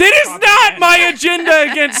anti-sweater. That is not my agenda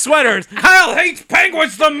against sweaters. Kyle hates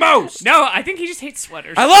penguins the most. No, I think he just hates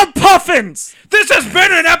sweaters. I love puffins. This has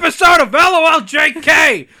been an episode of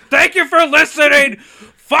LOLJK. Thank you for listening.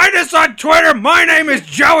 Find us on Twitter. My name is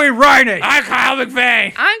Joey Riney. I'm Kyle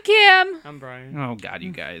McVeigh. I'm Kim. I'm Brian. Oh, God,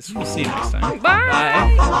 you guys. We'll see you next time.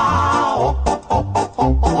 Bye.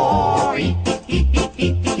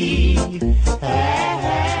 Hey.